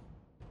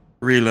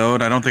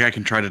reload. I don't think I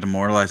can try to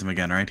demoralize him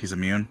again, right? He's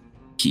immune.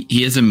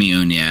 He is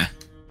immune, yeah.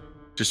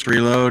 Just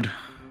reload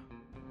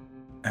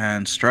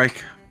and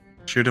strike.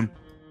 Shoot him.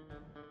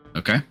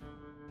 Okay.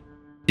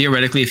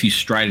 Theoretically, if you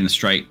stride and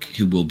strike,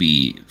 he will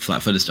be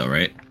flat-footed still,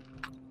 right?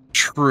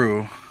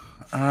 True.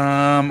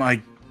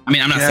 I'm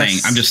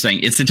just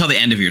saying it's until the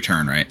end of your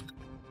turn, right?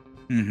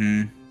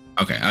 Mm-hmm.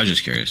 Okay, I was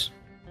just curious.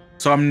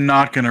 So I'm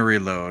not gonna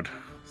reload.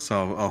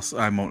 So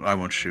I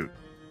won't shoot.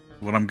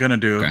 What I'm gonna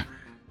do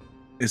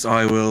is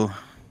I will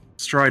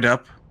stride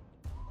up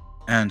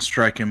and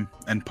strike him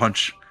and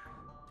punch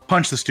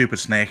the stupid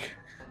snake.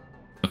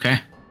 Okay.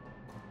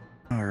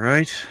 All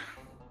right.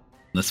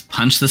 Let's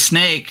punch the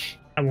snake.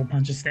 I will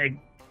punch a snake.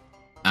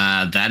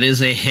 That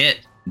is a hit,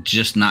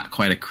 just not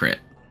quite a crit.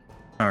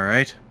 All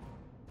right.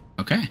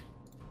 Okay.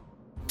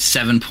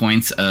 7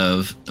 points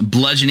of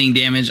bludgeoning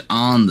damage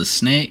on the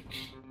snake.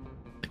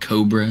 The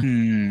cobra.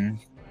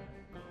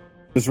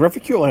 Does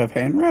Reficule have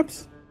hand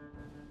wraps?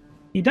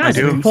 He does.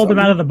 We pulled them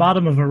out of the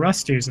bottom of a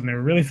Ruster's, and they're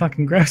really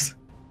fucking gross.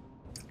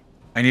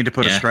 I need to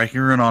put a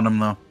striking rune on him,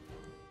 though.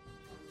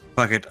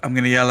 Fuck it. I'm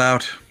going to yell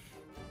out.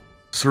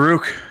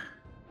 Saruk,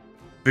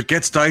 if it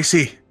gets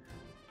dicey,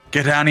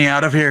 get Annie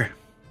out of here.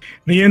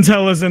 The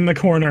intel is in the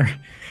corner.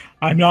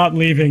 I'm not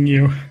leaving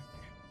you.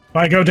 If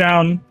I go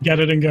down,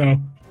 get it and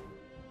go.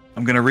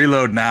 I'm going to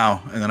reload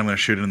now, and then I'm going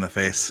to shoot it in the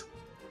face.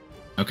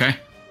 Okay.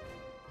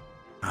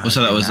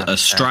 So that was a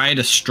stride,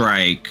 a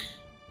strike,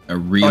 a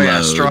reload. Oh,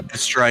 yeah, stride,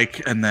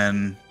 strike, and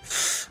then...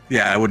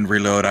 Yeah, I wouldn't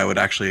reload. I would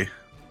actually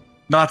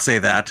not say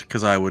that,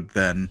 because I would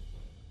then...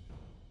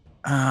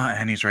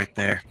 and he's right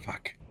there.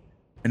 Fuck.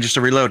 And just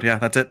a reload. Yeah,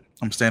 that's it.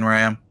 I'm staying where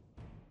I am.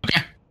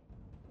 Okay.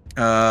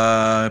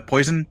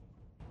 Poison?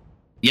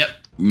 Yep.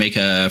 Make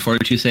a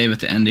fortitude save at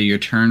the end of your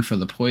turn for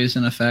the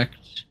poison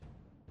effect.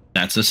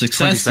 That's a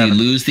success. 27. You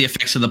lose the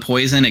effects of the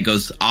poison. It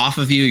goes off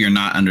of you. You're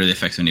not under the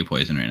effects of any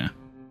poison right now.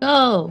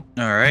 Oh.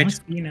 All right.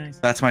 Must be nice.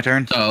 That's my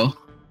turn. So,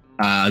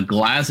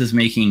 Glaz is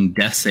making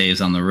death saves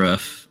on the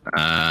roof.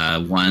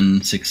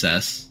 1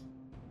 success.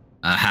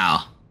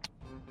 Hal.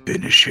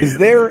 Finish him. Is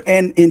there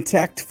an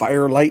intact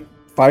fire?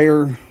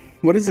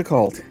 What is it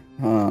called?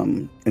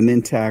 An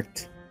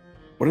intact...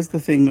 What is the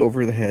thing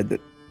over the head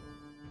that...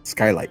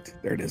 Skylight.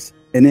 There it is.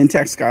 An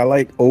intact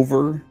skylight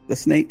over the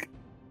snake?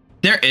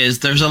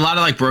 There's a lot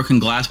of like broken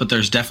glass, but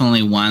there's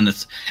definitely one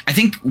that's... I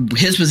think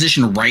his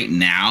position right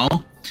now,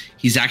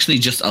 he's actually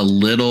just a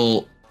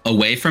little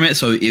away from it.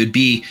 So it would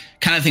be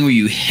kind of thing where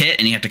you hit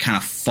and you have to kind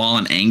of fall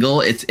an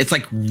angle. It's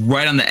like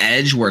right on the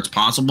edge where it's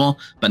possible,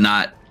 but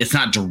it's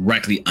not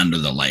directly under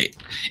the light.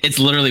 It's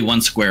literally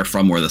 1 square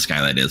from where the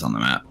skylight is on the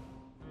map.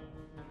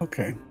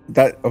 Okay.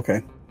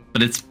 Okay.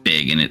 But it's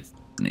big and I'd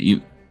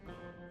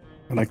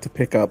like to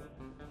pick up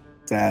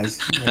Zaz,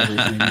 whatever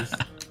his name is.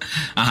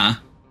 Uh-huh.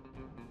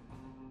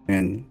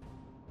 And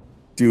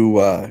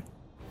do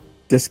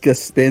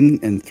discus spin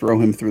and throw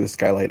him through the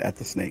skylight at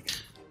the snake.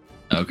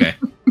 Okay.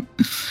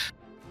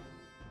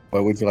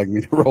 What would you like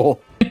me to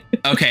roll?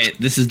 Okay,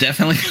 this is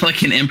definitely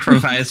like an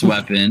improvised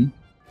weapon.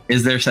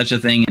 Is there such a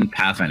thing in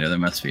Pathfinder? There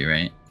must be,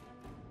 right?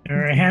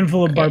 There are a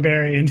handful of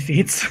barbarian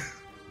feats.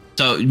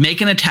 So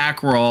make an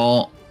attack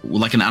roll,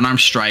 like an unarmed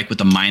strike with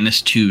a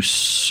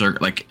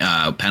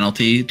 -2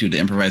 penalty due to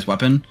improvised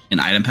weapon, an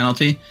item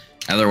penalty.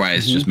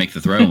 Otherwise, just make the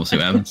throw and we'll see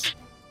what happens.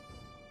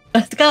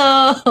 Let's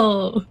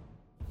go!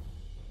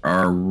 There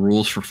are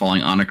rules for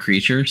falling on a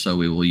creature, so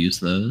we will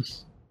use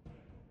those.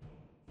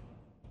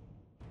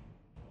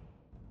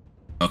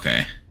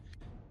 Okay.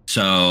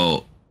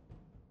 So,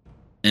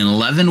 an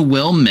 11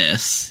 will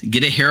miss.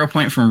 Get a hero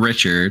point from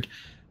Richard.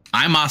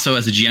 I'm also,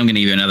 as a GM, going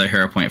to give you another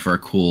hero point for a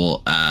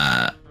cool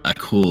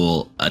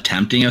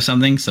attempting of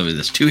something. So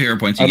there's 2 hero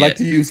points you get. I'd like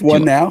to use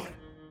one now.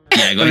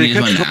 Yeah, go ahead and use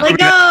one now. Let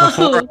go!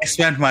 Before I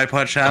spent my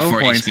punch out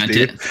points,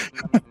 dude.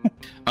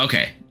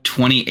 Okay,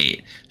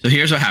 28. So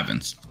here's what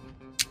happens.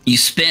 You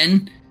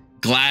spin,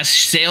 glass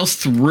sails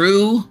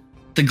through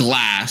the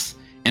glass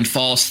and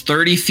falls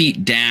 30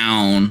 feet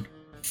down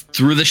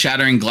through the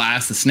shattering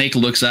glass. The snake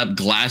looks up.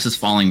 Glass is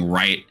falling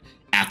right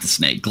at the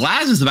snake.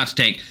 Glass is about to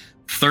take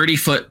 30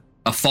 foot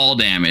of fall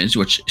damage,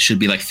 which should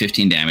be like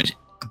 15 damage.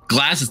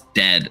 Glass is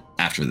dead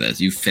after this.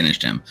 You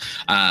finished him.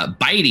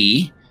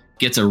 Bitey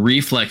gets a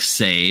reflex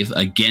save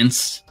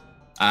against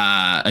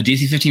a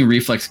DC 15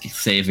 reflex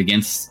save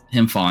against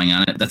him falling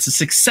on it. That's a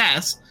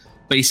success,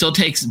 but he still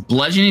takes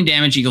bludgeoning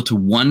damage equal to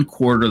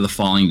 1/4 of the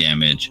falling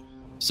damage.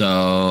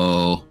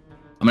 So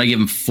I'm going to give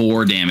him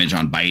 4 damage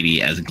on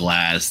Bitey as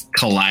Glass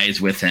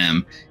collides with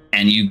him.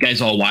 And you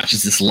guys all watch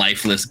as this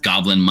lifeless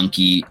goblin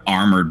monkey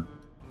armored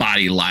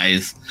body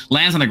lands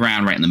on the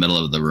ground right in the middle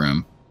of the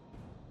room.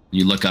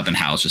 You look up and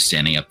Hal's just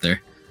standing up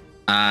there.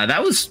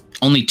 That was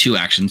only 2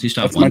 actions. You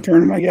still have That's 1. my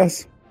turn, I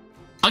guess.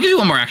 I'll give you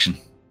one more action.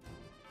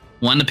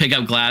 1 to pick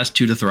up glass,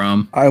 2 to throw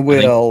them. I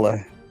will.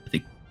 I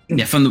think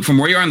yeah, from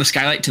where you are on the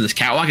skylight to this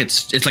catwalk,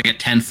 it's like a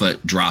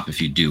 10-foot drop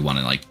if you do want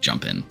to like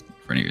jump in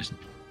for any reason.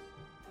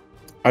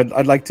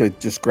 I'd like to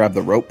just grab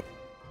the rope,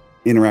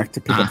 interact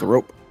to pick up the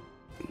rope,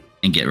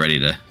 and get ready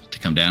to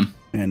come down.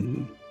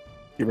 And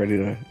get ready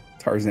to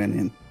Tarzan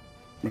in.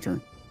 My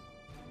turn.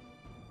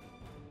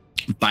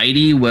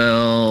 Bitey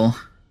will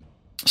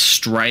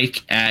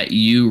strike at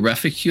you,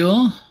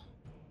 Reficule.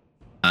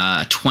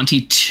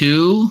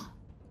 22.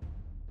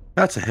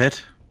 That's a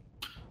hit.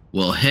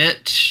 Will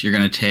hit. You're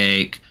going to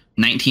take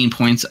 19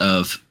 points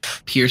of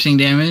piercing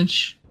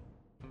damage.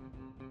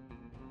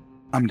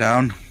 I'm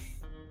down.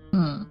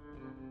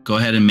 Go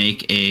ahead and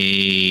make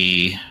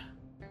a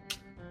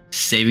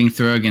saving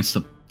throw against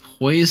the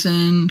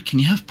poison. Can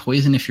you have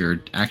poison if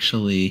you're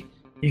actually...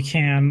 You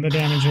can. The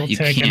damage will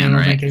tick and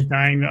it'll make his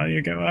dying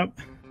value go up.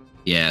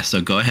 Yeah,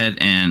 so go ahead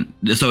and...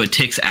 So it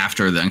ticks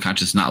after the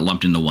unconscious, not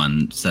lumped into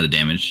one set of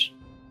damage.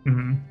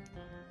 Mm-hmm.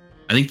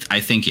 I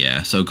think,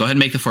 yeah. So go ahead and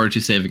make the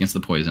fortitude save against the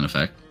poison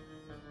effect.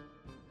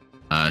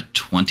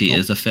 20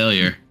 is a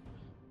failure.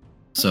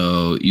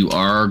 So you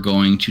are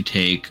going to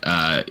take...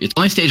 it's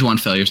only stage 1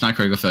 failure. It's not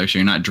critical failure, so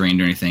you're not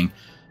drained or anything.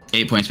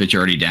 8 points, but you're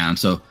already down.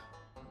 So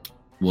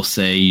we'll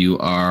say you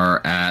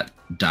are at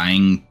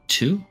dying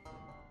 2.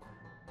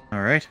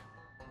 All right.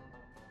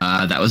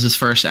 That was his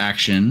first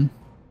action.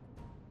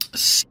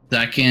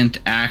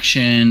 Second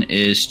action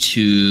is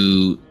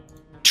to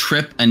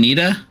trip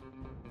Anita.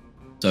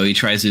 So he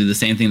tries to do the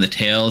same thing. The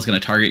tail is going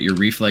to target your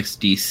reflex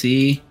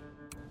DC.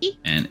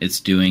 And it's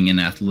doing an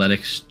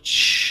athletics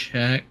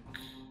check.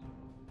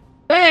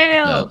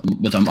 Fail!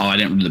 With I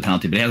didn't do the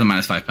penalty, but it has a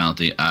 -5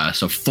 penalty.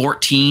 So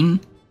 14.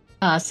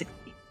 16.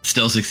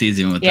 Still succeeds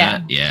even with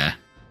that. Yeah.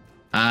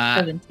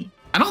 17.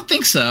 I don't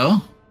think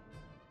so.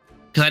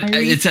 Because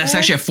it's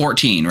actually a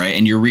 14, right?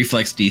 And your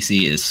reflex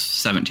DC is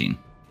 17.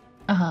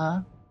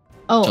 Oh,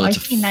 so I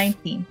see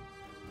 19.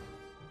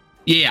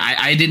 Yeah,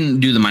 I didn't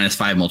do the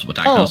 -5 multiple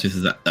attack penalty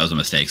because that was a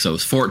mistake. So it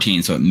was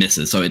 14, so it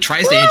misses. So it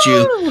tries to hit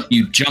you.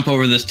 You jump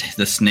over the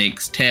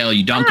snake's tail.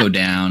 You don't go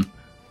down.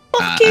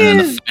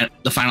 And then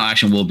the final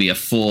action will be a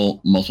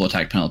full multiple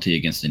attack penalty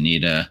against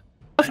Anita.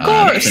 Of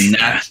course.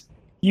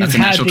 You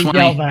had to 20.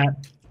 Yell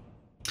that.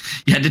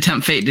 You had to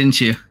tempt fate, didn't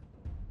you?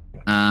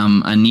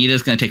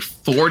 Anita's going to take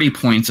 40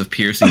 points of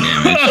piercing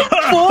damage.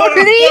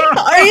 40?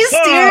 Are you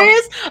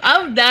serious?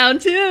 I'm down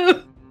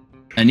too.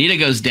 Anita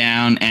goes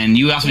down, and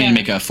you also need to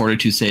make a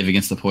fortitude save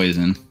against the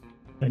poison.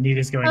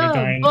 Anita's going to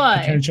die in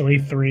potentially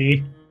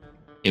 3.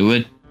 It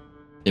would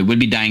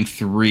be dying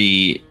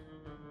 3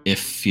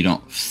 if you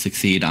don't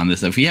succeed on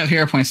this. If we have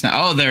hero points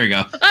now, there we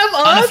go. I'm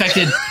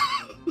unaffected.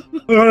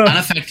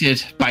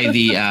 Unaffected by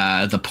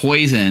the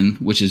poison,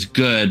 which is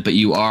good, but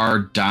you are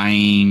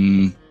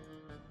dying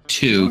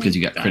 2 because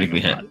you got critically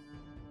hit.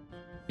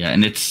 Yeah,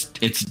 and it's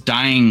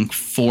dying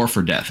 4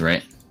 for death,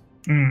 right?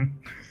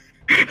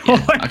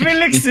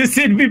 Elixirs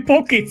in my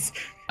pockets.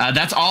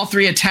 That's all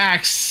 3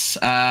 attacks,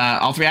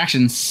 all 3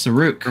 actions.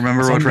 Saruk.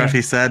 Remember what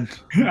Refi said?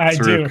 I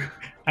do.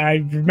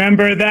 I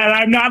remember that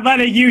I'm not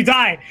letting you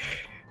die.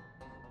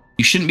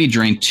 You shouldn't be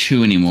drained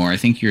 2 anymore. I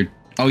think you're...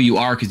 Oh, you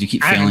are because you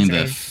keep failing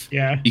the...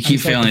 Yeah. You keep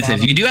failing the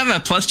save. You do have a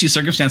 +2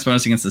 circumstance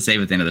bonus against the save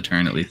at the end of the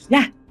turn, at least.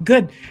 Yeah,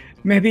 good.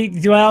 Maybe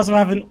do I also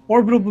have an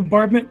orbital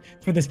bombardment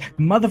for this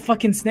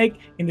motherfucking snake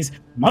in this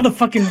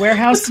motherfucking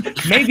warehouse?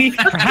 Maybe,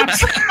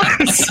 perhaps.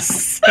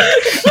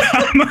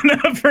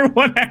 For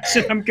one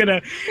action, I'm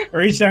gonna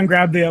reach down,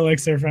 grab the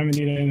elixir from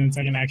Anita, and then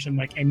second action,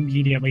 like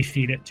immediately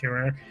feed it to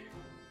her.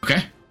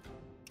 Okay.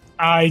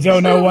 I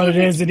don't know what it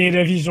is,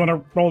 Anita. If you just want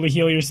to roll to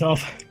heal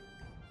yourself.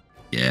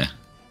 Yeah.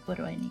 What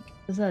do I need?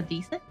 Is that a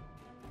D6?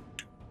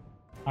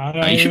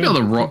 You should be able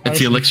to roll. It's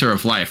the elixir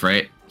of life,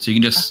 right? So you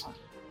can just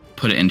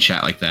put it in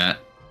chat like that,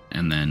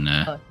 and then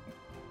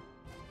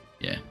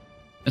yeah,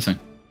 that's fine.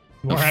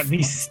 Or at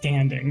least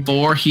standing.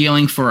 4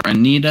 healing for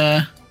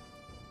Anita,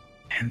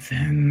 and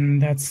then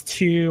that's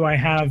 2. I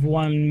have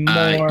 1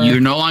 more.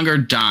 You're no longer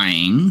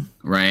dying,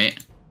 right?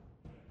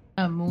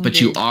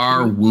 But you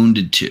are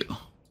wounded 2.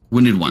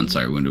 Wounded 1.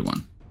 Sorry, wounded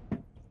 1.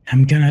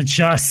 I'm gonna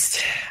I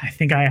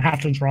think I have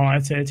to draw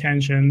it to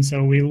attention.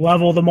 So we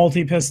level the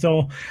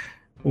multi-pistol.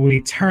 We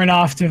turn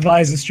off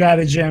devise a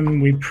stratagem.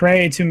 We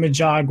pray to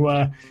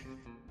Majagua.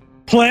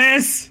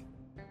 Please?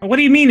 What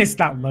do you mean it's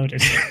not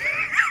loaded?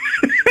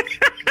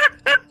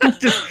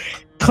 Just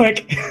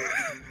click.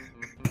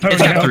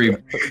 It's got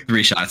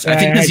 3 shots. I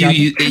think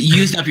it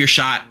used up your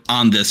shot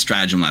on this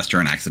stratagem last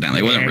turn accidentally.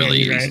 It wasn't really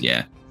used. Right.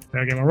 Yeah.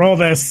 Okay, we'll roll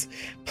this.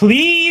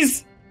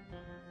 Please.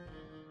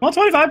 Well,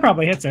 25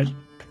 probably hits it.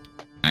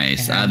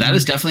 Nice. That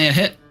is definitely a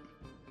hit.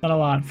 Not a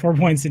lot. 4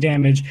 points of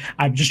damage.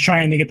 I'm just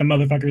trying to get the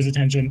motherfucker's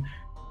attention.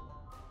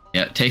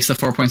 Yeah, it takes the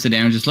 4 points of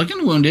damage. It's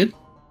looking wounded.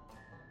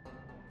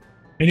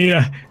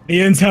 Anita, the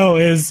intel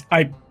is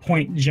I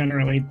point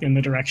generally in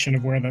the direction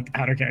of where the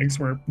powder kegs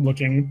were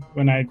looking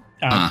when I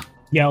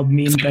yelled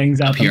mean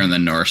things up here on the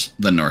north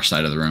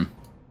side of the room.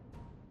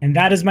 And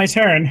that is my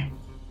turn.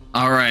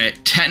 All right.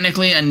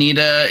 Technically,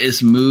 Anita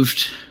is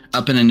moved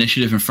up an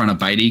initiative in front of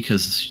Bitey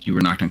because you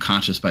were knocked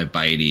unconscious by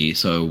Bitey.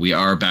 So we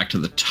are back to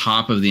the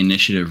top of the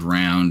initiative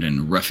round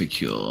and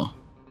Reficule.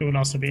 It would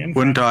also be in.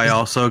 Wouldn't I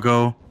also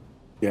go?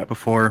 Yeah.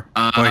 Before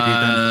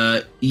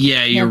Bitey then?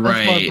 Yeah, you're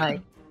right.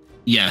 Bite.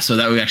 Yeah, so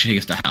that would actually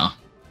take us to Hal.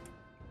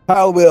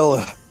 Hal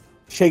will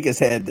shake his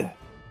head,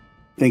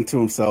 think to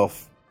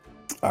himself,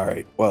 all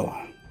right, well,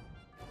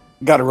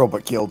 got a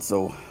robot killed,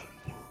 so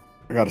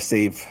I got to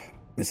save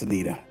Miss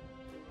Anita.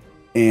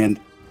 And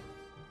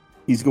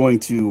he's going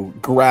to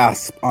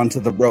grasp onto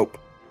the rope.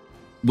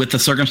 With the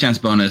circumstance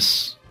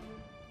bonus,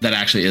 that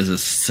actually is a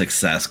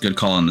success. Good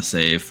call on the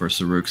save for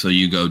Saruk. So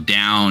you go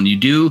down. You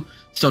do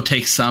still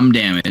take some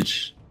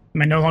damage.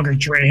 Am I no longer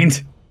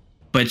drained?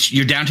 But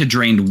you're down to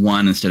drained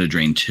 1 instead of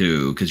drained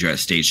 2 because you're at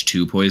stage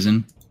 2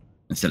 poison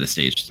instead of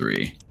stage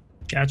 3.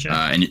 Gotcha.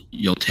 And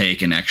you'll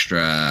take an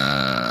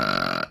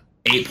extra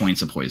 8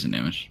 points of poison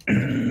damage.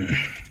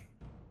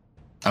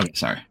 Okay,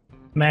 sorry.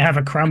 May I have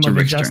a crumb of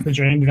adjust the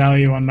drained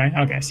value on my...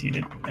 Okay, so you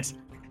did. I see.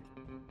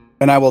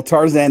 And I will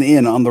Tarzan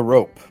in on the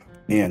rope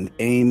and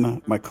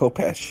aim my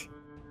Khopesh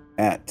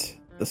at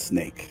the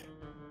snake.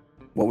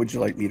 What would you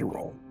like me to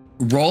roll?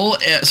 Roll.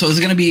 So it's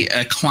going to be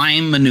a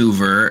climb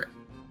maneuver.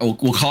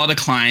 We'll call it a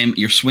climb.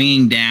 You're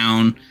swinging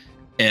down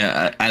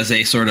as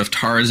a sort of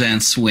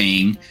Tarzan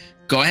swing.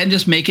 Go ahead and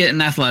just make it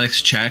an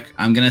athletics check.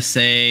 I'm going to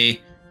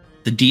say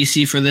the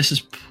DC for this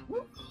is...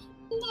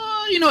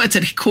 it's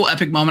a cool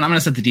epic moment. I'm going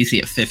to set the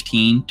DC at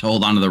 15 to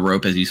hold onto the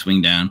rope as you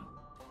swing down.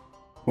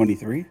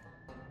 23?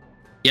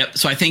 Yep.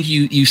 So I think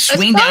you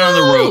swing down on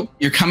the rope.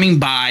 You're coming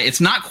by. It's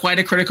not quite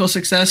a critical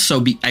success.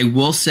 So I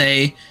will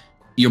say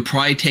you'll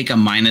probably take a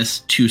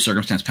 -2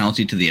 circumstance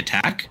penalty to the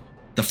attack,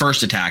 the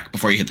first attack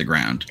before you hit the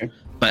ground. Okay.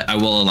 But I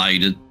will allow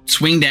you to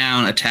swing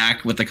down,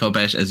 attack with the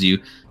Khopesh as you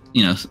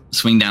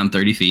swing down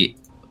 30 feet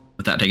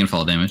without taking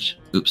fall damage.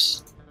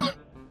 Oops.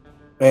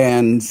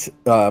 And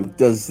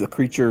does the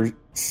creature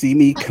see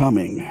me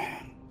coming?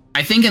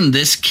 I think in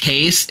this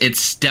case,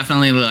 it's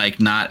definitely like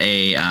not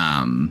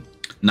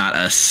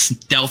a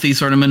stealthy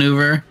sort of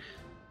maneuver.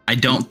 I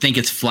don't think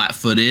it's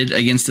flat-footed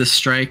against this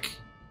strike,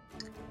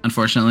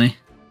 unfortunately.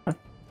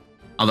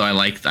 Although I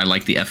like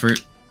the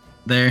effort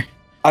there.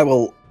 I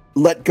will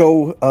let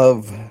go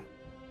of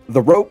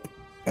the rope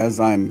as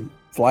I'm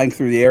flying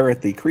through the air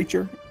at the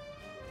creature.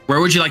 Where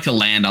would you like to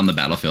land on the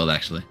battlefield,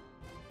 actually?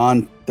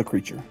 On the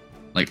creature.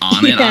 Like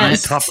on it?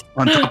 Yes.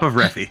 On top of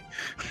Refi.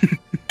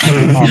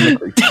 On the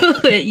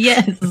creature. Do it,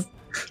 yes.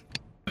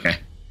 Okay.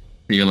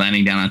 So you're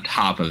landing down on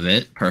top of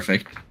it.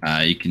 Perfect.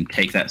 You can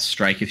take that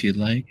strike if you'd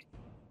like.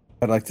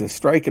 I'd like to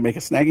strike and make a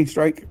snagging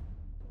strike.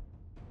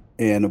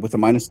 And with a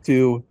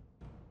 -2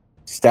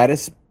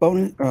 status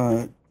bonus.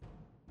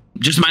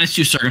 Just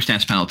 -2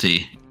 circumstance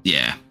penalty.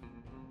 Yeah.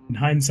 In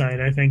hindsight,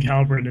 I think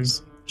Halberd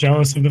is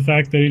jealous of the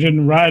fact that he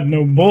didn't ride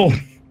no bull.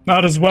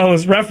 Not as well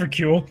as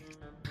Reficule.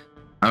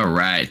 All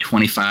right.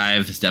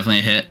 25 is definitely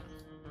a hit.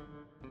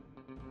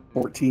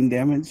 14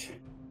 damage.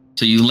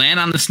 So you land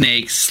on the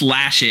snake,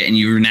 slash it, and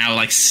you're now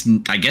like,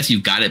 I guess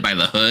you've got it by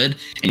the hood,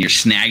 and you're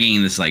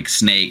snagging this like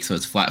snake, so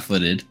it's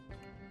flat-footed.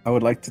 I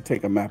would like to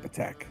take a map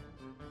attack.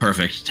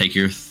 Perfect. Take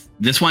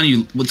this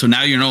one. So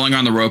now you're no longer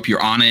on the rope.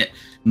 You're on it.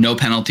 No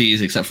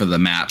penalties except for the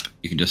map.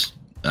 You can just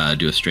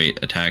do a straight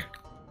attack.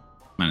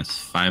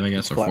 -5, I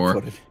guess, or 4.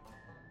 Flat-footed.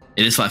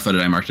 It is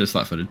flat-footed. I marked it as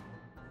flat-footed.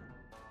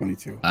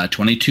 22.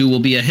 22 will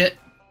be a hit.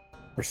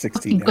 For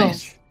 16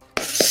 damage.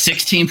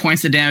 16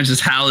 points of damage as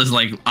Hal is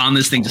like on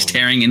this thing, just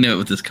tearing into it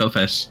with his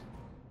Khopesh.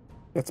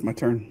 That's my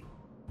turn.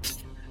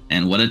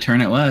 And what a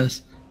turn it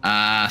was.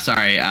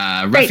 Sorry,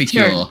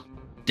 Reficule.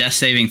 Death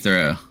saving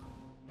throw.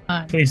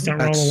 Please don't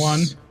roll a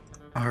 1.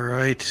 All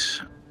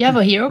right. You have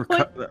a hero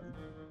point?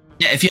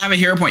 Yeah, if you have a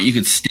hero point, you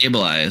could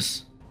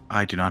stabilize.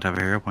 I do not have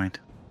a hero point.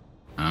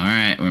 All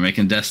right, we're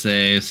making death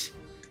saves.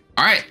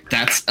 All right,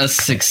 that's a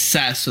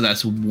success. So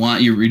that's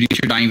 1. You reduce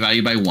your dying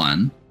value by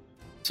 1.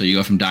 So you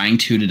go from dying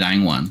 2 to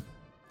dying 1.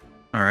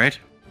 All right.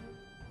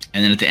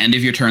 And then at the end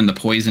of your turn, the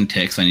poison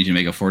ticks. So I need you to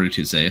make a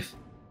fortitude save.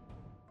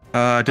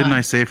 Didn't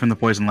I save from the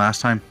poison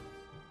last time?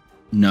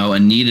 No,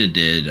 Anita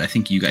did. I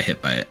think you got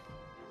hit by it.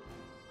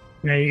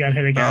 Yeah, you got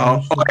hit again.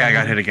 Oh, okay, I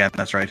got hit again.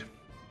 That's right.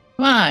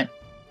 Come on.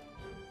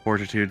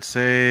 Fortitude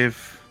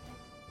save.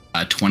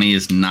 20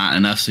 is not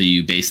enough, so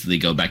you basically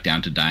go back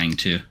down to dying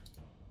 2.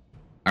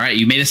 All right,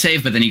 you made a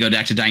save, but then you go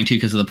back to dying 2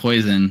 because of the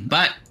poison.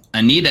 But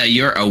Anita,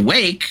 you're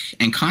awake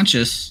and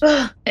conscious.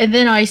 And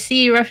then I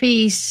see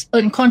Refi's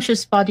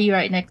unconscious body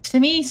right next to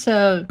me.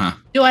 So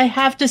do I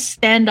have to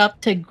stand up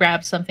to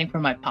grab something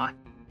from my pocket?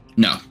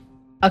 No.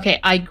 Okay,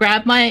 I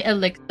grab my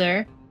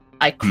elixir.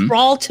 I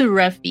crawl to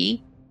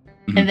Refi.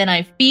 And then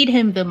I feed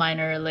him the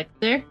minor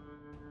elixir.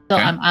 So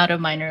I'm out of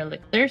minor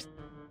elixirs.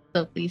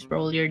 So please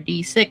roll your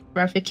d6,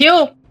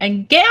 Reficule,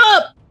 and get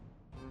up!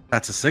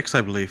 That's a 6,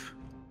 I believe.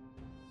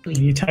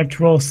 You typed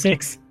roll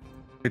 6.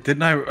 Wait,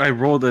 didn't I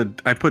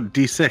I put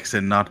D6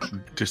 and not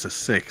just a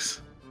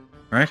 6,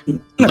 right?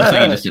 Looks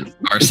like you just did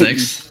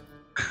R6.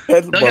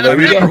 Well, there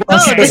we go.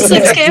 Oh, this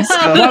is came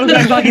up. What was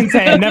I fucking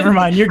saying? Never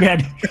mind. You're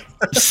good.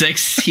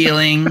 6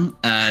 healing.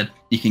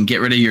 You can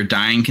get rid of your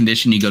dying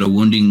condition. You go to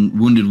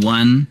wounded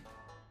 1.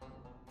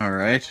 All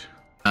right.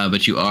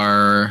 But you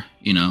are,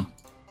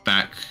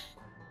 back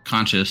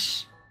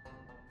conscious.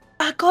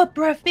 Back up,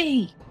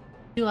 Ruffy.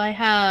 Do I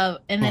have?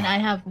 And then I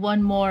have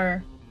one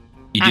more.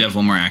 You do have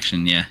one more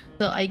action, yeah.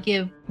 So I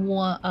give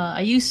one.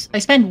 I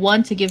spend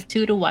 1 to give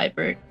 2 to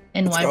Wybert,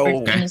 and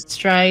Wybert's gonna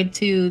stride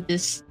to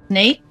this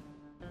snake,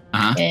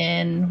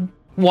 and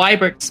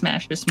Wybert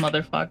smash this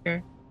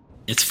motherfucker.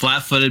 It's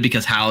flat-footed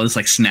because Hal is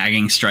like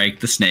snagging Strike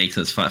the snake,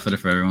 so it's flat-footed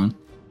for everyone.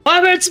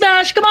 Wybert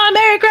smash! Come on,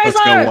 Mary Chrysler!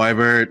 Let's go,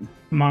 Wybert.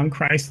 Come on,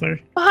 Chrysler.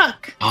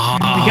 Fuck! Oh.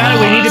 We got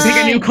it. We need to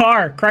pick a new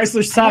car. Chrysler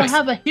I sucks. don't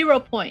have a hero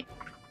point.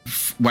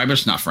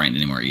 Wybert's not frightened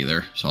anymore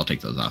either, so I'll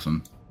take those off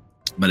him.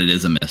 But it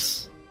is a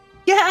miss.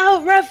 Get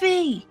out,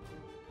 Ruffy!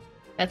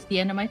 That's the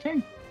end of my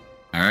turn.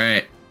 All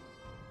right.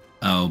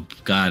 Oh,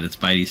 God, it's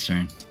Bitey's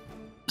turn.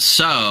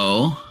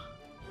 So,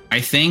 I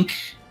think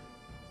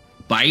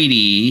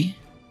Bitey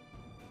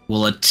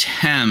will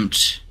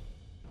attempt...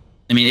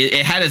 I mean,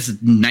 it had its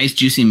nice,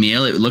 juicy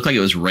meal. It looked like it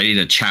was ready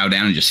to chow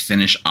down and just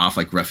finish off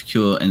like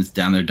Refugio and it's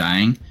down there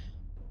dying.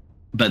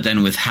 But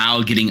then with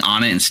Hal getting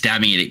on it and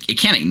stabbing it, it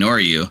can't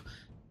ignore you.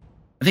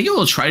 I think it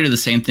will try to do the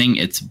same thing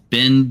it's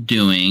been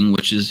doing,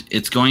 which is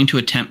it's going to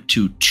attempt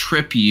to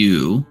trip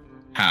you,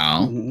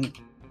 Hal,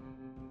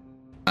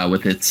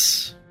 with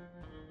its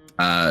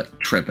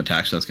trip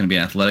attack. So that's going to be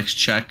an athletics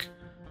check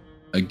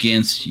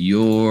against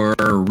your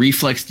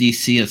reflex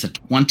DC. That's a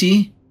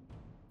 20.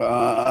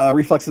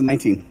 Reflex is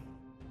 19.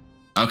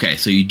 Okay,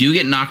 so you do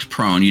get knocked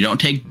prone. You don't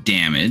take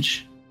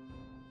damage.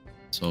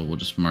 So we'll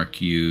just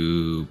mark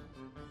you.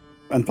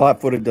 And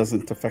flat-footed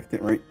doesn't affect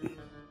it, right?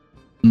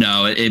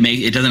 No,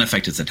 it doesn't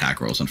affect its attack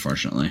rolls,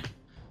 unfortunately.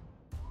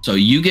 So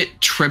you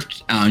get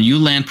tripped. You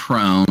land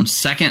prone.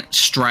 Second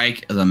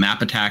strike is a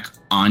map attack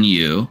on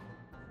you.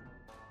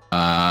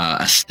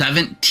 A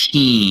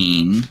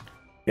 17.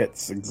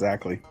 Yes,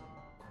 exactly.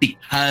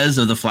 Because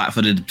of the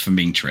flat-footed from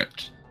being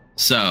tripped.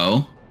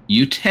 So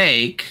you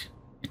take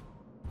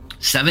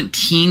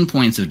 17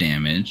 points of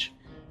damage,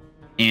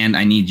 and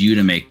I need you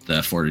to make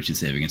the fortitude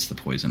save against the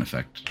poison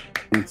effect.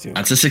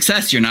 That's a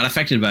success. You're not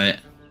affected by it.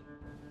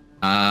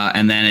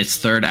 And then its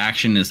third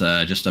action is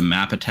just a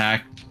map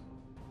attack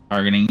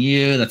targeting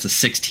you. That's a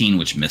 16,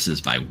 which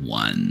misses by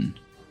 1.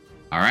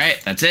 All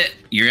right, that's it.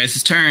 Your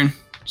guys' turn.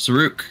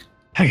 Saruk.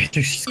 Okay,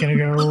 just gonna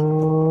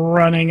go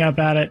running up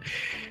at it.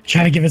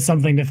 Try to give it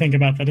something to think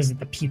about that isn't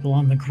the people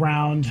on the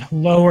ground.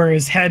 Lower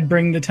his head,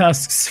 bring the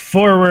tusks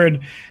forward,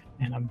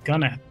 and I'm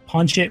gonna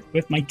punch it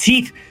with my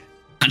teeth.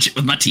 Punch it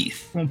with my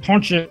teeth. I'm gonna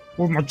punch it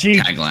with my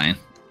teeth. Tagline.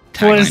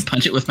 Please.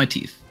 Punch it with my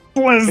teeth.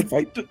 Please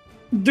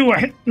do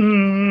it.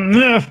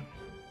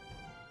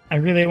 I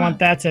really want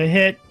that to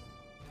hit.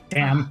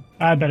 Damn,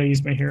 I better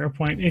use my hero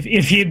point.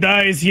 If he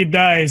dies, he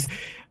dies.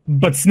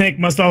 But Snake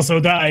must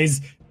also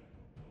dies.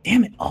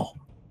 Damn it. Oh.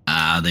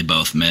 They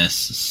both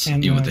miss.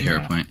 And you with the hero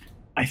point.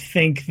 I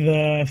think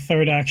the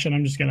third action,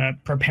 I'm just going to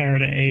prepare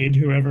to aid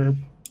whoever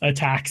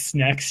attacks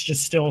next.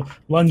 Just still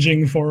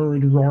lunging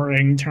forward,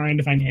 roaring, trying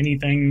to find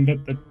anything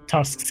that the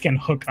tusks can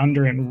hook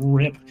under and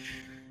rip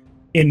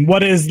in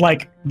what is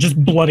like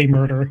just bloody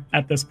murder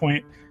at this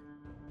point.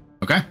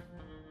 Okay.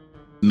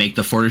 Make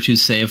the fortitude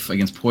save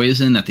against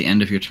poison at the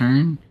end of your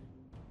turn.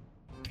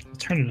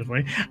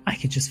 Alternatively, I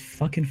could just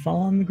fucking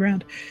fall on the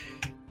ground.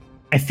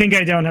 I think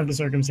I don't have the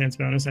circumstance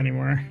bonus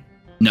anymore.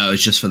 No,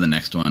 it's just for the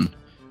next one.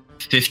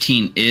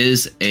 15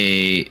 is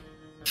a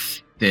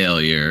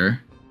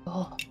failure.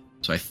 Oh.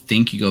 So I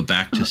think you go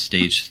back to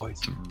stage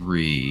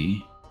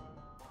 3.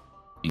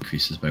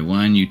 Increases by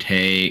 1. You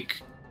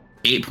take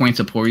 8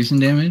 points of poison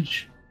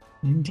damage.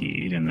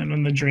 Indeed. And then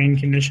when the drain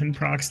condition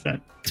procs,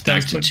 that it's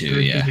back to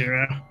 2, yeah.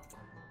 0.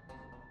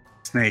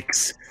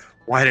 Snakes.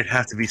 Why did it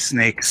have to be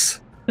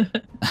snakes?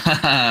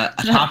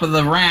 Top of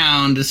the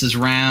round. This is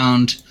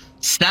round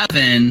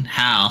 7.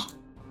 Hal.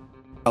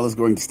 Hal is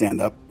going to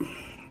stand up.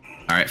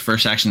 All right,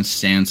 first action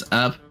stands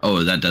up.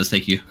 Oh, that does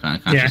take you.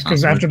 Yeah,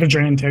 because after the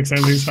drain ticks, I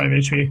lose 5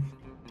 HP.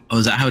 Oh,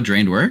 is that how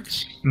drained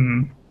works?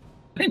 Mm-hmm.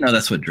 I didn't know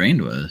that's what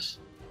drained was.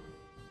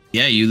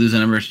 Yeah, you lose a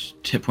number of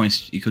hit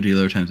points equal to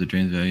lower times the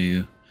drain's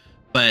value.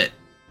 But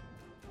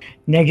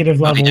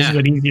negative levels,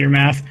 but easier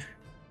math.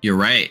 You're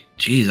right.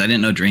 Jeez, I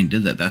didn't know drain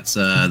did that. That's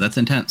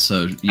intense.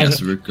 So yes,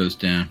 the root goes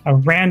down. A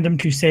random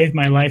to save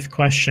my life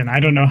question. I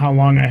don't know how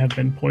long I have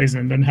been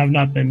poisoned and have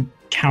not been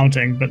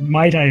counting, but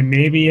might I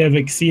maybe have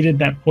exceeded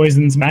that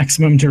poison's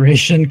maximum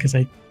duration? Because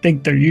I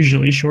think they're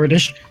usually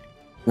shortish.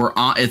 We're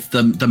on. It's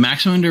the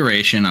maximum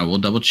duration. I will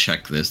double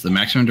check this. The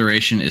maximum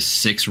duration is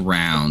 6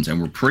 rounds,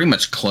 and we're pretty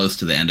much close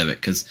to the end of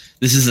it because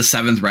this is the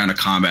 7th round of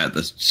combat.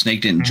 The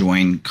snake didn't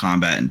join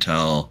combat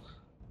until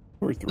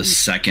the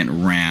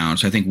 2nd round,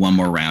 so I think one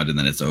more round and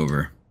then it's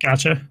over.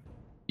 Gotcha.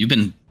 You've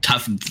been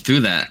tough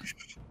through that.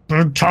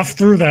 Tough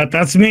through that.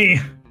 That's me.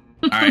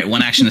 All right,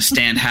 one action to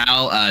stand.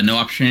 Hal, no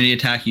opportunity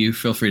attack. You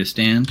feel free to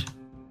stand.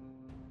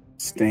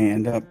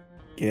 Stand up.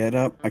 Get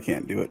up. I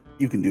can't do it.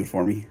 You can do it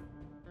for me.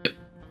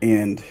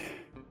 And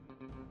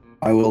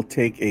I will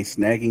take a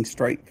snagging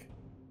strike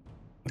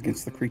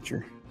against the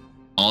creature.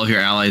 All of your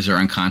allies are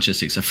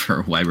unconscious except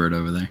for Wybird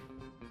over there.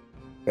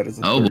 That is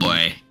oh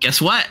boy.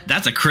 Guess what?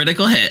 That's a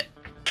critical hit.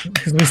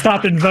 Because we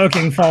stopped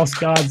invoking false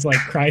gods like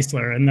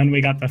Chrysler, and then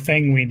we got the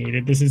thing we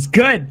needed. This is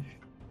good.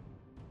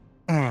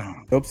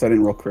 Oops, I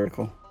didn't roll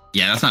critical.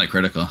 Yeah, that's not a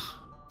critical.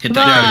 Hit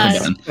that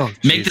critical button.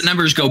 Make the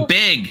numbers go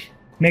big.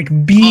 Make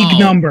big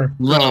number.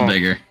 A little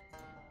bigger.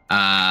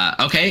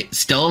 Okay,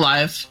 still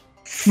alive.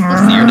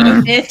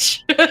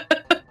 Bitch.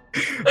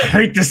 I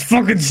hate this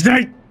fucking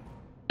snake.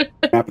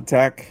 Map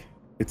attack.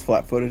 It's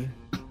flat-footed.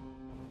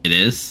 It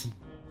is.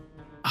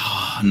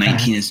 Oh,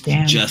 19 is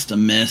just a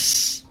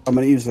miss. I'm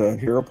going to use a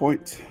hero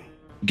point.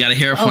 Got a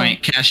hero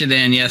point. Cash it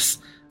in. Yes.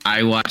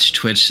 I watch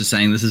Twitch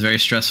saying this is very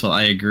stressful.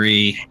 I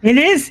agree. It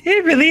is.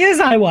 It really is.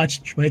 I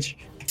watch Twitch.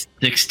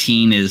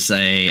 16 is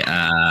a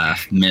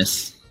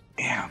miss.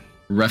 Damn.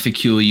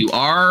 Reficule, you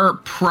are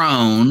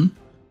prone.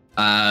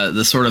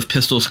 The sort of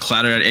pistols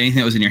clattered. Anything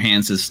that was in your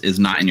hands is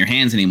not in your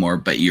hands anymore,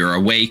 but you're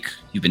awake.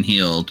 You've been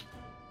healed.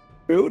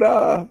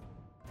 Buddha.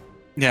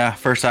 Yeah,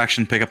 first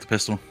action, pick up the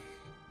pistol.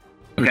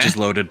 Okay. Which is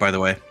loaded, by the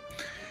way.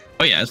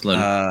 Oh, yeah, it's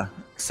loaded.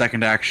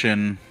 Second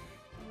action.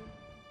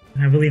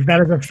 I believe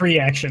that is a free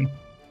action.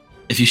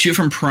 If you shoot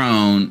from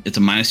prone, it's a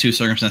 -2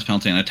 circumstance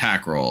penalty on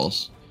attack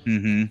rolls.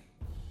 Mm-hmm.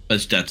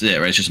 But that's it,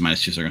 right? It's just a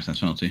 -2 circumstance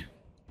penalty.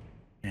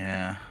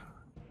 Yeah.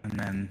 And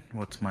then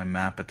what's my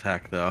map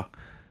attack, though?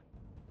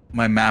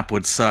 My map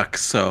would suck,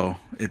 so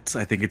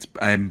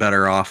I'm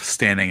better off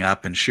standing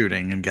up and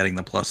shooting and getting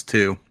the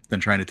 +2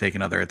 than trying to take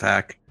another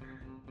attack.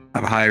 I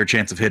have a higher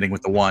chance of hitting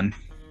with the 1.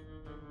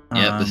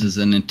 Yep, this is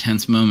an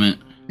intense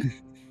moment.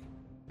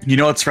 You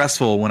know it's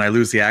stressful when I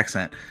lose the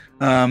accent.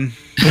 Right,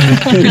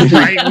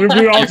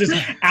 we're all just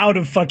out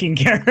of fucking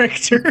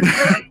character.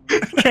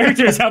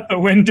 Characters out the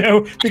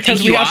window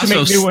because we have to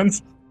make new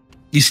ones.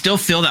 You still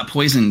feel that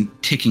poison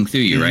ticking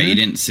through you, right? You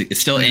didn't. It's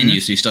still in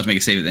you, so you still have to make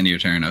a save at the end of your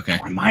turn. Okay.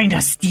 Remind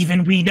us,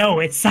 Steven. We know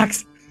it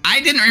sucks.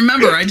 I didn't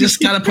remember. I just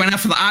got to point out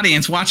for the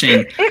audience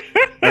watching.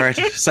 All right.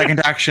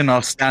 Second action,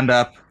 I'll stand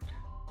up.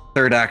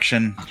 Third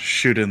action,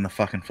 shoot it in the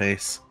fucking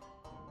face.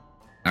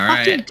 All right.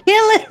 Fucking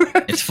kill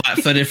it. It's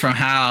flat-footed from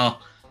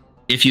Hal.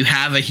 If you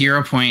have a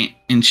hero point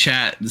in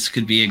chat, this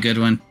could be a good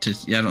one to.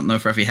 Yeah, I don't know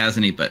if Ruffy has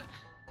any, but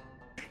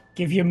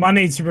give you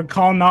money to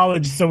recall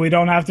knowledge, so we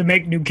don't have to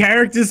make new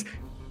characters.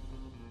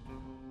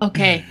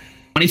 Okay.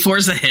 24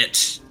 is a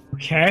hit.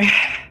 Okay.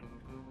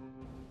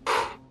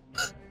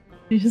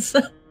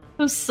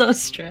 I'm so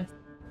stressed.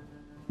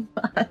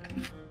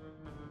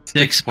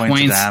 6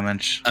 points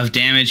of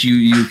damage.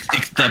 You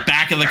the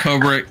back of the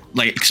cobra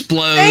like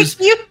explodes.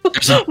 Thank you.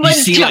 You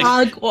see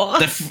like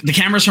the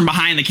camera's from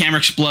behind. The camera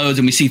explodes,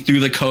 and we see through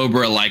the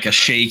cobra like a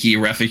shaky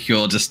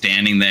reficule just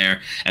standing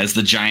there as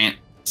the giant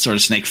sort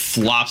of snake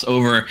flops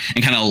over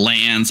and kind of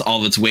lands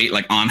all of its weight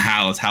like on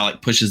Hal as Hal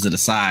like pushes it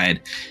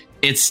aside.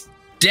 It's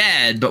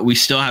dead, but we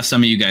still have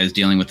some of you guys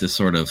dealing with this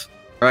sort of.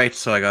 Right.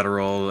 So I got to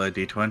roll a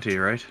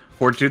d20, right?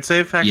 Fortitude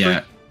save, actually.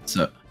 Yeah.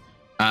 So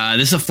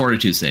this is a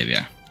fortitude save.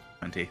 Yeah.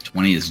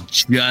 20 is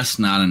just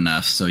not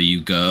enough, so you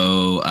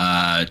go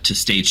to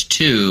stage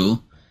 2,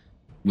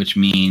 which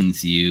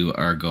means you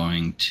are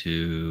going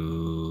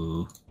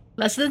to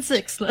less than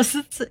 6.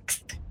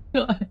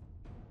 Go on.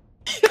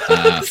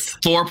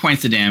 4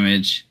 points of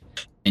damage,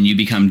 and you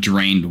become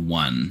drained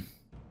 1.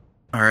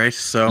 All right,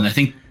 so and I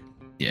think,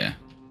 yeah,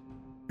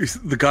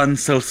 the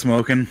gun's still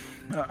smoking.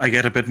 I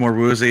get a bit more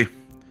woozy.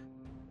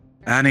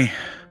 Annie,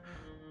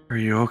 are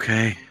you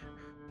okay?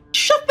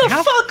 Shut the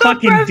fuck up,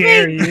 fucking Ruffy!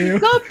 Dare you?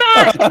 Go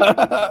back!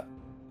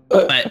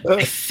 But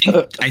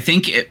I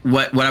think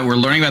what we're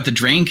learning about the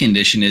drain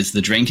condition is the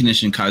drain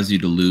condition causes you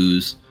to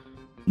lose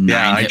 3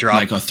 hit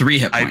points.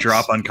 I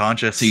drop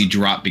unconscious. So you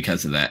drop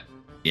because of that.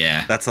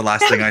 Yeah. That's the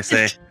last thing I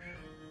say.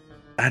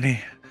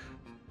 Annie,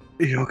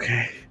 are you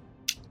okay?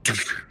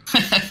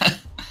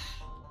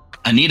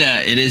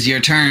 Anita, it is your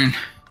turn.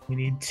 We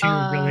need 2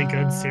 really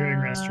good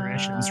searing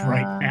restorations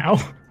right now.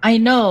 I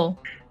know.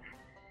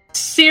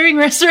 Searing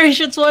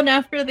restorations one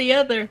after the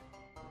other.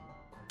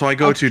 So I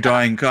go to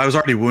dying. I was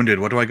already wounded.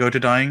 What do I go to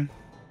dying?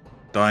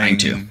 Dying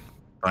 2.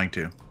 Dying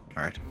 2.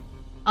 All right.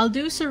 I'll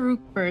do Saruk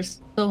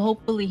first, so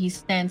hopefully he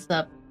stands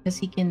up because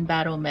he can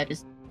battle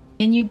medicine.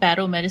 Can you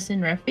battle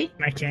medicine, Ruffy?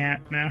 I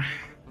can't, no.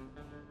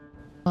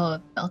 Oh,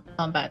 I'll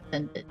combat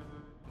send it.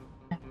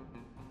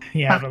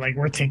 Yeah, but like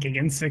we're ticking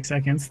in 6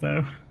 seconds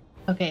though.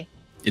 Okay.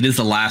 It is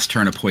the last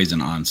turn of poison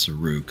on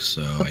Saruk,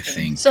 so I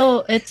think.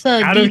 So it's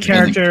a out of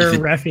character.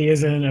 Refi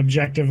is in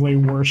objectively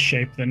worse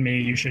shape than me.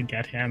 You should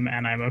get him,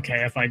 and I'm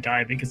okay if I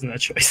die because of that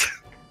choice.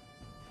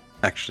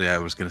 Actually, I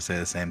was going to say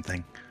the same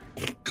thing.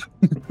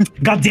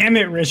 God damn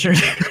it, Richard.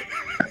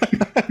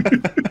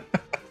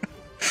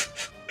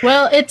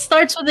 Well, it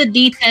starts with a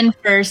D10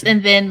 first,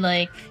 and then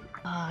I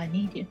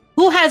need you.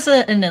 Who has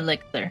an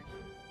elixir?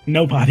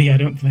 Nobody, I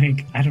don't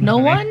think. I don't know.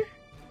 No one?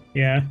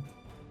 Yeah.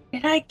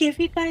 Did I give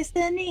you guys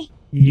any?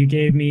 You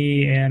gave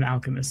me an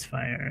alchemist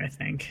fire, I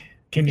think.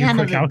 Can you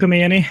quick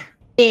alchemy any?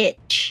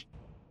 Bitch.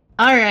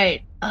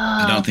 Alright.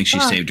 I don't think she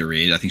saved her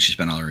reagent. I think she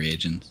spent all her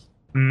reagents.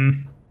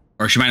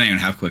 Or she might not even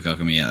have quick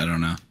alchemy yet. I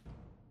don't know.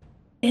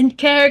 In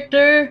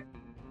character,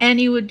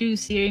 Annie would do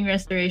Searing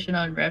Restoration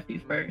on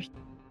Refi first.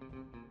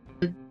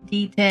 The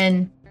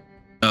D10.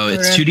 Oh,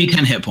 it's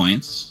 2d10 hit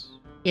points.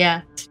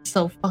 Yeah,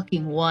 so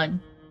fucking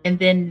 1. And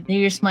then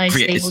here's my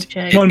stable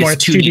check. One more,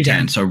 it's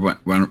 2d10. So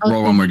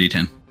roll one more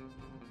d10.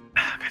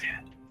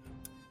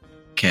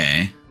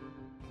 Okay.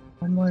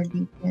 One more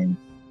d10.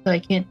 So I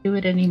can't do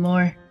it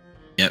anymore.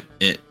 Yep.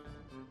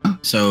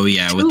 So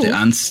yeah, 2. With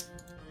the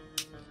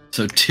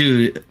so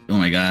 2. Oh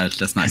my gosh,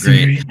 that's not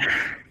great.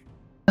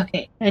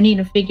 Okay, I need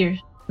to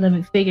let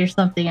me figure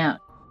something out.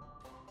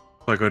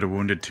 So I go to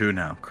wounded 2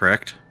 now,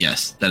 correct?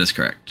 Yes, that is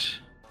correct.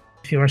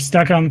 If you are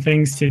stuck on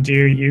things to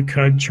do, you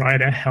could try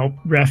to help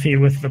Refi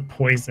with the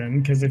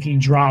poison, because if he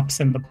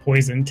drops and the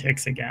poison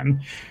ticks again.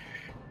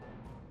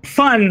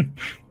 Fun!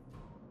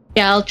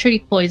 Yeah, I'll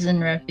treat poison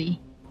Refi.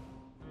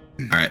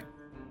 Alright.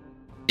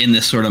 In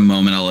this sort of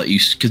moment, I'll let you,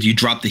 because you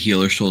dropped the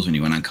healer tools when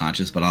you went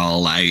unconscious, but I'll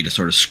allow you to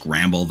sort of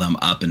scramble them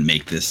up and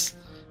make this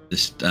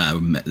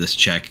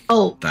check.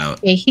 Oh,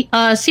 okay.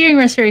 Searing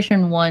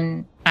Restoration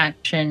 1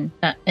 action,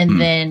 and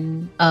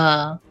then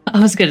I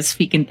was gonna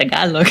speak in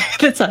Tagalog.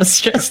 That's how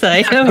stressed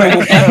I am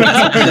right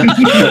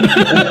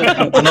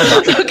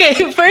now.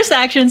 Okay, first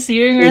action,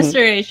 Searing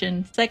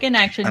Restoration. Second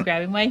action,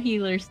 grabbing my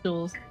healer's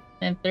tools.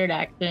 And third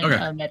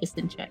action,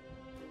 medicine check.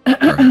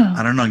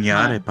 Ano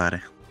nangyari,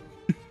 pare?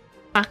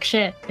 Fuck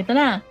shit. Ito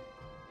na.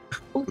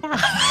 Puta.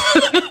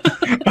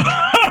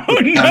 Oh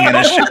no!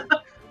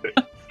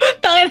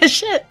 Tangina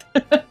shit.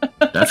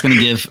 That's going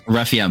to give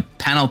Refi a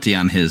penalty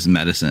on his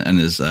medicine and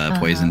his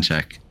poison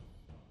check.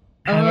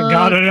 I haven't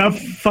got enough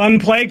fun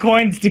play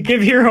coins to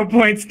give hero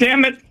points,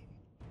 damn it.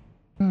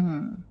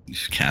 You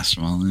should cast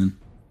them all in.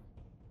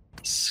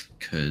 This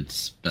could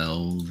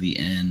spell the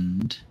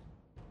end.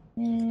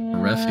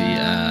 Refi,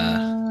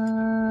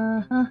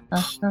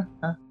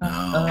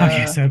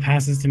 Okay, so it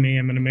passes to me.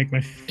 I'm going to make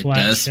my flat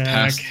check. It does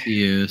pass to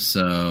you,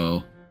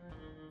 so...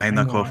 I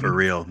knuckle for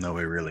real. No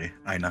way, really.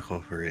 I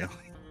knuckle for real.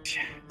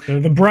 So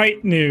the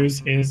bright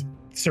news is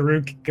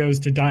Saruk goes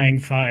to dying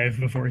 5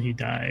 before he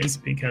dies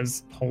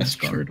because holds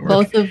guard work.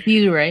 Both of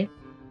you, right?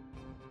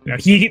 No,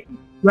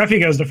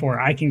 Refi goes to 4.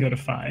 I can go to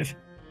 5.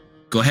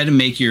 Go ahead and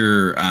make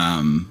your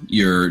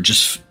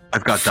just.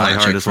 I've got die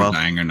hard as well.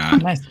 Dying or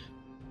not? Nice.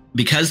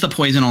 Because the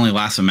poison only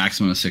lasts a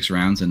maximum of 6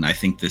 rounds, and I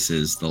think this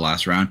is the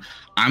last round.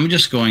 I'm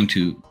just going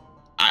to.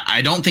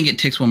 I don't think it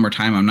ticks one more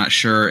time. I'm not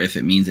sure if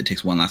it means it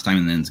ticks one last time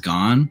and then it's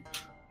gone,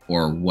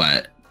 or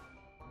what.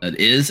 It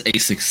is a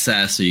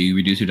success, so you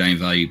reduce your dying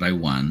value by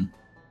 1,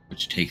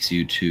 which takes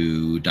you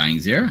to dying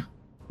 0.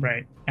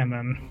 Right, and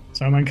then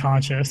so I'm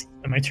unconscious.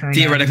 And my turn.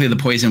 Theoretically, the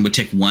poison would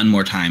tick one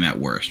more time at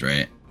worst,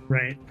 right?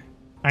 Right.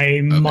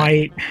 I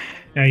might.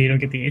 No, you don't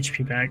get the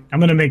HP back. I'm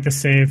gonna make the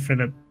save for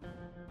the.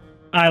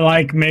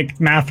 Make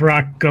math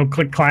rock go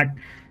click clack,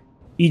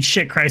 eat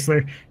shit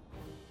Chrysler.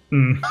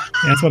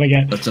 That's what I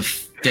get. That's a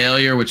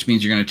failure, which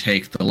means you're going to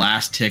take the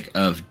last tick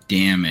of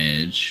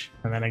damage,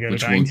 and then I go to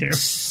dying 2.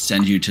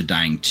 Send you to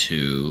dying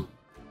 2.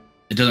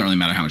 It doesn't really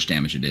matter how much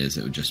damage it is.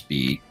 It would just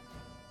be.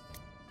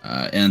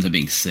 It ends up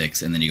being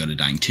 6, and then you go to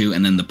dying 2,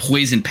 and then the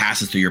poison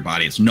passes through your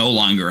body. It's no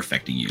longer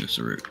affecting you,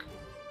 Saruk.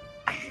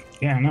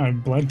 Yeah, no, I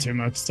bled too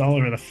much. It's all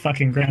over the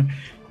fucking ground.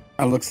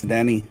 I look at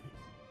Danny.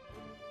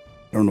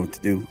 I don't know what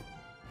to do.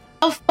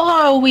 How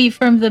far are we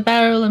from the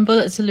Barrel and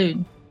Bullet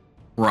Saloon?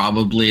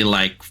 Probably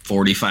like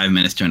 45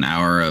 minutes to an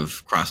hour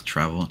of time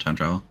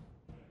travel.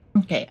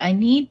 Okay, I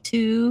need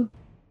to,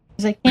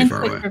 because I can't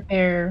quick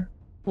prepare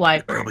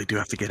Wyvern. Probably do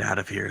have to get out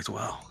of here as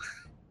well.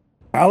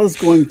 I was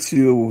going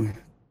to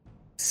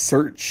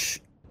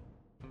search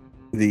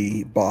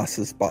the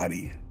boss's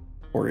body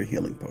for a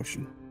healing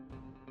potion.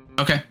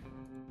 Okay.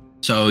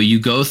 So you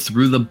go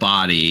through the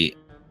body.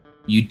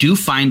 You do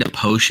find a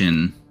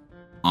potion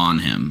on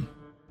him,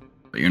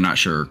 but you're not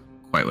sure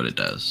quite what it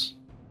does.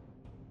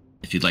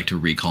 If you'd like to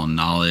recall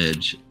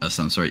knowledge of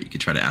some sort, you could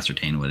try to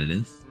ascertain what it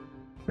is.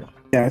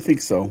 Yeah, I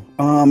think so.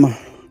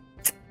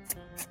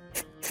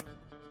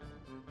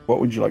 What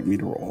would you like me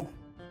to roll?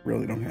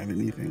 Really don't have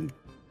anything.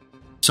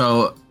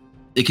 So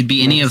it could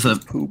be any of the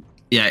poop.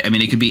 Yeah, I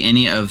mean, it could be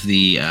any of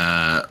the.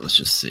 Let's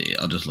just see.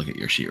 I'll just look at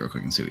your sheet real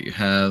quick and see what you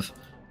have.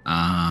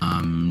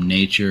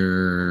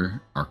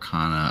 Nature,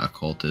 Arcana,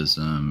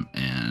 Occultism,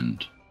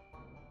 and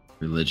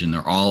Religion.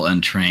 They're all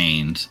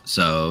untrained,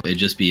 so it'd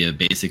just be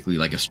basically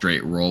like a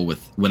straight roll with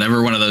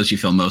whatever one of those you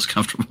feel most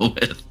comfortable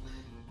with.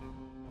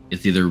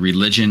 It's either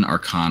Religion,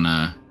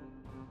 Arcana,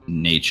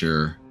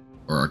 Nature,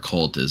 or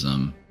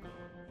Occultism.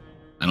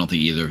 I don't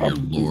think either of your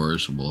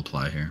lures will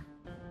apply here.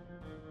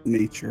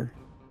 Nature.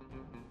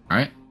 All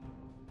right.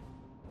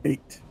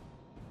 8.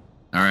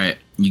 All right.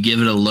 You give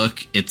it a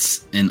look.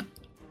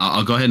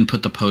 I'll go ahead and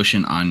put the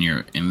potion on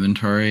your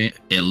inventory.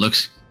 It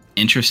looks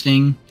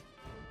interesting.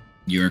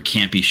 You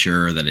can't be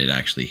sure that it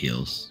actually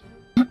heals.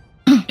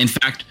 In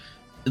fact,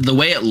 the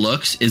way it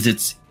looks is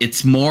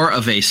it's more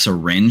of a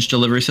syringe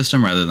delivery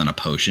system rather than a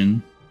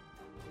potion.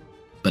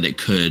 But it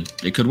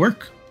could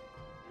work.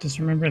 Just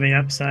remember the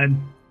upside.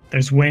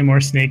 There's way more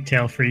snake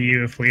tail for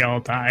you if we all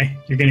die.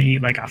 You're gonna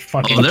eat like a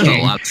fucking there's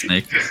king. a lot of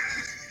snake.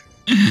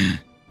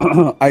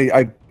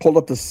 I pulled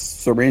up the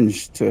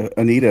syringe to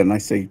Anita and I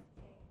say,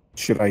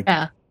 should I?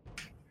 Yeah.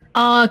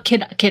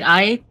 Can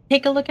I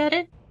take a look at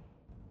it?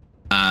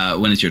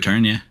 When it's your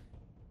turn, yeah.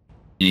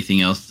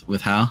 Anything else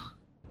with Hal?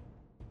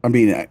 I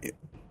mean,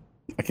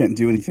 I can't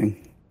do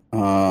anything.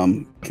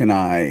 Can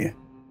I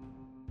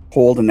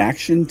hold an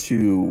action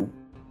to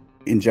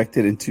inject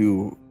it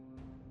into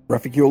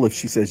Reficule? If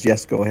she says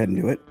yes, go ahead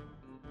and do it.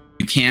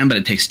 You can, but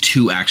it takes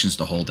 2 actions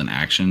to hold an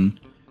action.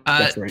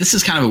 That's right. This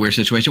is kind of a weird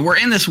situation. We're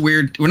in this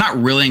weird... We're not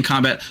really in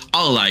combat.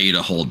 I'll allow you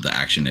to hold the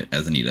action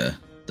as Anita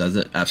does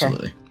it.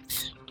 Absolutely.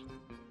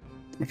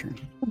 My turn.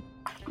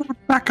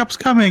 Backup's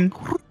coming.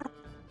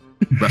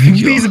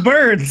 These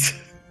birds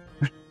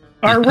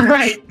are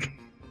right.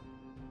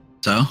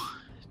 So,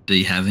 do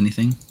you have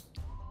anything?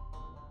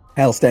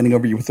 Hal standing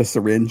over you with a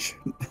syringe.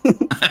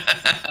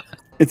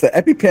 It's an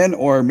EpiPen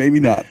or maybe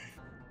not.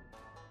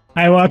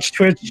 I watch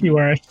Twitch. You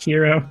are a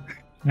hero.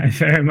 I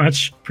very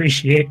much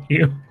appreciate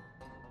you.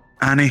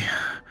 Annie,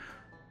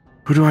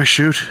 who do I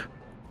shoot?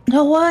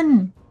 No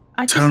one.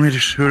 Tell me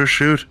who to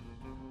shoot.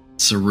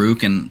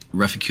 Saruk and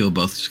Reficule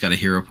both just got a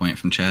hero point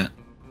from chat.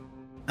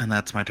 And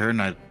that's my turn.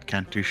 I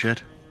can't do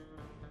shit.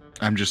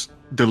 I'm just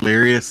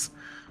delirious,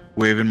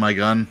 waving my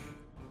gun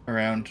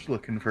around,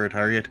 looking for a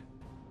target.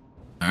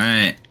 All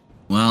right.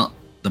 Well,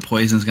 the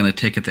poison's going to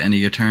tick at the end of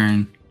your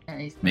turn.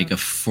 Nice. Make a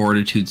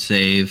fortitude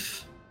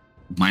save.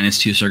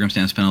 -2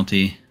 circumstance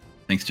penalty.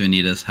 Thanks to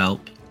Anita's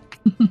help.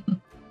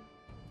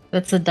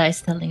 That's the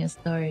dice telling a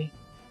story.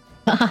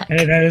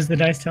 Hey, that is the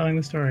dice telling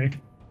the story.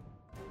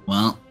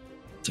 Well,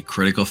 it's a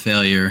critical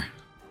failure.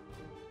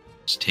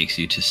 Which takes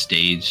you to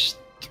stage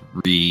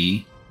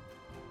 3.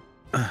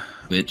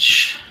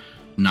 Which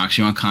knocks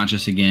you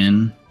unconscious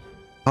again.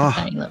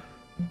 Dying level.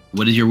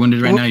 What is your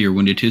wounded right now? You're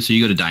wounded 2, so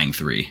you go to dying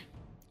 3.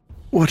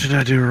 What did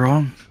I do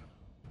wrong?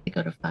 You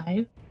go to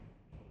 5.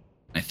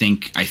 I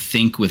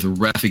think with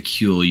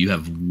Reficule you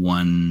have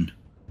 1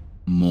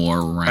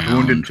 more round. I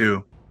wounded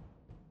 2.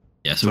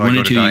 Yeah, so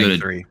wounded 2 you go to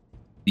 3.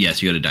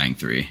 Yes, you go to dying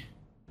 3.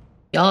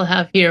 Y'all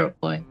have hero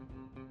point.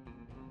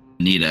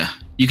 Anita,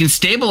 you can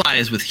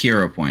stabilize with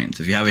hero points.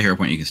 If you have a hero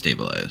point, you can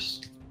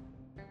stabilize.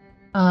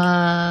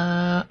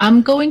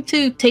 I'm going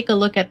to take a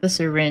look at the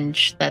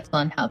syringe that's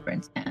on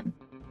Halbrand's hand.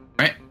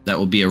 All right, that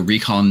will be a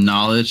recall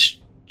knowledge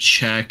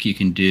check. You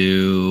can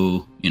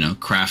do,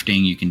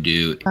 crafting. You can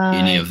do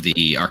any of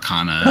the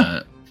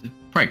arcana.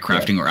 Probably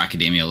crafting or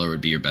academia lore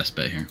would be your best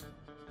bet here.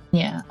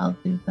 Yeah, I'll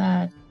do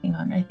that. Hang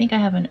on, I think I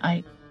have an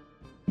eye.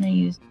 Can I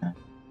use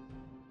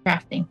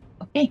crafting?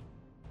 Okay,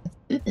 let's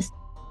do this.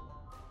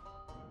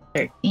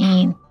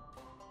 13.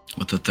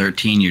 With the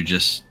 13, you're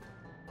just...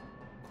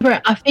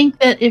 Right, I think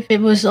that if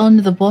it was on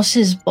the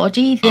boss's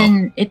body,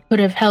 then it could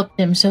have helped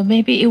him. So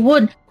maybe it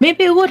would.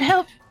 Maybe it would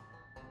help.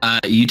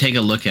 You take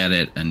a look at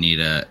it,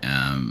 Anita.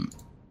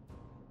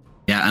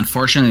 Yeah,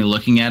 unfortunately,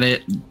 looking at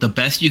it, the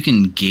best you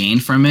can gain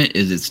from it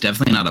is it's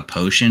definitely not a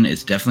potion.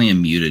 It's definitely a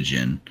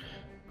mutagen.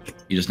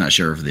 You're just not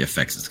sure of the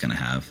effects it's going to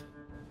have.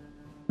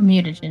 A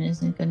mutagen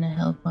isn't going to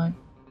help much.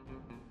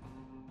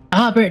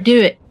 Bert, do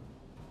it.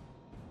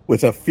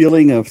 With a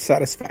feeling of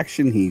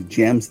satisfaction, he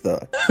jams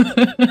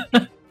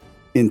the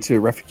into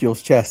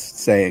Reficule's chest,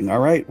 saying, "All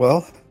right,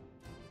 well,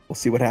 we'll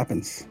see what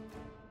happens."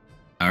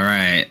 All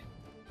right.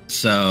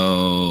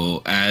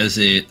 So as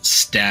it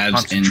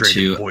stabs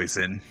into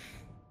poison,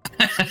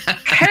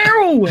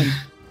 heroin,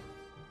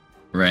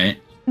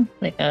 right?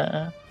 Like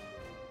an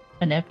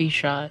epi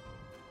shot.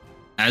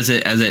 As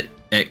it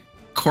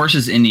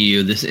courses into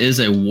you, this is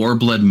a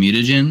Warblood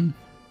mutagen,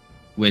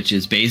 which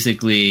is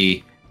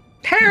basically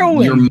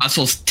heroin. Your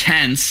muscles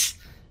tense.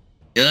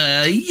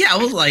 Maybe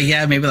like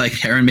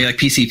heroin, maybe like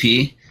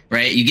PCP,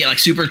 right? You get like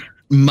super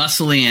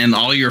muscly and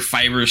all your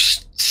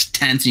fibers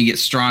tense, and you get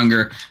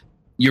stronger.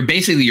 You're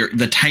basically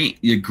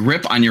your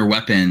grip on your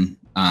weapon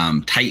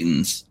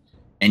tightens,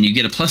 and you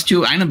get a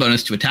 +2 item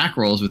bonus to attack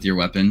rolls with your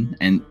weapon,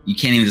 and you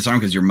can't even disarm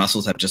because your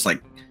muscles have just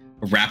like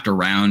wrapped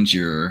around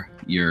your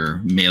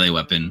melee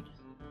weapon.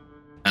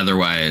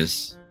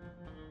 Otherwise,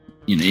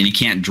 and you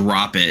can't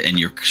drop it, and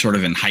you're sort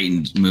of in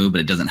heightened mood,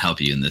 but it doesn't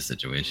help you in this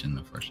situation,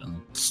 unfortunately.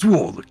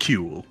 Swallow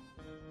Cule.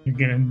 You're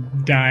gonna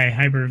die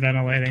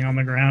hyperventilating on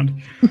the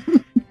ground.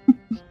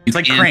 It's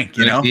like Crank,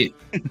 you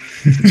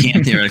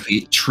can't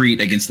theoretically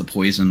treat against the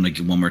poison like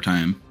one more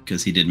time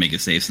because he did make a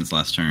save since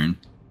last turn.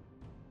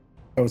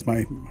 That was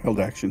my held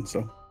action,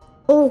 so.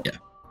 Oh. Yeah.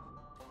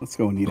 Let's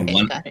go, Anita.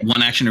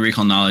 One action to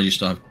recall knowledge. You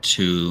still have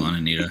 2 on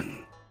Anita.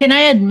 Can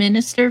I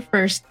administer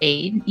first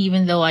aid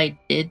even though I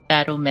did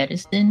battle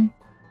medicine?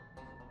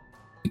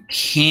 You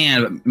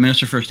can.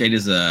 Administer first aid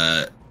is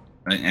an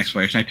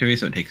exploration activity,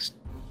 so it takes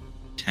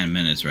 10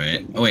 minutes,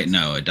 right? Oh wait,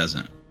 no, it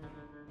doesn't.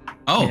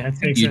 Oh, Yeah,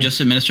 you just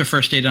administer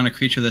first aid on a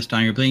creature that's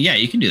dying or bleeding. Yeah,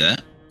 you can do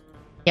that.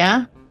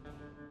 Yeah?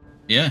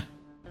 Yeah.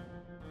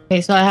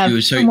 Okay, so I have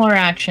 2 more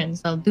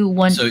actions. I'll do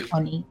 1 to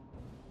 20.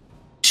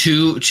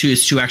 2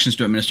 actions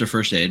to administer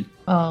first aid.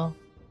 Oh.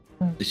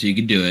 So you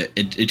could do it.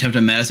 Attempt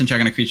a medicine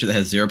check on a creature that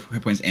has 0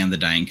 hit points and the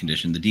dying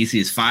condition. The DC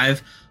is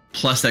 5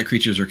 plus that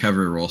creature's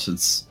recovery roll.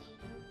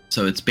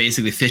 So it's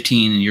basically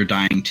 15 and you're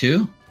dying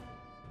 2?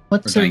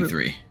 What's or dying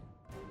 3?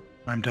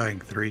 I'm dying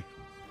 3.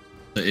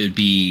 So it would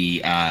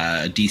be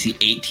a DC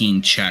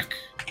 18 check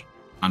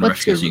on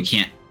What's Refugee.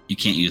 So you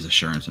can't use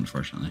Assurance,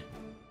 unfortunately.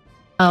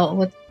 Oh,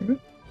 what's Saruk?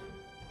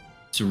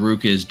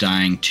 Saruk is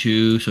dying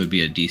 2, so it'd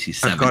be a DC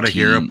 17. I've got a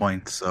hero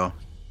point, so.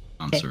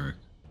 On Okay. Saruk.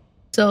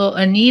 So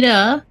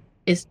Anita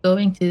is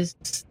going to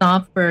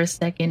stop for a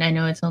second. I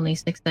know it's only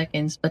 6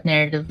 seconds, but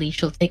narratively,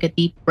 she'll take a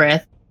deep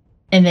breath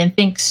and then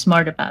think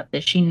smart about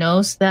this. She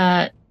knows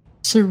that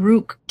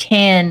Saruk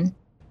can,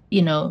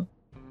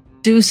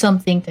 do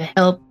something to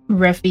help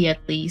Refi at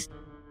least,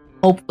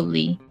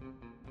 hopefully.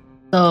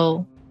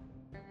 So,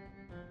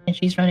 and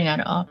she's running out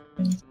of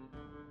options.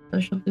 So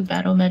she'll do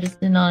battle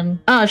medicine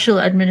she'll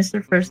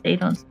administer first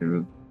aid on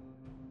Saruk.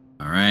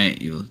 All right,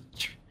 you'll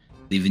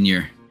leaving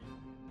your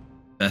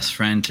best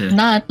friend to.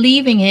 Not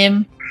leaving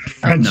him.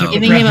 I'm No.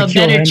 giving him a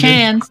better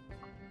chance.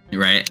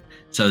 Right.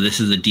 So this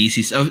is a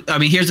DC. So I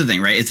mean, here's the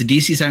thing, right? It's a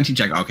DC 17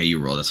 check. Okay, you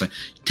roll this. So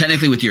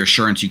technically, with your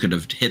Assurance, you could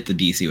have hit the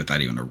DC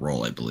without even a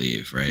roll, I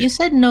believe, right? You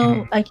said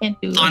no, I can't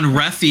do it. On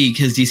Refi,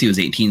 his DC was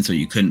 18, so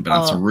you couldn't. But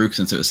on Oh. Saruk,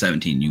 since it was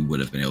 17, you would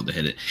have been able to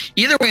hit it.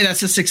 Either way,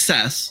 that's a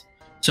success.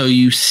 So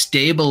you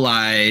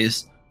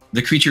stabilize.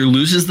 The creature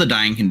loses the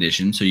dying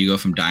condition, so you go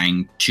from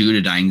dying 2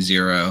 to dying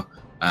 0.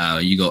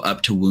 You go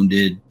up to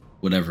wounded,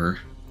 whatever.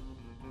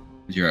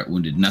 You're at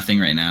wounded nothing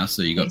right now,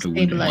 so you go up to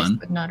wounded Stabilized, 1.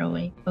 but not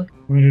awake. Okay.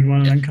 Wounded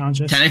 1 and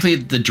unconscious. Technically,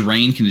 the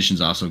drain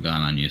condition's also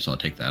gone on you, so I'll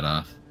take that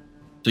off.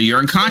 So you're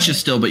unconscious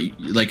still, but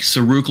like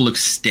Saruk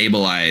looks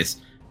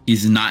stabilized.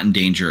 He's not in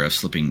danger of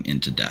slipping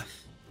into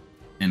death.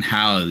 And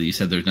Hal, you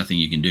said there's nothing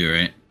you can do,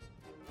 right?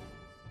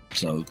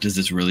 So does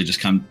this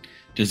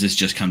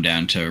just come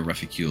down to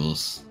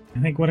Reficule's? I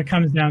think what it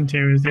comes down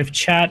to is if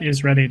chat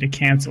is ready to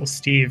cancel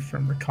Steve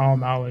from Recall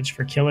Knowledge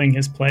for killing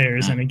his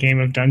players in a game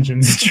of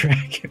Dungeons and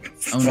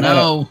Dragons. Oh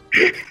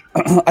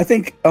no! I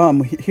think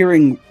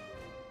hearing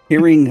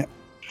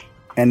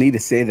Anita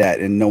say that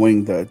and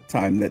knowing the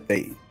time that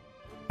they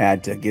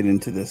had to get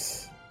into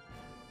this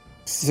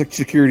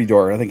security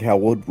door, I think Hal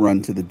would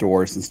run to the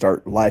doors and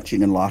start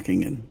latching and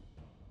locking and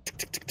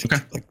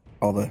like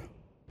all the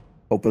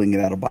hoping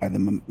that'll buy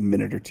them a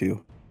minute or two.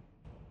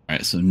 All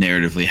right, so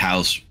narratively,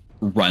 Hal's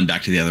run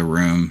back to the other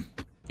room,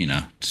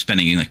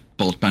 spending like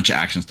a bunch of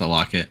actions to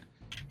lock it.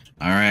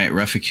 All right,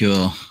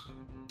 Reficule.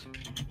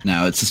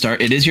 Now it's the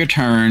start. It is your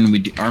turn.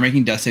 We are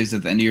making death saves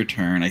at the end of your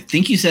turn. I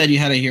think you said you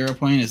had a hero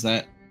point. Is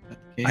that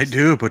the case? I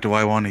do, but do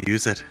I want to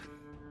use it?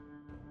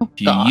 If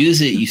you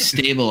use it, you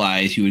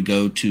stabilize. You would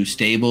go to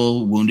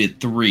stable, wounded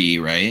 3,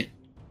 right?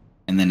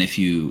 And then if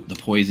the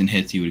poison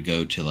hits, you would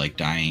go to like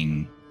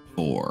dying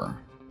 4,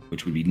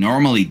 which would be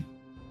normally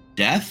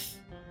death.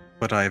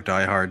 But I have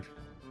Die Hard.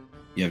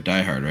 You have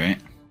Die Hard, right?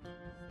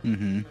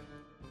 Mm-hmm.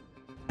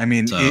 I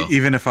mean, So-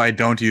 even if I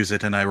don't use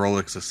it and I roll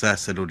a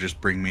success, it'll just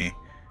bring me.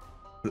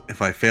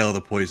 If I fail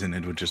the poison,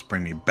 it would just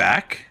bring me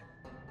back.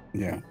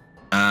 Yeah.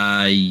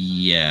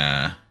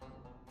 Yeah.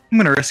 I'm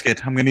gonna risk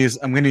it. I'm gonna use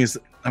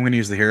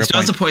the hero So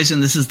it's point. a poison.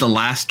 This is the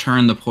last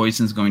turn the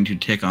poison's going to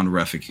tick on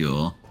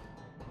Reficule.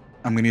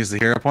 I'm gonna use the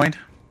hero point.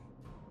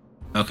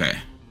 Okay.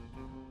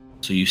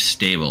 So you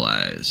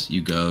stabilize.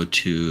 You go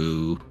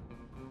to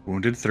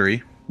Wounded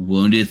 3,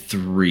 wounded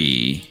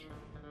 3.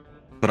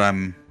 but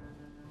I'm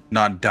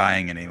not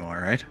dying anymore,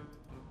 right?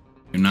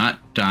 You're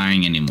not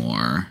dying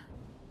anymore.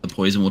 The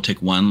poison will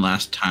tick one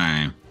last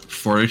time.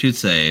 Fortitude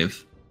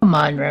save. Come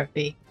on,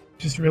 Refi.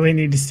 Just really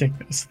need to stick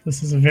this.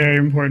 This is a very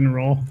important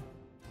roll.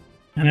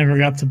 I never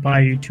got to buy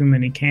you too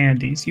many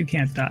candies. You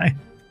can't die.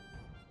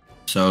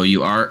 So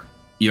you are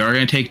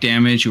going to take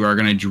damage. You are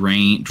going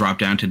to drop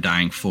down to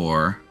dying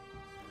 4.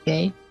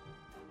 Okay.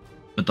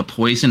 But the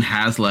poison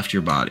has left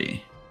your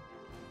body.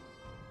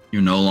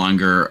 You're no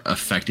longer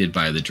affected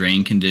by the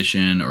drain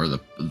condition or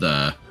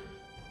the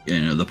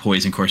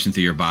poison coursing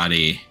through your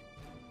body,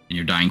 and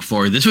you're dying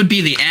 4. This would be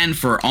the end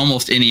for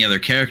almost any other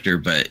character,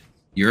 but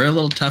you're a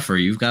little tougher.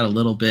 You've got a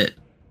little bit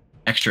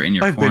extra in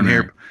your I've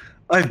corner.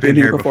 been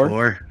here before.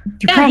 You're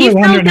Yeah, probably he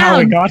fell wondering how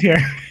we down. got here.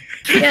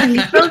 Yeah, he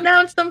fell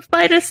down some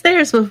flight of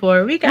stairs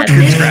before. We got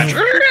this.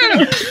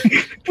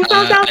 He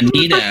fell down some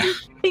Anita, fucking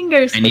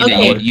fingers. Anita,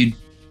 Okay. you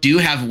do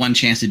have one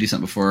chance to do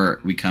something before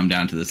we come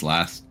down to this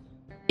last.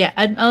 Yeah,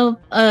 I'll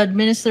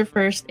administer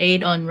first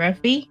aid on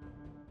Refi.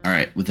 All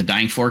right, with the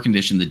dying 4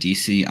 condition, the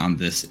DC on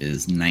this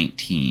is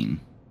 19.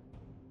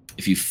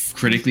 If you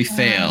critically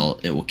fail,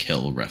 it will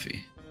kill Refi.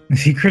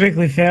 If you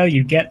critically fail,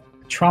 you get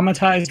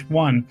traumatized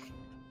 1.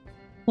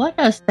 What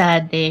a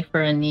sad day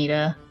for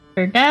Anita.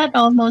 Her dad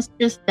almost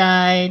just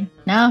died.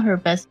 Now her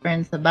best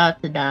friend's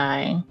about to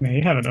die. Man,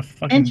 you're having a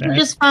fucking And she day.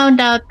 just found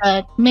out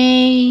that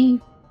May.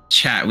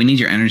 Chat, we need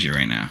your energy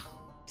right now.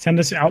 Send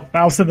us out.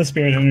 I'll send the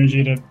spirit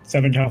energy to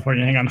Southern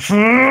California. Hang on.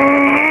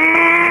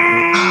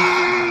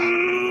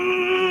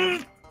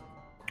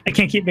 I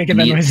can't keep making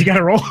that Anita- noise. You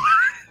gotta roll.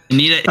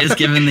 Anita is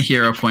given the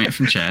hero point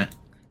from chat.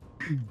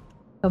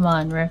 Come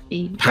on,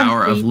 Refi.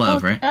 Power of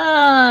love, right?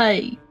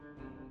 Die.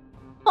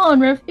 Come on,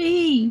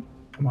 Refi.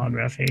 Come on,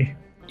 Refi.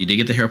 You did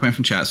get the hero point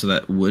from chat, so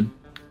that would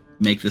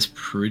make this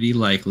pretty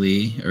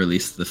likely, or at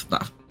least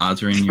the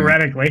odds are in your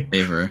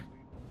favor.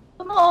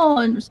 Come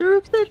on,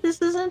 Saruk said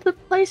this isn't the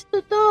place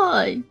to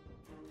die.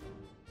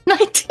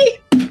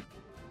 19.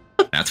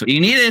 That's what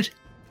you needed.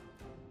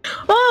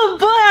 Oh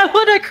boy, I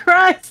want to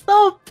cry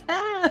so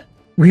bad.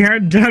 We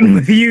aren't done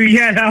with you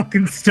yet,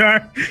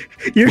 Alkenstar.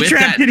 You're With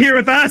trapped that- in here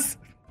with us.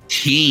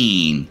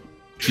 He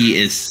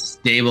is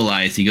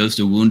stabilized. He goes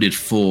to wounded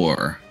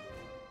 4.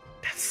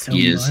 That's so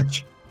He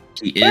much.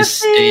 He is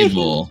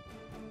stable.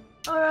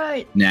 All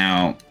right.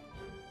 Now,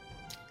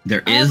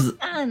 there is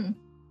a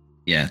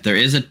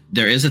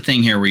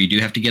thing here where you do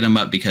have to get him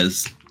up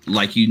because,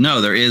 like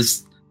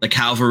the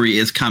cavalry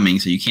is coming,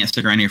 so you can't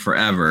stick around here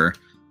forever.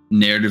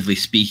 Narratively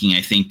speaking,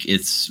 I think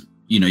it's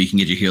you can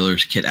get your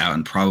healer's kit out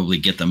and probably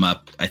get them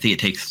up. I think it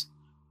takes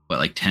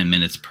 10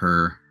 minutes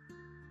per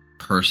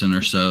person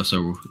or so.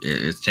 So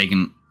it's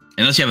taken,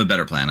 unless you have a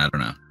better plan. I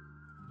don't know.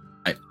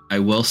 I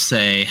will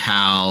say,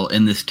 Hal,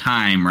 in this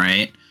time,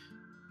 right?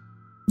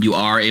 You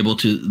are able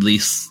to, at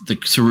least the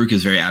Saruk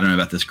is very adamant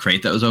about this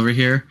crate that was over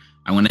here.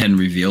 I went ahead and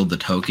revealed the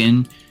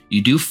token.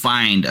 You do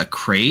find a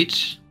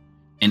crate,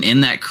 and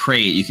in that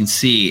crate, you can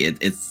see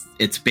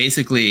it's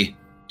basically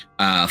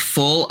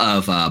full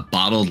of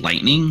bottled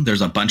lightning.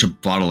 There's a bunch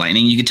of bottled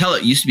lightning. You can tell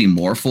it used to be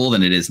more full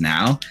than it is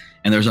now,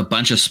 and there's a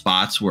bunch of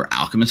spots where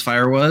alchemist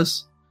fire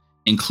was,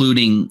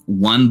 including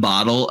one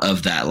bottle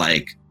of that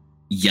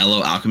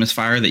yellow alchemist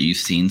fire that you've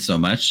seen so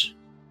much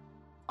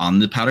on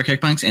the powder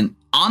keg planks. And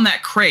on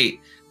that crate,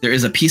 there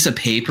is a piece of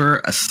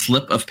paper, a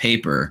slip of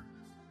paper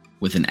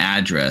with an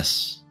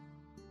address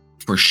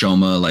for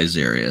Shoma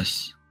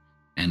Lysarius.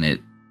 And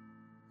it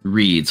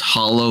reads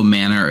Hollow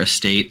Manor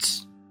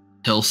Estates,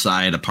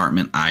 Hillside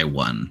Apartment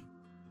I-1.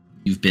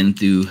 You've been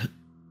through,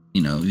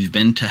 you've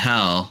been to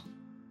hell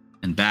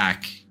and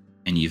back,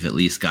 and you've at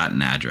least got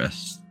an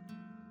address.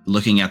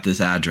 Looking at this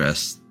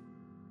address,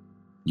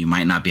 you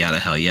might not be out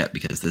of hell yet,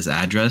 because this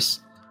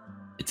address,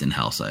 it's in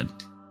Hellside.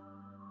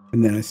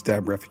 And then I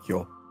stab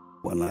Reficule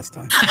one last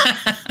time.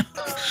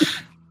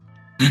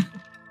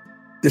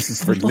 This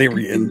is for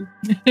Lyrian.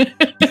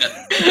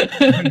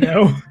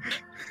 No.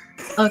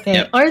 Okay.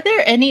 Yep. Are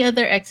there any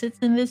other exits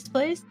in this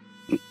place?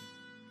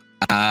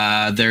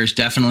 There's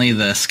definitely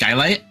the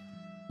skylight,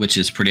 which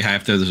is pretty high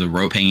up there. There's a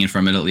rope hanging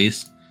from it, at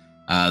least.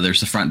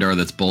 There's the front door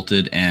that's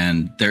bolted,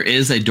 and there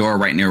is a door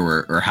right near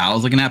where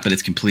Hal's looking at, but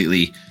it's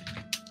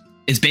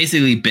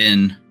basically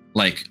been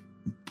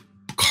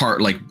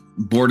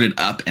boarded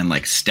up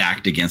and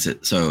stacked against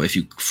it. So if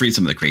you freed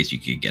some of the crates, you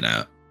could get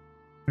out.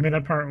 Remember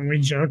that part when we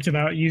joked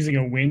about using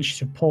a winch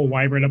to pull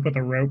Wybert up with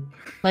a rope?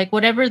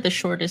 Whatever the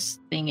shortest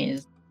thing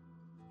is.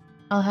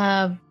 I'll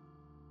have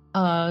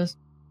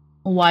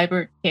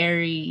Wybert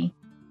carry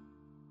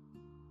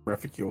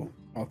Reficule.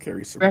 I'll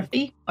carry some.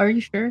 Refi? Are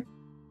you sure?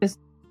 Because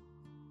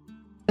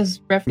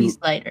Refi's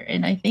lighter,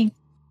 and I think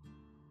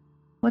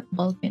what's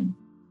Vulcan?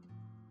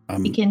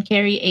 He can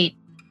carry 8.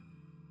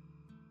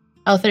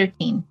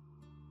 13.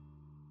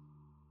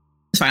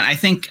 It's fine. I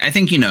think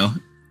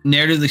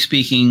narratively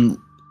speaking,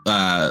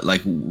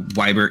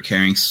 Wybert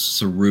carrying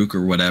Saruk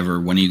or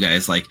whatever, one of you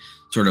guys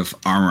sort of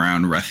arm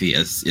around Refi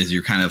as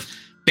you're kind of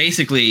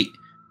basically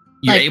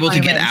you're able to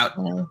get out.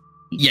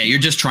 Yeah, you're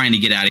just trying to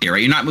get out of here,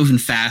 right? You're not moving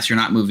fast. You're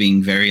not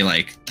moving very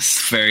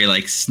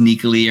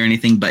sneakily or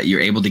anything, but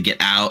you're able to get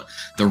out.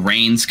 The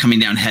rain's coming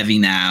down heavy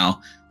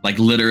now.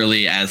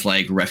 Literally as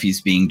Refi's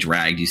being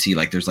dragged, you see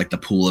there's the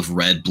pool of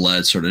red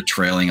blood sort of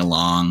trailing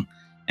along,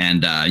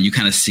 and you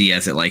kind of see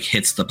as it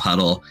hits the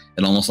puddle,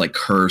 it almost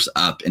curves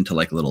up into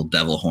little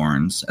devil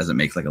horns as it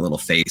makes a little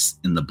face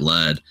in the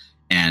blood.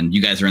 And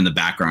you guys are in the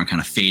background,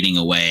 kind of fading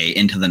away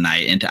into the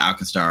night, into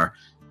Alkenstar,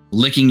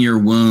 licking your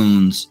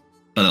wounds,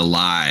 but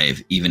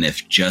alive, even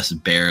if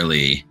just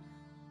barely,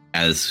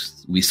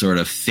 as we sort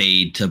of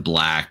fade to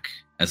black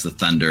as the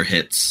thunder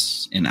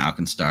hits in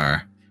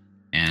Alkenstar.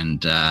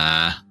 And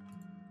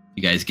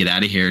you guys get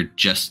out of here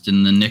just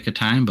in the nick of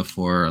time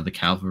before the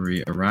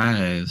cavalry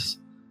arrives.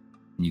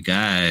 You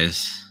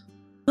guys,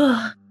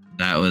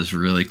 that was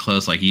really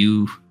close.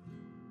 Good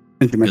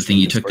thing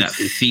you took that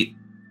feat.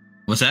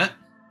 What's that?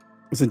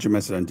 I sent you a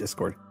message on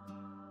Discord.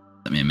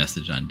 Sent me a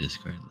message on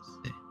Discord.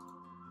 Let's see.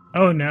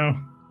 Oh no.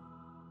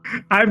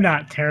 I'm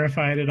not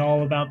terrified at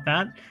all about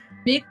that.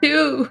 Me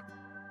too.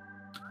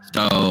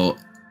 So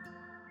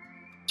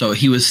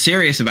he was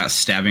serious about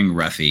stabbing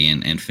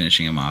Refi and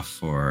finishing him off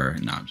for...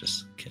 No, I'm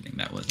just kidding.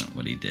 That wasn't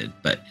what he did.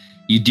 But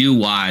you do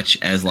watch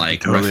as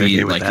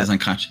Refi is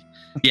unconscious.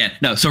 Yeah,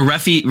 no. So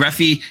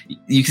Refi,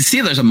 you can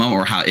see there's a moment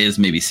where Hal is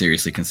maybe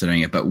seriously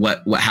considering it. But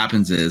what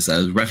happens is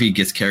as Refi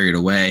gets carried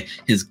away,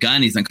 he's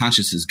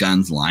unconscious. His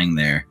gun's lying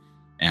there.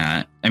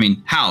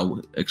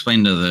 Hal,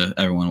 explain to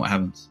everyone what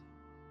happens.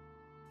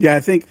 Yeah, I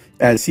think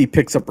as he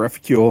picks up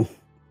Reficule,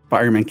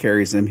 Fireman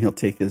carries him. He'll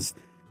take his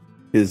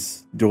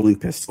dueling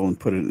pistol and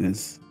put it in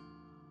his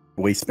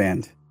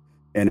waistband.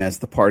 And as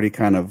the party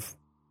kind of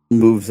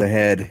moves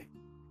ahead,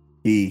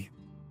 he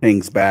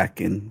hangs back,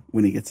 and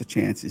when he gets a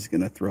chance, he's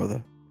going to throw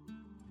the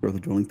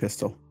dueling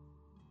pistol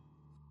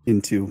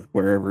into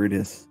wherever it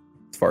is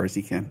as far as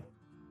he can.